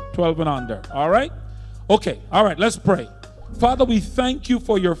children, 12 and under. All right? Okay. All right. Let's pray. Father, we thank you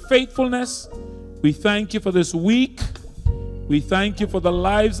for your faithfulness. We thank you for this week. We thank you for the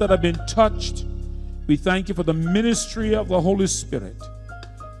lives that have been touched. We thank you for the ministry of the Holy Spirit.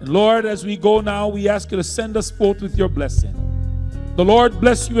 And Lord, as we go now, we ask you to send us forth with your blessing. The Lord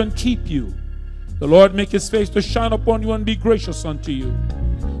bless you and keep you. The Lord make his face to shine upon you and be gracious unto you.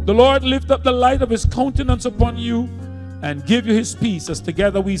 The Lord lift up the light of his countenance upon you and give you his peace, as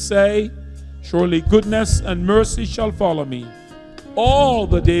together we say, surely goodness and mercy shall follow me all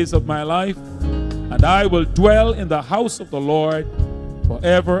the days of my life, and I will dwell in the house of the Lord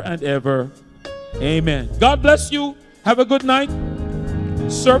forever and ever. Amen. God bless you. Have a good night.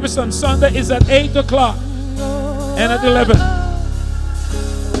 Service on Sunday is at 8 o'clock and at 11. I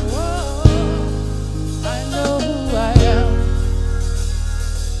know who I am.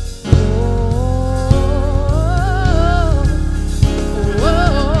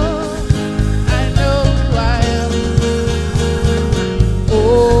 I know who I am.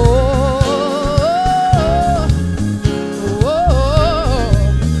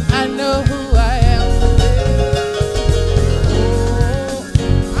 I know who I am.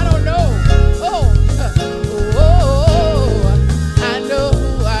 I don't know. I know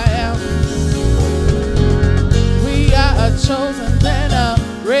who I am. We are a chosen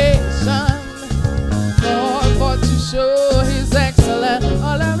generation, Lord, for to show his excellence.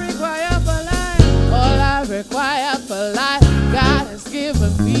 All I require for life, God has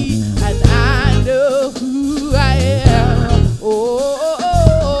given me, and I know who I am.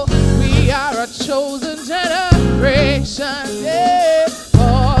 We are a chosen generation, yeah,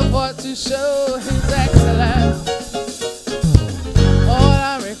 for to show his excellence. All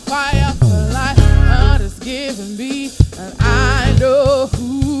I require for life, God has given me, and I know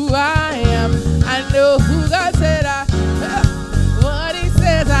who I am. I know who God said I am, what he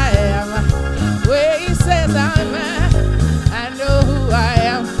says I am, where he says I'm at. I know who I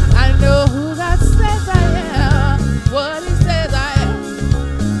am. I know who God says I am, what he says I am,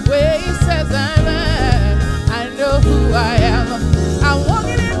 where he says I'm at. I know who I am. I'm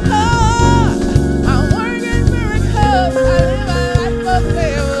walking in power. I'm working miracles. I live a life of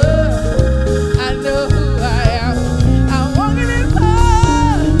favor. I know who I am. I'm walking in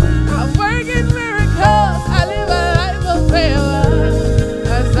power. I'm working miracles. I live a life of favor.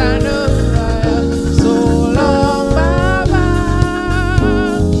 As I know who I am. So long, bye-bye.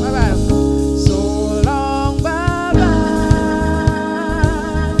 Bye-bye. So long, bye-bye.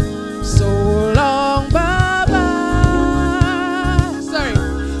 So long, bye-bye. Sorry.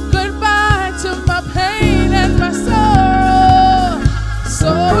 Goodbye to my pain and my sorrow. So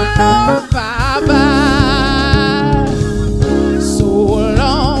long, bye-bye. So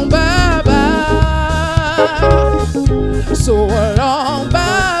long, bye-bye. So long,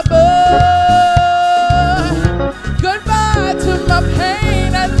 bye-bye. Goodbye to my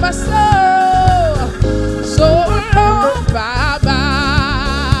pain and my sorrow.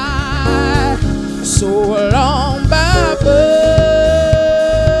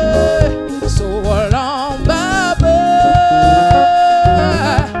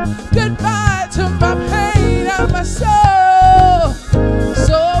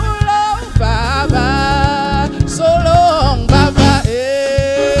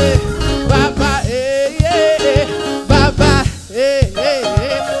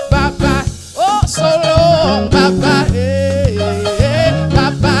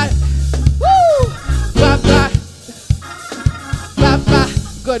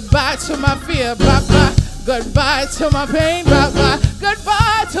 to my pain, bye-bye.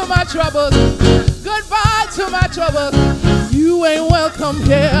 Goodbye to my troubles. Goodbye to my troubles. You ain't welcome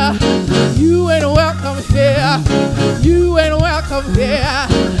here. You ain't welcome here. You ain't welcome here.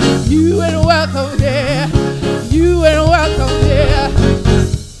 You ain't welcome here. You ain't welcome here.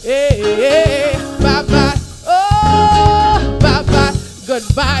 Hey, hey, bye-bye. Oh, bye-bye.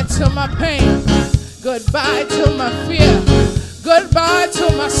 Goodbye to my pain. Goodbye to my fear. Goodbye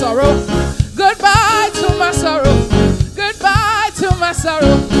to my sorrow. Goodbye to my sorrow. Goodbye to my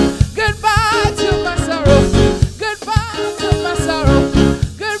sorrow. Goodbye to my sorrow. Goodbye to my sorrow.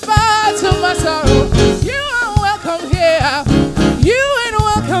 Goodbye to my sorrow. You ain't welcome here. You ain't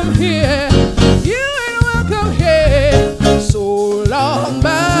welcome here. You ain't welcome here. So long,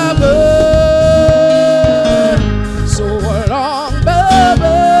 bye-bye. So long, bye-bye.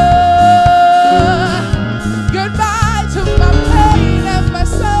 Goodbye to my pain and my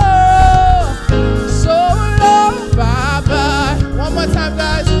sorrow. So long, bye-bye. One more time,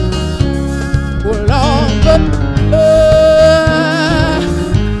 guys. So long, bye-bye.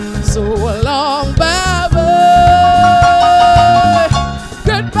 So long, bye-bye.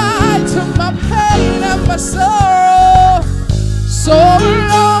 Goodbye to my pain and my sorrow. So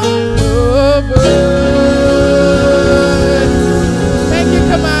long, bye-bye.